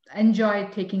enjoy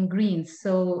taking greens.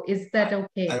 So is that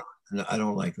okay? I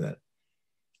don't like that.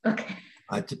 Okay.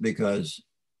 Because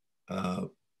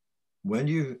when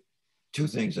you, two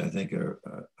things I think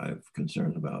I'm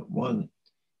concerned about. One,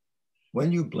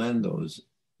 when you blend those,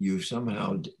 you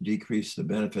somehow decrease the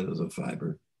benefit of the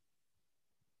fiber.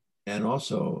 And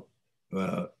also,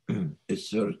 it's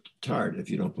sort of tart if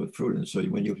you don't put fruit in. So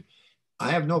I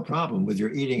have no problem with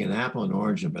your eating an apple, an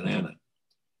orange, and banana,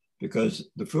 because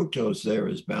the fructose there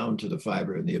is bound to the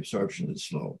fiber and the absorption is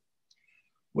slow.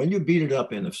 When you beat it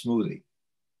up in a smoothie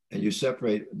and you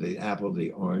separate the apple,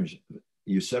 the orange,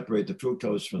 you separate the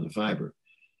fructose from the fiber.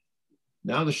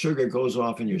 Now the sugar goes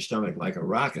off in your stomach like a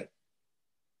rocket,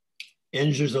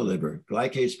 injures the liver,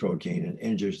 glycates protein, and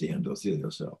injures the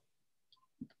endothelial cell.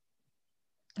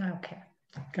 Okay.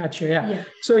 Gotcha. Yeah.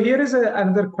 So here is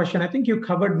another question. I think you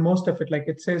covered most of it. Like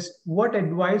it says, what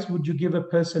advice would you give a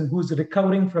person who's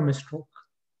recovering from a stroke?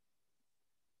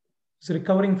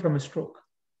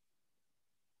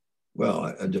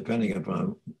 Well, depending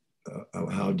upon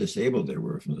how disabled they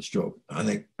were from the stroke, I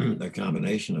think a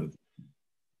combination of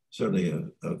certainly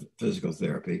of physical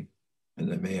therapy,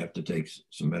 and they may have to take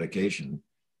some medication,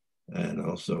 and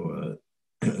also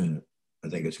I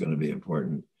think it's going to be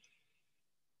important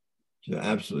to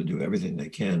absolutely do everything they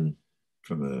can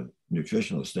from a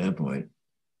nutritional standpoint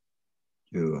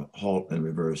to halt and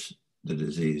reverse the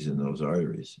disease in those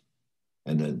arteries.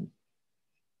 And then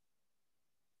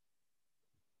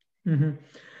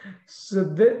So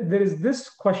there is this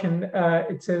question.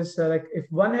 It says like, if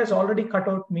one has already cut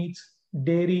out meats,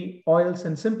 dairy, oils,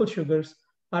 and simple sugars,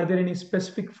 are there any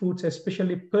specific foods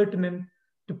especially pertinent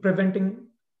to preventing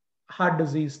heart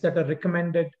disease that are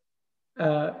recommended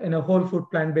in a whole food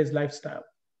plant-based lifestyle?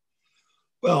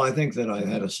 Well, I think that I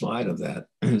had a slide of that,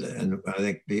 and I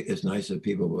think it's nice that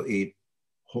people will eat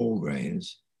whole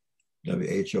grains,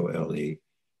 WHOLE,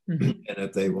 and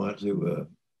if they want to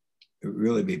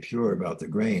really be pure about the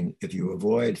grain, if you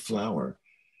avoid flour,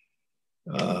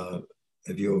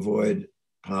 if you avoid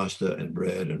pasta and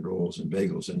bread and rolls and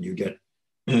bagels, and you get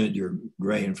your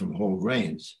grain from whole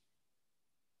grains.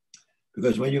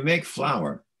 Because when you make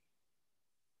flour,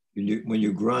 when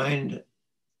you grind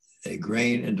a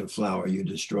grain into flour, you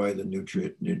destroy the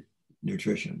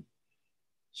nutrition.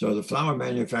 So the flour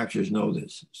manufacturers know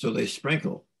this. So they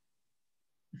sprinkle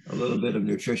a little bit of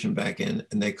nutrition back in,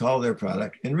 and they call their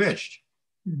product enriched.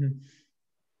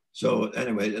 So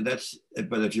anyway,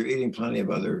 but if you're eating plenty of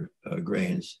other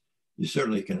grains, you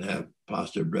certainly can have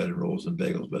pasta, bread, rolls, and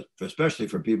bagels. But especially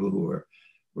for people where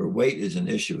weight is an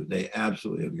issue, they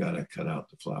absolutely have got to cut out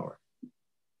the flour.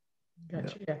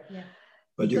 Gotcha. Yeah.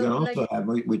 But you can also have,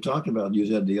 we talked about, you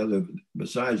said the other,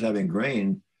 besides having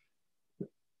grain,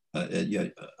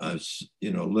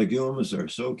 legumes are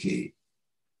so key.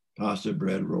 Pasta,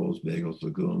 bread, rolls, bagels,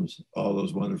 legumes, all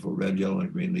those wonderful red, yellow,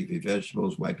 and green leafy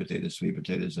vegetables, white potatoes, sweet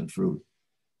potatoes, and fruit.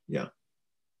 Yeah.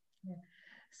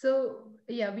 So,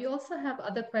 we also have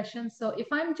other questions. So if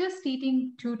I'm just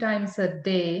eating 2 times a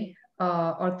day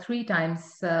or 3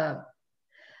 times,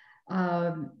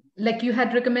 like you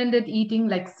had recommended eating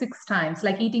like 6 times,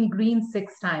 like eating greens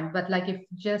 6 times, but like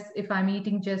if I'm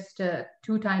eating just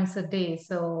 2 times a day,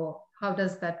 so how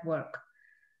does that work?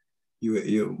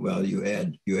 You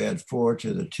add 4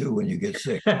 to the 2 when you get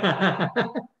 6.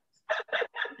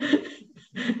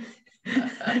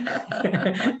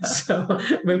 So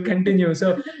we'll continue.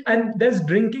 So, and does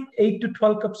drinking 8 to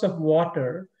 12 cups of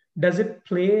water, does it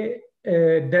play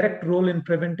a direct role in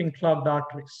preventing clogged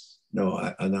arteries?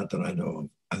 No, not that I know of.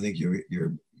 I think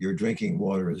your drinking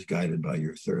water is guided by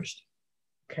your thirst.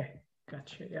 Okay,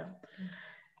 gotcha. Yeah.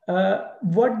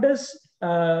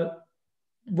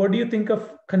 What do you think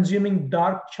of consuming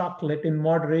dark chocolate in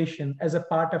moderation as a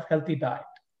part of healthy diet?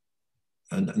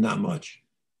 Not much.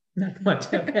 Not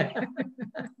much. Okay.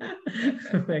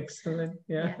 Excellent.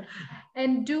 Yeah.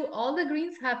 And do all the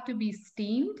greens have to be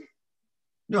steamed?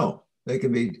 No, they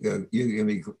can be. You can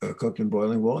be cooked in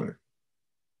boiling water.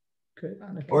 Good.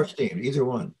 Okay. Or steamed, either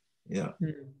one. Yeah.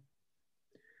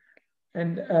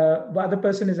 And the other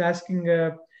person is asking,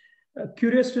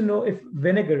 curious to know if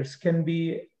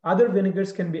other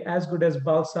vinegars can be as good as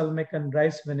balsamic and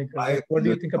rice vinegar. What do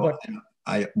you think about?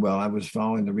 I was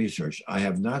following the research. I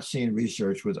have not seen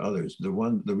research with others. The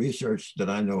research that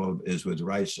I know of is with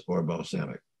rice or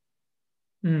balsamic.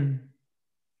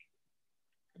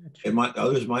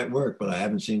 Others might work, but I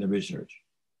haven't seen the research.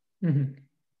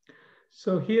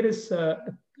 So here is a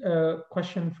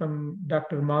question from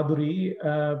Dr. Madhuri.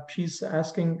 She's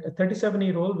asking, a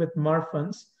 37-year-old with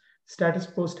Marfan's status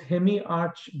post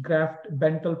hemi-arch graft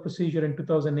Bentel procedure in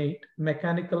 2008,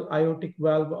 mechanical aortic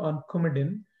valve on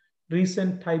Coumadin,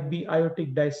 recent type B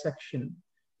aortic dissection,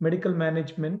 medical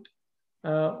management.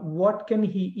 What can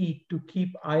he eat to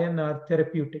keep INR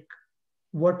therapeutic?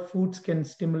 What foods can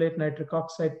stimulate nitric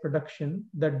oxide production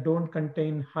that don't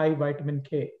contain high vitamin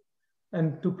K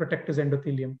and to protect his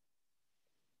endothelium?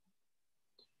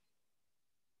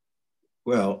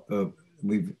 Well,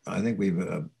 I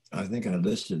think I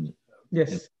listed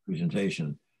Yes. in the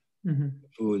presentation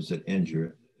foods that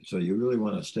injure. So you really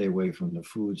want to stay away from the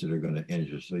foods that are going to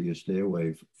injure. So you stay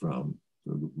away from,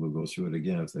 we'll go through it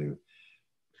again if they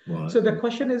want. So the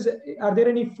question is, are there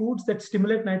any foods that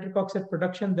stimulate nitric oxide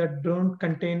production that don't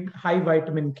contain high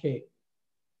vitamin K?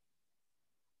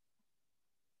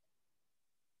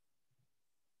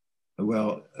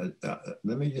 Well,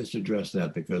 let me just address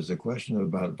that, because the question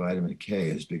about vitamin K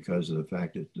is because of the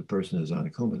fact that the person is on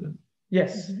Coumadin.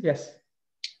 Yes, yes.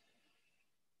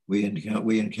 We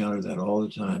encounter that all the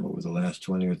time over the last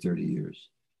 20 or 30 years.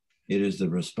 It is the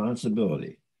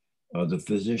responsibility of the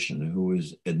physician who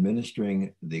is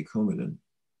administering the Coumadin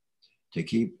to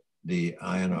keep the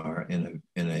INR in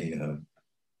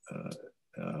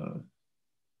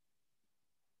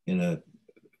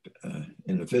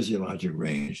a physiologic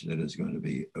range that is going to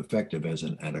be effective as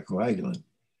an anticoagulant.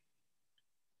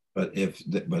 But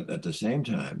at the same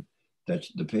time, that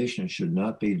the patient should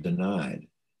not be denied.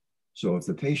 So if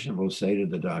the patient will say to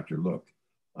the doctor, look,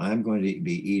 I'm going to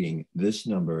be eating this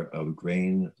number of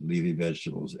grain leafy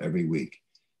vegetables every week,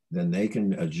 then they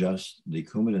can adjust the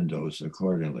Coumadin dose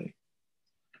accordingly.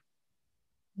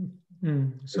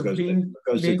 So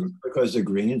because the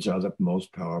greens are the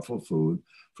most powerful food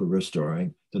for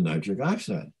restoring the nitric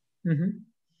oxide.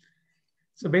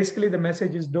 So basically the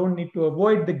message is don't need to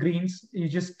avoid the greens. You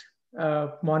just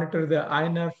monitor the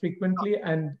INR frequently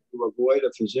and to avoid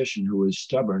a physician who is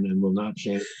stubborn and will not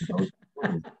change the dose.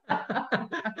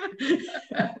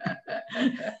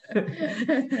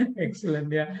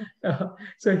 Excellent. Yeah.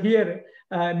 So here,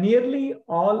 nearly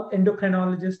all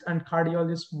endocrinologists and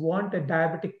cardiologists want a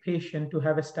diabetic patient to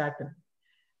have a statin.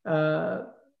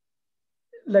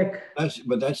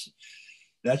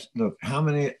 That's look, how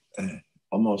many,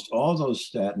 almost all those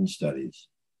statin studies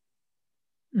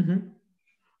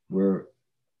were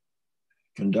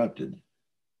conducted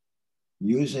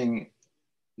using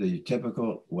the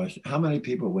typical Western. How many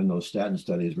people, when those statin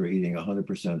studies, were eating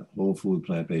 100% whole food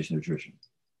plant-based nutrition?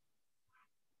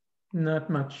 Not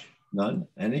much. None?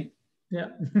 Any?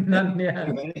 Yeah, none. Yeah.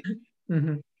 Any?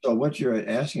 So what you're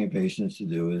asking patients to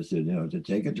do is to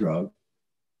take a drug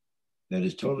that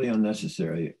is totally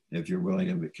unnecessary if you're willing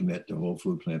to commit to whole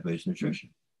food plant-based nutrition.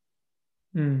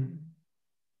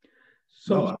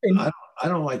 So no, I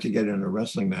don't like to get in a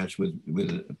wrestling match with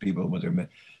people with their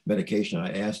medication.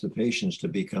 I ask the patients to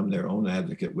become their own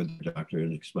advocate with the doctor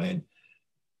and explain,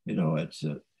 it's,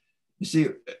 you see,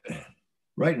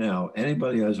 right now,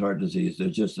 anybody who has heart disease,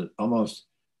 there's just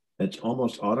it's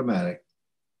almost automatic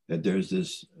that there's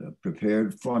this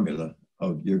prepared formula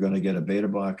of you're going to get a beta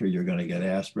blocker, you're going to get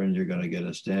aspirin, you're going to get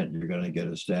a stent, you're going to get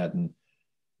a statin.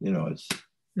 It's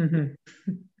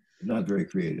not very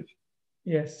creative.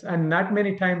 Yes, and not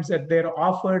many times that they're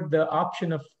offered the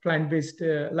option of plant-based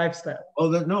lifestyle. Oh,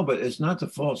 no, but it's not the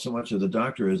fault so much of the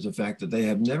doctor as the fact that they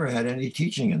have never had any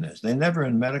teaching in this. They never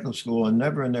in medical school and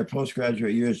never in their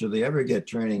postgraduate years do they ever get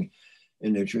training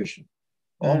in nutrition.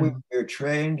 We're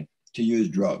trained to use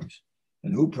drugs.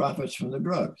 And who profits from the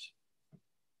drugs?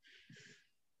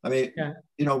 I mean,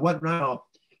 what now?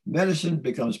 Medicine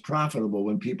becomes profitable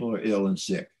when people are ill and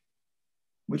sick,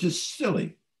 which is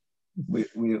silly. We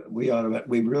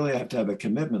really have to have a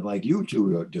commitment like you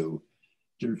two do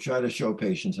to try to show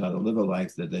patients how to live a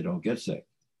life that they don't get sick.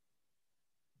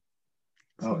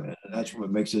 Oh, and that's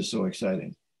what makes this so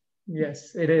exciting.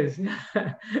 Yes, it is.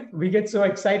 We get so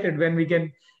excited when we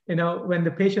can, when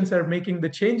the patients are making the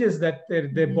changes that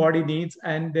their body needs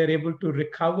and they're able to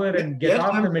recover and get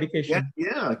off the medication.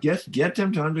 Get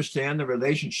them to understand the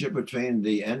relationship between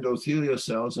the endothelial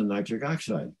cells and nitric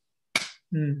oxide.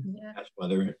 That's why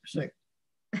they're sick.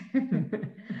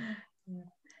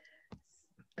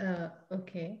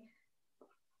 Okay.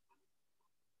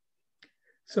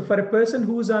 So for a person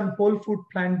who's on whole food,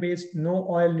 plant-based, no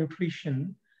oil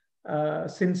nutrition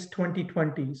since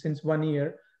 2020, since 1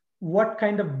 year, what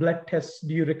kind of blood tests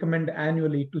do you recommend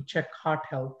annually to check heart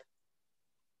health?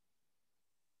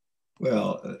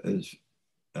 Well,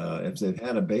 if they've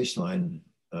had a baseline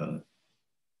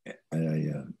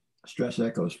stress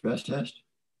echo stress test.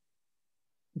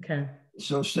 Okay. It's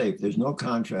so safe. There's no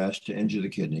contrast to injure the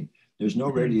kidney. There's no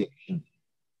radiation.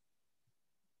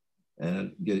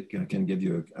 And it can give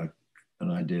you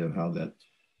an idea of how that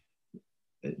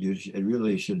It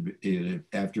really should be,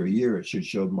 after a year, it should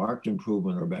show marked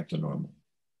improvement or back to normal.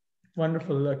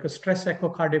 Wonderful, like a stress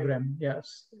echocardiogram.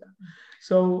 Yes.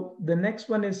 So the next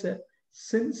one is,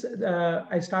 since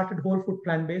I started whole food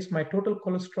plant-based, my total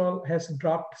cholesterol has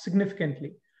dropped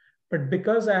significantly. But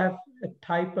because I have a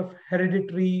type of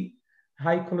hereditary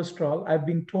high cholesterol, I've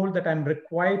been told that I'm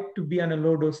required to be on a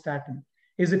low dose statin.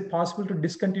 Is it possible to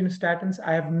discontinue statins?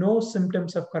 I have no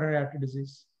symptoms of coronary artery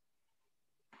disease.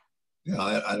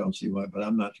 Yeah, I don't see why, but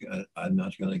I'm not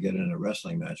going to get in a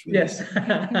wrestling match with Yes. you.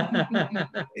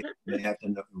 They have to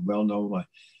know my.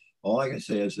 All I can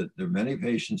say is that there are many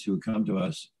patients who come to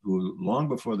us who, long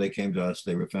before they came to us,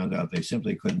 they were found out they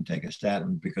simply couldn't take a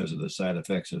statin because of the side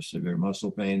effects of severe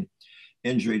muscle pain,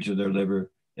 injury to their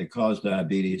liver, it caused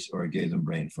diabetes, or it gave them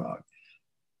brain fog.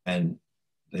 And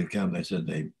they've come, they said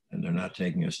and they're not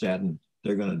taking a statin,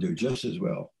 they're going to do just as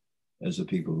well as the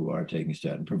people who are taking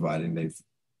statin, providing they've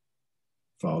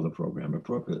followed the program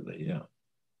appropriately. Yeah.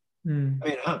 I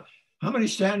mean, how many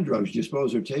statin drugs do you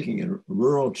suppose they're taking in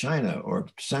rural China or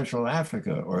Central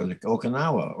Africa or the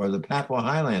Okinawa or the Papua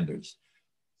Highlanders?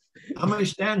 How many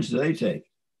statins do they take?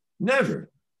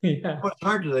 Never. Yeah. How much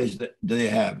heart do they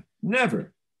have?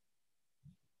 Never.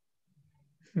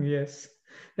 Yes,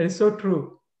 that is so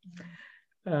true.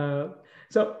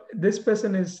 So this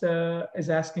person is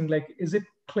asking, like, is it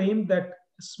claimed that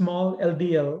small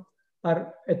LDL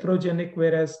are atherogenic,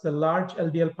 whereas the large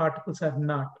LDL particles are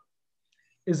not?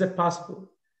 Is it possible?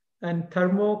 And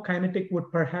thermokinetic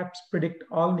would perhaps predict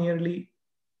all nearly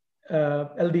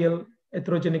LDL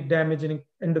atherogenic damage in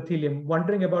endothelium.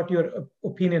 Wondering about your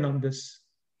opinion on this.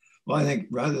 Well, I think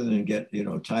rather than get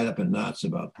tied up in knots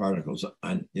about particles,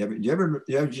 did you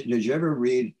ever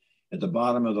read at the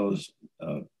bottom of those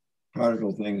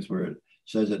particle things where it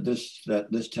says that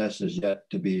this test is yet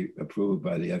to be approved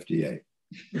by the FDA?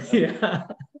 Yeah.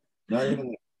 Not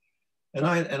even. And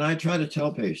I try to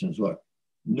tell patients, look,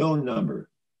 no number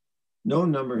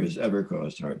has ever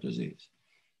caused heart disease.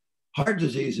 Heart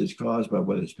disease is caused by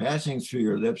what is passing through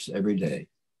your lips every day.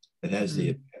 It has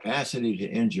the capacity to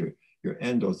injure your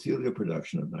endothelial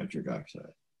production of nitric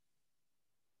oxide.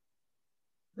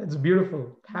 That's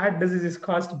beautiful. Heart disease is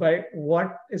caused by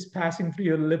what is passing through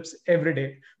your lips every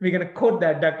day. We're going to quote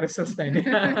that, Dr. Esselstyn. You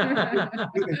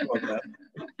can quote that.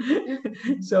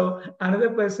 So another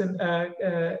person,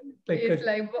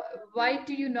 why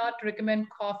do you not recommend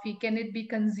coffee? Can it be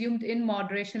consumed in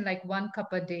moderation, like 1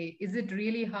 cup a day? Is it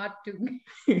really hard to give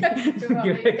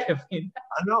it caffeine?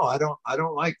 No, I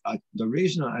don't like. The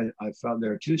reason I found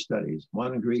there are 2 studies,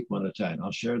 one in Greek, one Italian.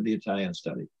 I'll share the Italian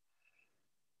study.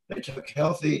 They took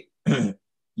healthy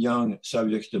young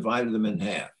subjects, divided them in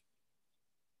half.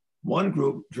 One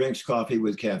group drinks coffee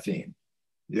with caffeine.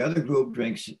 The other group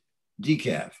drinks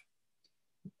decaf.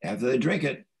 After they drink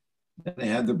it, then they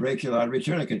have the brachial artery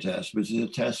tourniquet test, which is a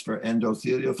test for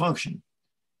endothelial function.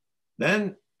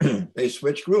 Then they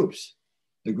switch groups.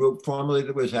 The group formerly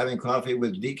that was having coffee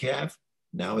with decaf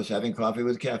now is having coffee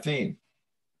with caffeine.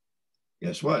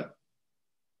 Guess what?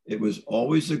 It was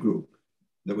always the group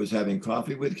that was having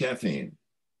coffee with caffeine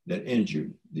that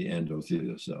injured the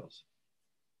endothelial cells.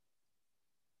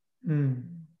 There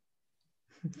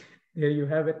you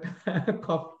have it.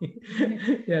 Coffee.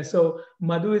 Yeah. So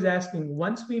Madhu is asking,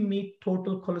 once we meet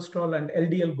total cholesterol and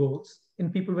LDL goals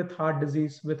in people with heart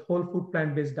disease with whole food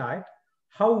plant-based diet,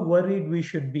 how worried we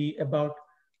should be about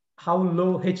how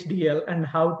low HDL and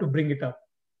how to bring it up?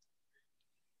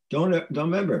 Don't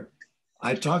remember,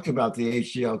 I talked about the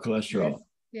HDL cholesterol.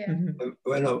 Yes. Yeah.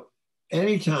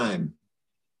 Anytime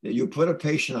that you put a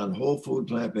patient on whole food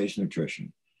plant-based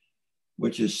nutrition,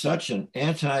 which is such an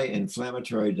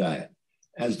anti-inflammatory diet,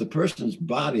 as the person's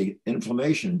body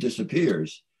inflammation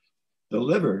disappears, the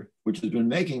liver, which has been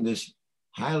making this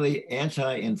highly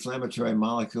anti-inflammatory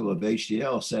molecule of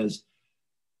HDL, says,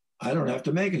 I don't have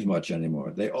to make as much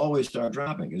anymore. They always start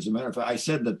dropping. As a matter of fact, I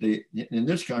said that in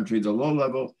this country, the low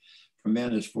level for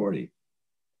men is 40.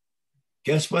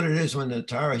 Guess what it is when the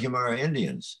Tarahumara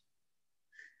Indians?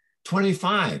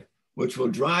 25, which will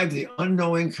drive the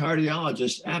unknowing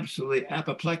cardiologist absolutely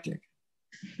apoplectic.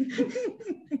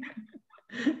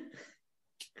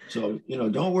 So,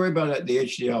 don't worry about the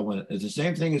HDL. When it's the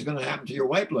same thing is going to happen to your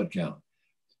white blood count.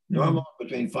 Normal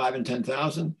between 5 and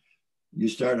 10,000. You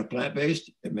start a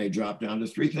plant-based, it may drop down to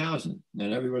 3,000.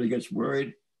 And everybody gets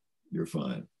worried. You're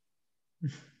fine.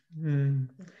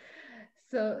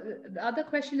 So the other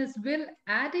question is, will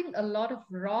adding a lot of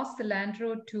raw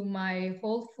cilantro to my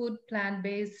whole food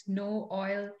plant-based, no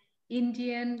oil,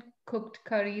 Indian cooked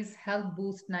curries help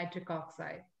boost nitric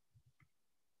oxide?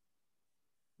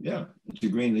 Yeah, it's a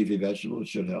green leafy vegetable. It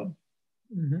should help.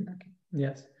 Okay.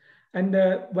 Yes. And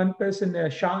one person,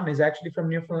 Sean, is actually from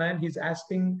Newfoundland. He's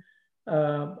asking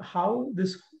how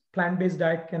this plant-based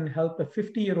diet can help a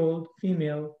 50-year-old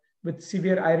female with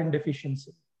severe iron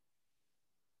deficiency.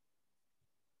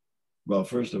 Well,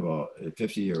 first of all, a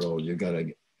 50-year-old, you got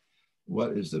to,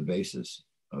 what is the basis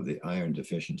of the iron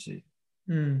deficiency?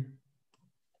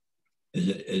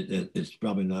 It's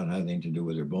probably not having to do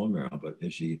with her bone marrow, but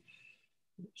is she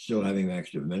still having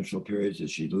active menstrual periods?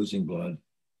 Is she losing blood?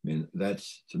 I mean,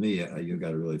 that's, to me, you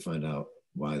got to really find out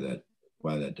why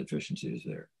that deficiency is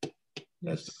there.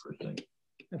 That's the first thing.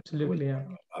 Absolutely.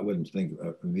 I wouldn't think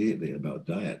immediately about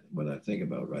diet. What I think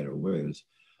about right away is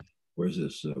where's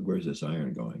this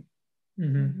iron going?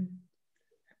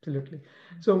 Absolutely.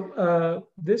 So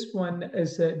this one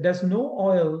is, does no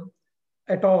oil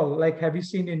at all, like have you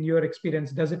seen in your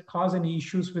experience, does it cause any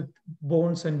issues with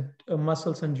bones and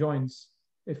muscles and joints?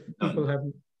 If people have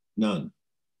none.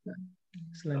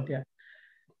 Excellent. Yeah.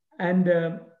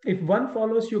 And if one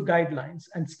follows your guidelines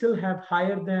and still have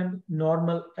higher than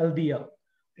normal LDL,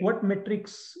 what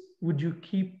metrics would you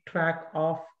keep track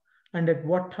of, and at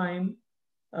what time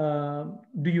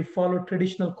do you follow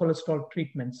traditional cholesterol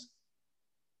treatments?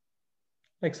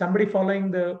 Like somebody following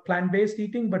the plant-based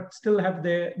eating, but still have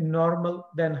the normal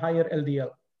than higher LDL.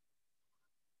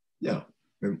 Yeah.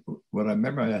 What I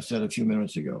remember I said a few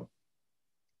minutes ago.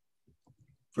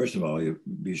 First of all, you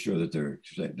be sure that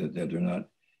they're not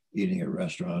eating at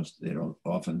restaurants. They don't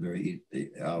often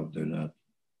eat out. They're not.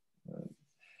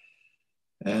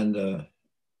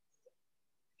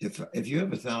 If you have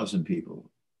 1,000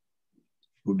 people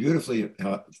who beautifully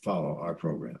follow our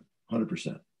program,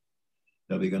 100%.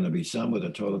 There'll be going to be some with a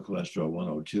total cholesterol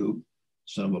 102,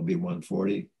 some will be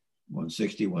 140,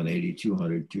 160, 180,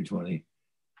 200, 220.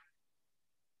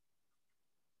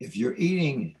 If you're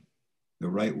eating the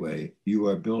right way, you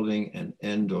are building an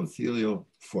endothelial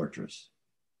fortress.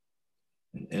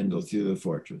 An endothelial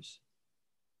fortress.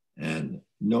 And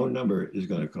no number is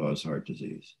going to cause heart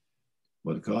disease.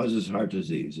 What causes heart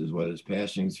disease is what is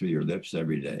passing through your lips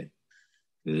every day.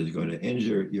 It is going to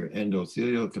injure your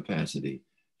endothelial capacity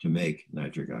to make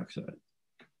nitric oxide.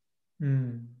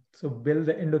 So build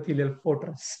the endothelial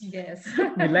fortress. Yes.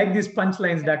 We like these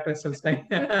punchlines, Dr. Esselstyn.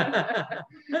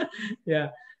 Yeah.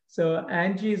 So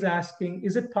Angie is asking,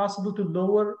 is it possible to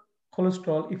lower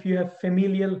cholesterol if you have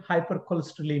familial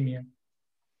hypercholesterolemia?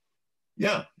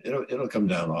 Yeah, it'll come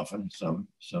down often. Some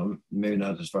maybe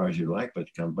not as far as you like, but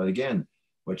come. But again,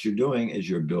 what you're doing is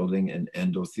you're building an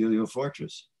endothelial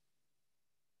fortress.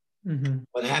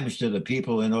 What happens to the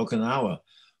people in Okinawa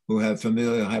who have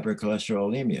familial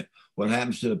hypercholesterolemia? What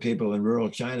happens to the people in rural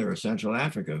China or Central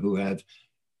Africa who have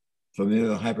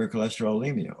familial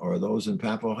hypercholesterolemia, or those in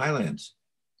Papua Highlands?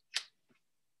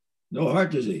 No heart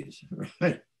disease,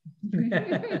 right?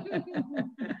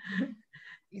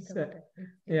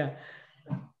 Yeah.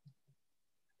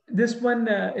 This one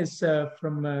is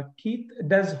from Keith.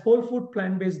 Does whole food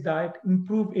plant-based diet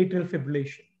improve atrial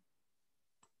fibrillation?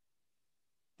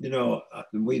 You know,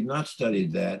 we've not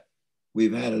studied that.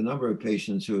 We've had a number of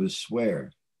patients who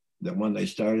swear that when they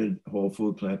started whole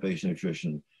food plant-based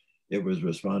nutrition, it was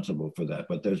responsible for that.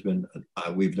 But there's been,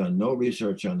 we've done no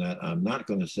research on that. I'm not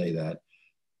going to say that.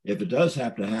 If it does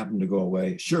happen to go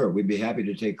away, sure, we'd be happy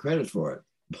to take credit for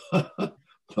it.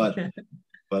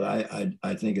 but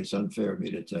I think it's unfair of me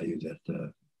to tell you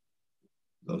that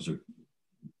those are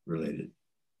related.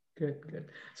 Good.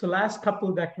 So last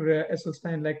couple, Dr.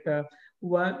 Esselstyn, like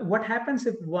what happens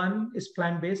if one is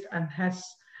plant-based and has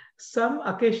some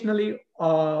occasionally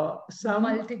some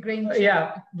multigrain,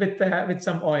 with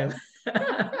some oil?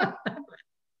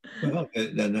 Well,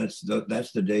 then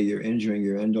that's the day you're injuring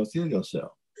your endothelial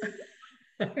cell.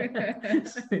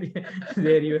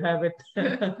 There you have it.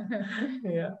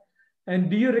 Yeah. And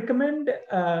do you recommend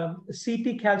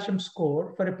CT calcium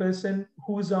score for a person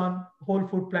who's on whole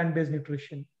food plant-based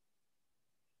nutrition?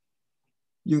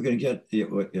 You can get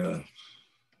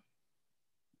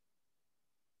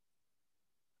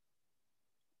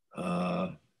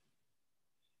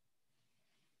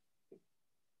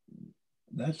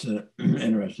that's an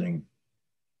interesting.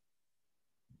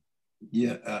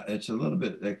 Yeah, it's a little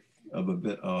bit of a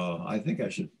bit. I think I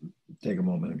should take a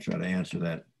moment and try to answer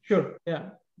that. Sure. Yeah.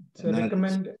 So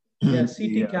recommend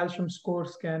CT calcium score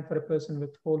scan for a person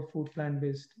with whole food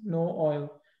plant-based, no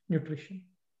oil nutrition.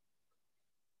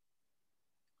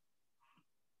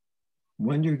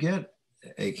 When you get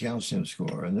a calcium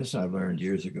score, and this I learned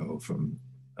years ago from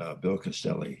Bill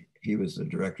Castelli. He was the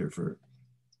director for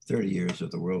 30 years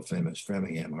of the world famous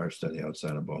Framingham Heart Study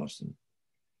outside of Boston.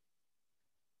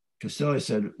 Castelli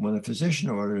said, when a physician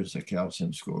orders a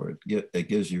calcium score, it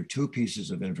gives you two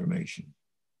pieces of information.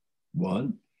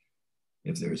 One,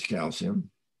 If there's calcium,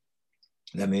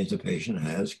 that means the patient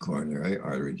has coronary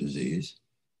artery disease,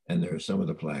 and there are some of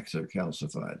the plaques that are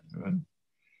calcified. Right?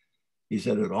 He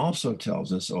said it also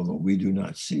tells us, although we do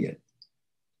not see it,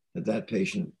 that that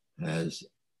patient has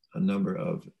a number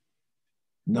of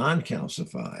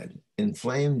non-calcified,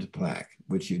 inflamed plaque,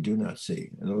 which you do not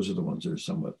see. And those are the ones that are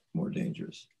somewhat more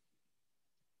dangerous.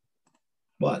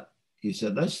 But he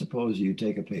said, let's suppose you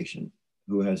take a patient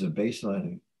who has a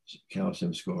baseline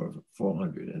calcium score of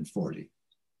 440.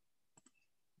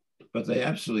 But they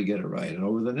absolutely get it right. And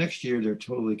over the next year, they're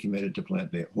totally committed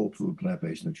to whole food,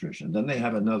 plant-based nutrition. Then they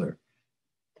have another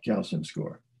calcium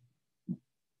score.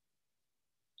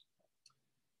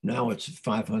 Now it's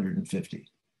 550.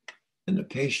 And the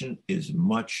patient is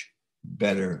much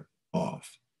better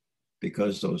off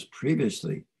because those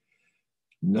previously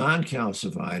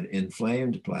non-calcified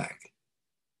inflamed plaque,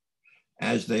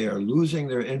 as they are losing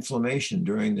their inflammation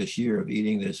during this year of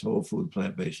eating this whole food,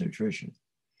 plant-based nutrition,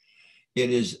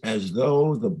 it is as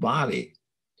though the body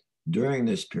during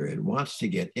this period wants to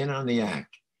get in on the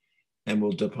act and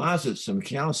will deposit some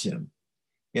calcium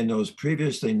in those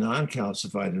previously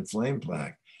non-calcified inflamed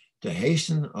plaque to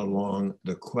hasten along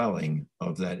the quelling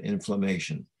of that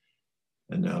inflammation.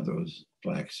 And now those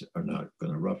plaques are not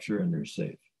going to rupture and they're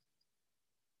safe.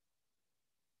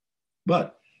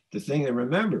 But the thing to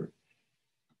remember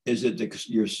is that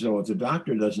so if the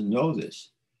doctor doesn't know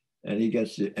this, and he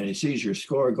sees your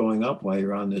score going up while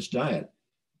you're on this diet,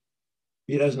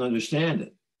 he doesn't understand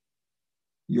it.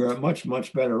 You're much,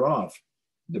 much better off.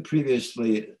 The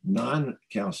previously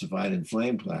non-calcified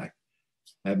inflamed plaque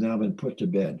have now been put to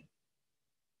bed.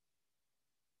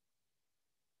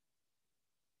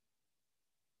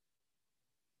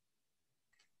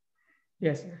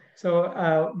 Yes.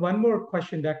 So one more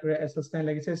question, Dr. Esselstyn.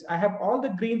 Like it says, I have all the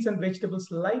greens and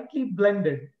vegetables lightly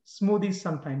blended, smoothies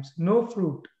sometimes, no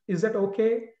fruit. Is that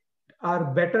okay? Or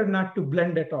better not to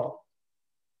blend at all?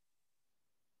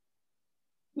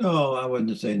 No, I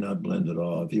wouldn't say not blend at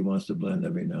all. If he wants to blend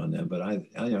every now and then, but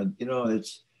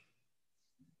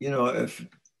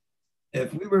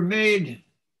if we were made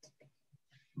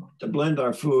to blend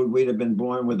our food, we'd have been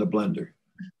born with a blender.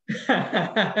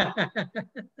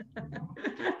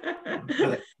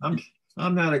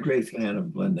 I'm not a great fan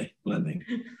of blending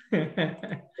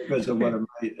because of what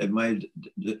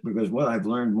because what I've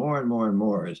learned more and more and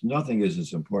more is nothing is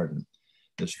as important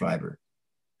as fiber,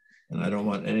 and I don't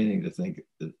want anything to think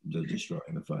that they're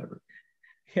destroying the fiber.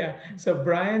 Yeah. So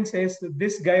Brian says that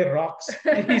this guy rocks.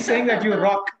 He's saying that you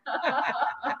rock.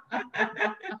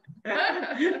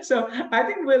 So I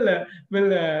think we'll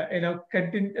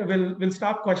continue. We'll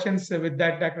stop questions with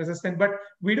that, Dr. Esselstyn. But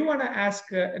we do want to ask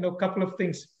a couple of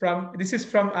things this is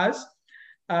from us.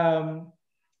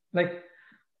 Like,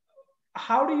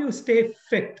 how do you stay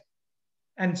fit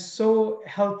and so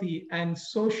healthy and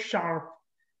so sharp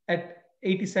at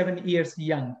 87 years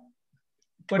young?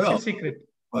 What's your secret?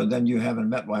 Well, then you haven't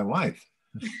met my wife.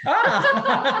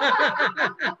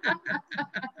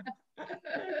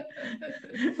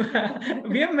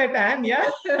 We have met Anne,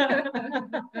 yeah.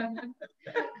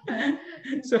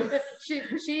 So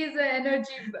she's an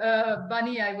energy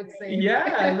bunny, I would say.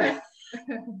 Yeah.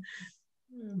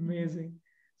 Amazing.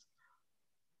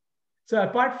 So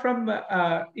apart from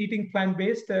eating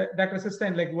plant-based, Dr.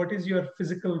 Esselstyn, like what is your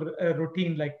physical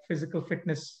routine, like physical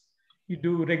fitness you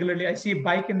do regularly? I see a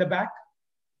bike in the back.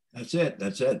 That's it.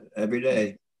 Every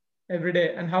day. Every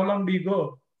day. And how long do you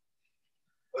go?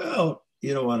 Well,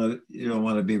 you don't want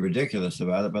to be ridiculous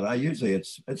about it, but I usually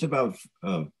it's about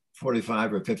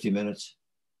 45 or 50 minutes.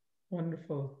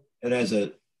 Wonderful. It has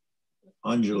a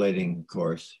undulating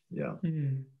course, yeah.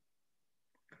 Great.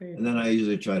 And then I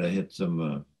usually try to hit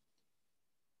some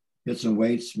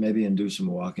weights maybe and do some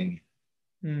walking.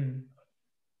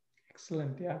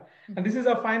 Excellent, yeah. And this is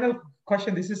our final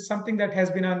question. This is something that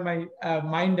has been on my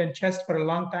mind and chest for a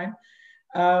long time.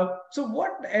 So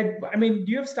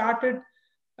you have started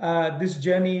this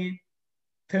journey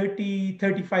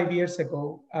 35 years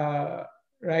ago,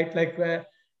 right? Like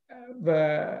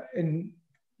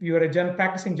you were a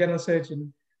practicing general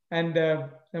surgeon, and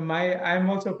I'm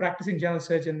also a practicing general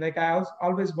surgeon. Like I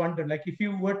always wonder, like if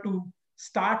you were to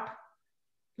start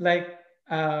like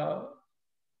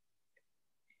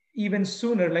even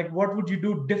sooner, like what would you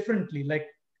do differently? Like,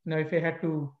 if you had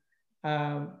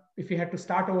to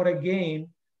start over again,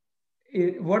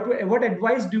 what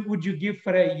advice would you give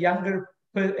for younger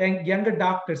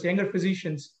doctors, younger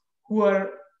physicians who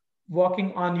are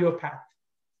walking on your path?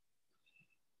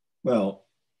 Well,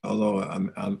 although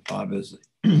I'm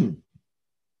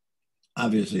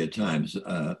obviously at times,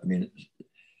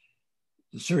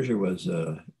 the surgery was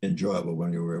enjoyable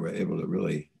when you were able to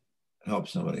really help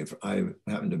somebody. I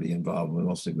happen to be involved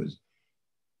mostly with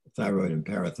thyroid and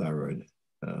parathyroid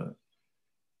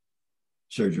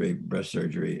surgery, breast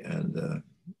surgery, and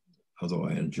although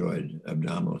I enjoyed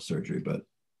abdominal surgery, but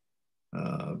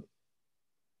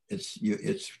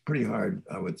it's pretty hard,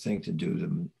 I would think, to do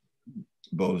them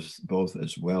both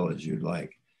as well as you'd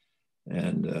like.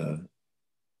 And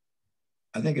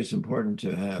I think it's important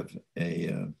to have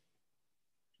a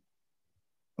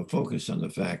focus on the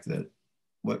fact that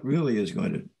what really is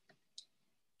going to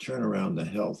turn around the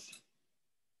health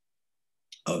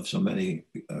of so many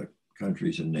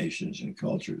countries and nations and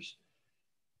cultures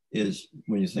is,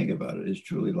 when you think about it, is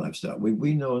truly lifestyle.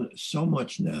 We know so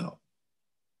much now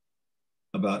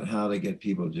about how to get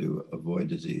people to avoid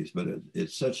disease, but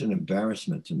it's such an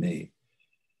embarrassment to me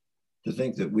to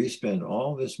think that we spend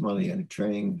all this money in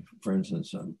training, for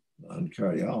instance, on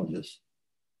cardiologists,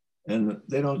 and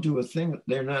they don't do a thing.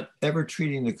 They're not ever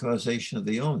treating the causation of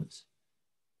the illness.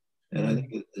 And I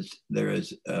think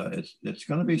it's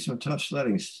going to be some tough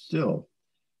sledding still,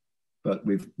 but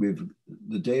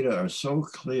the data are so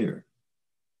clear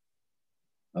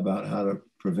about how to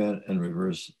prevent and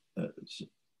reverse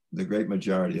the great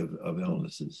majority of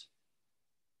illnesses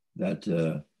that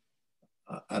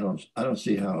I don't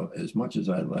see how, as much as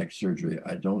I like surgery,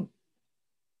 I don't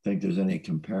think there's any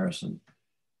comparison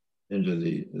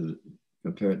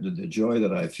compared to the joy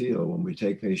that I feel when we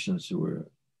take patients who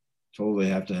are told they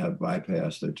have to have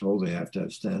bypass, they're told they have to have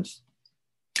stents.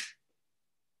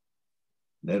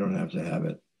 They don't have to have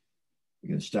it. We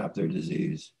can stop their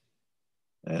disease.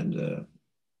 And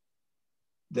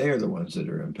they are the ones that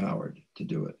are empowered to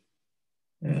do it.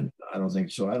 And I don't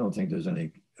think there's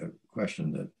any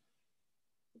question that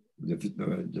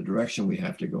the direction we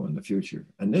have to go in the future.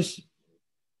 And this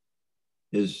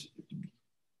is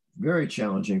very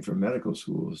challenging for medical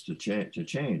schools to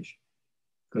change,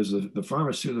 because the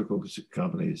pharmaceutical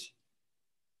companies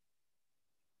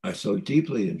are so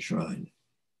deeply enshrined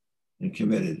and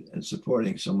committed and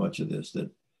supporting so much of this, that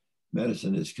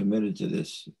medicine is committed to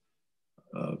this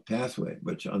pathway,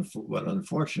 which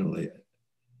unfortunately,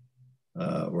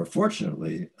 or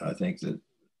fortunately, I think that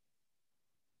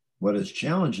what is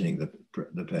challenging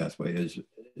the pathway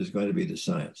is going to be the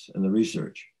science and the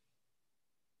research.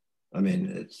 I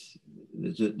mean,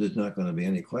 there's not going to be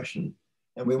any question.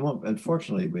 And we won't,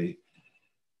 unfortunately,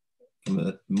 from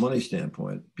a money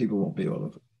standpoint, people won't be able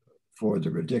to afford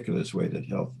the ridiculous way that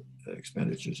health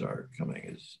expenditures are coming.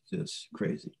 Is just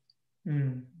crazy.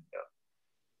 Mm. Yeah.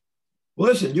 Well,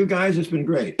 listen, you guys, it's been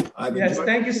great. Yes,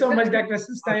 thank you so much, Dr.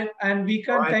 Esselstyn, and we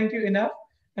can't thank you enough.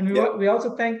 And we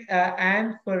also thank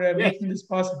Anne for making this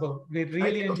possible. We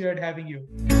really enjoyed having you.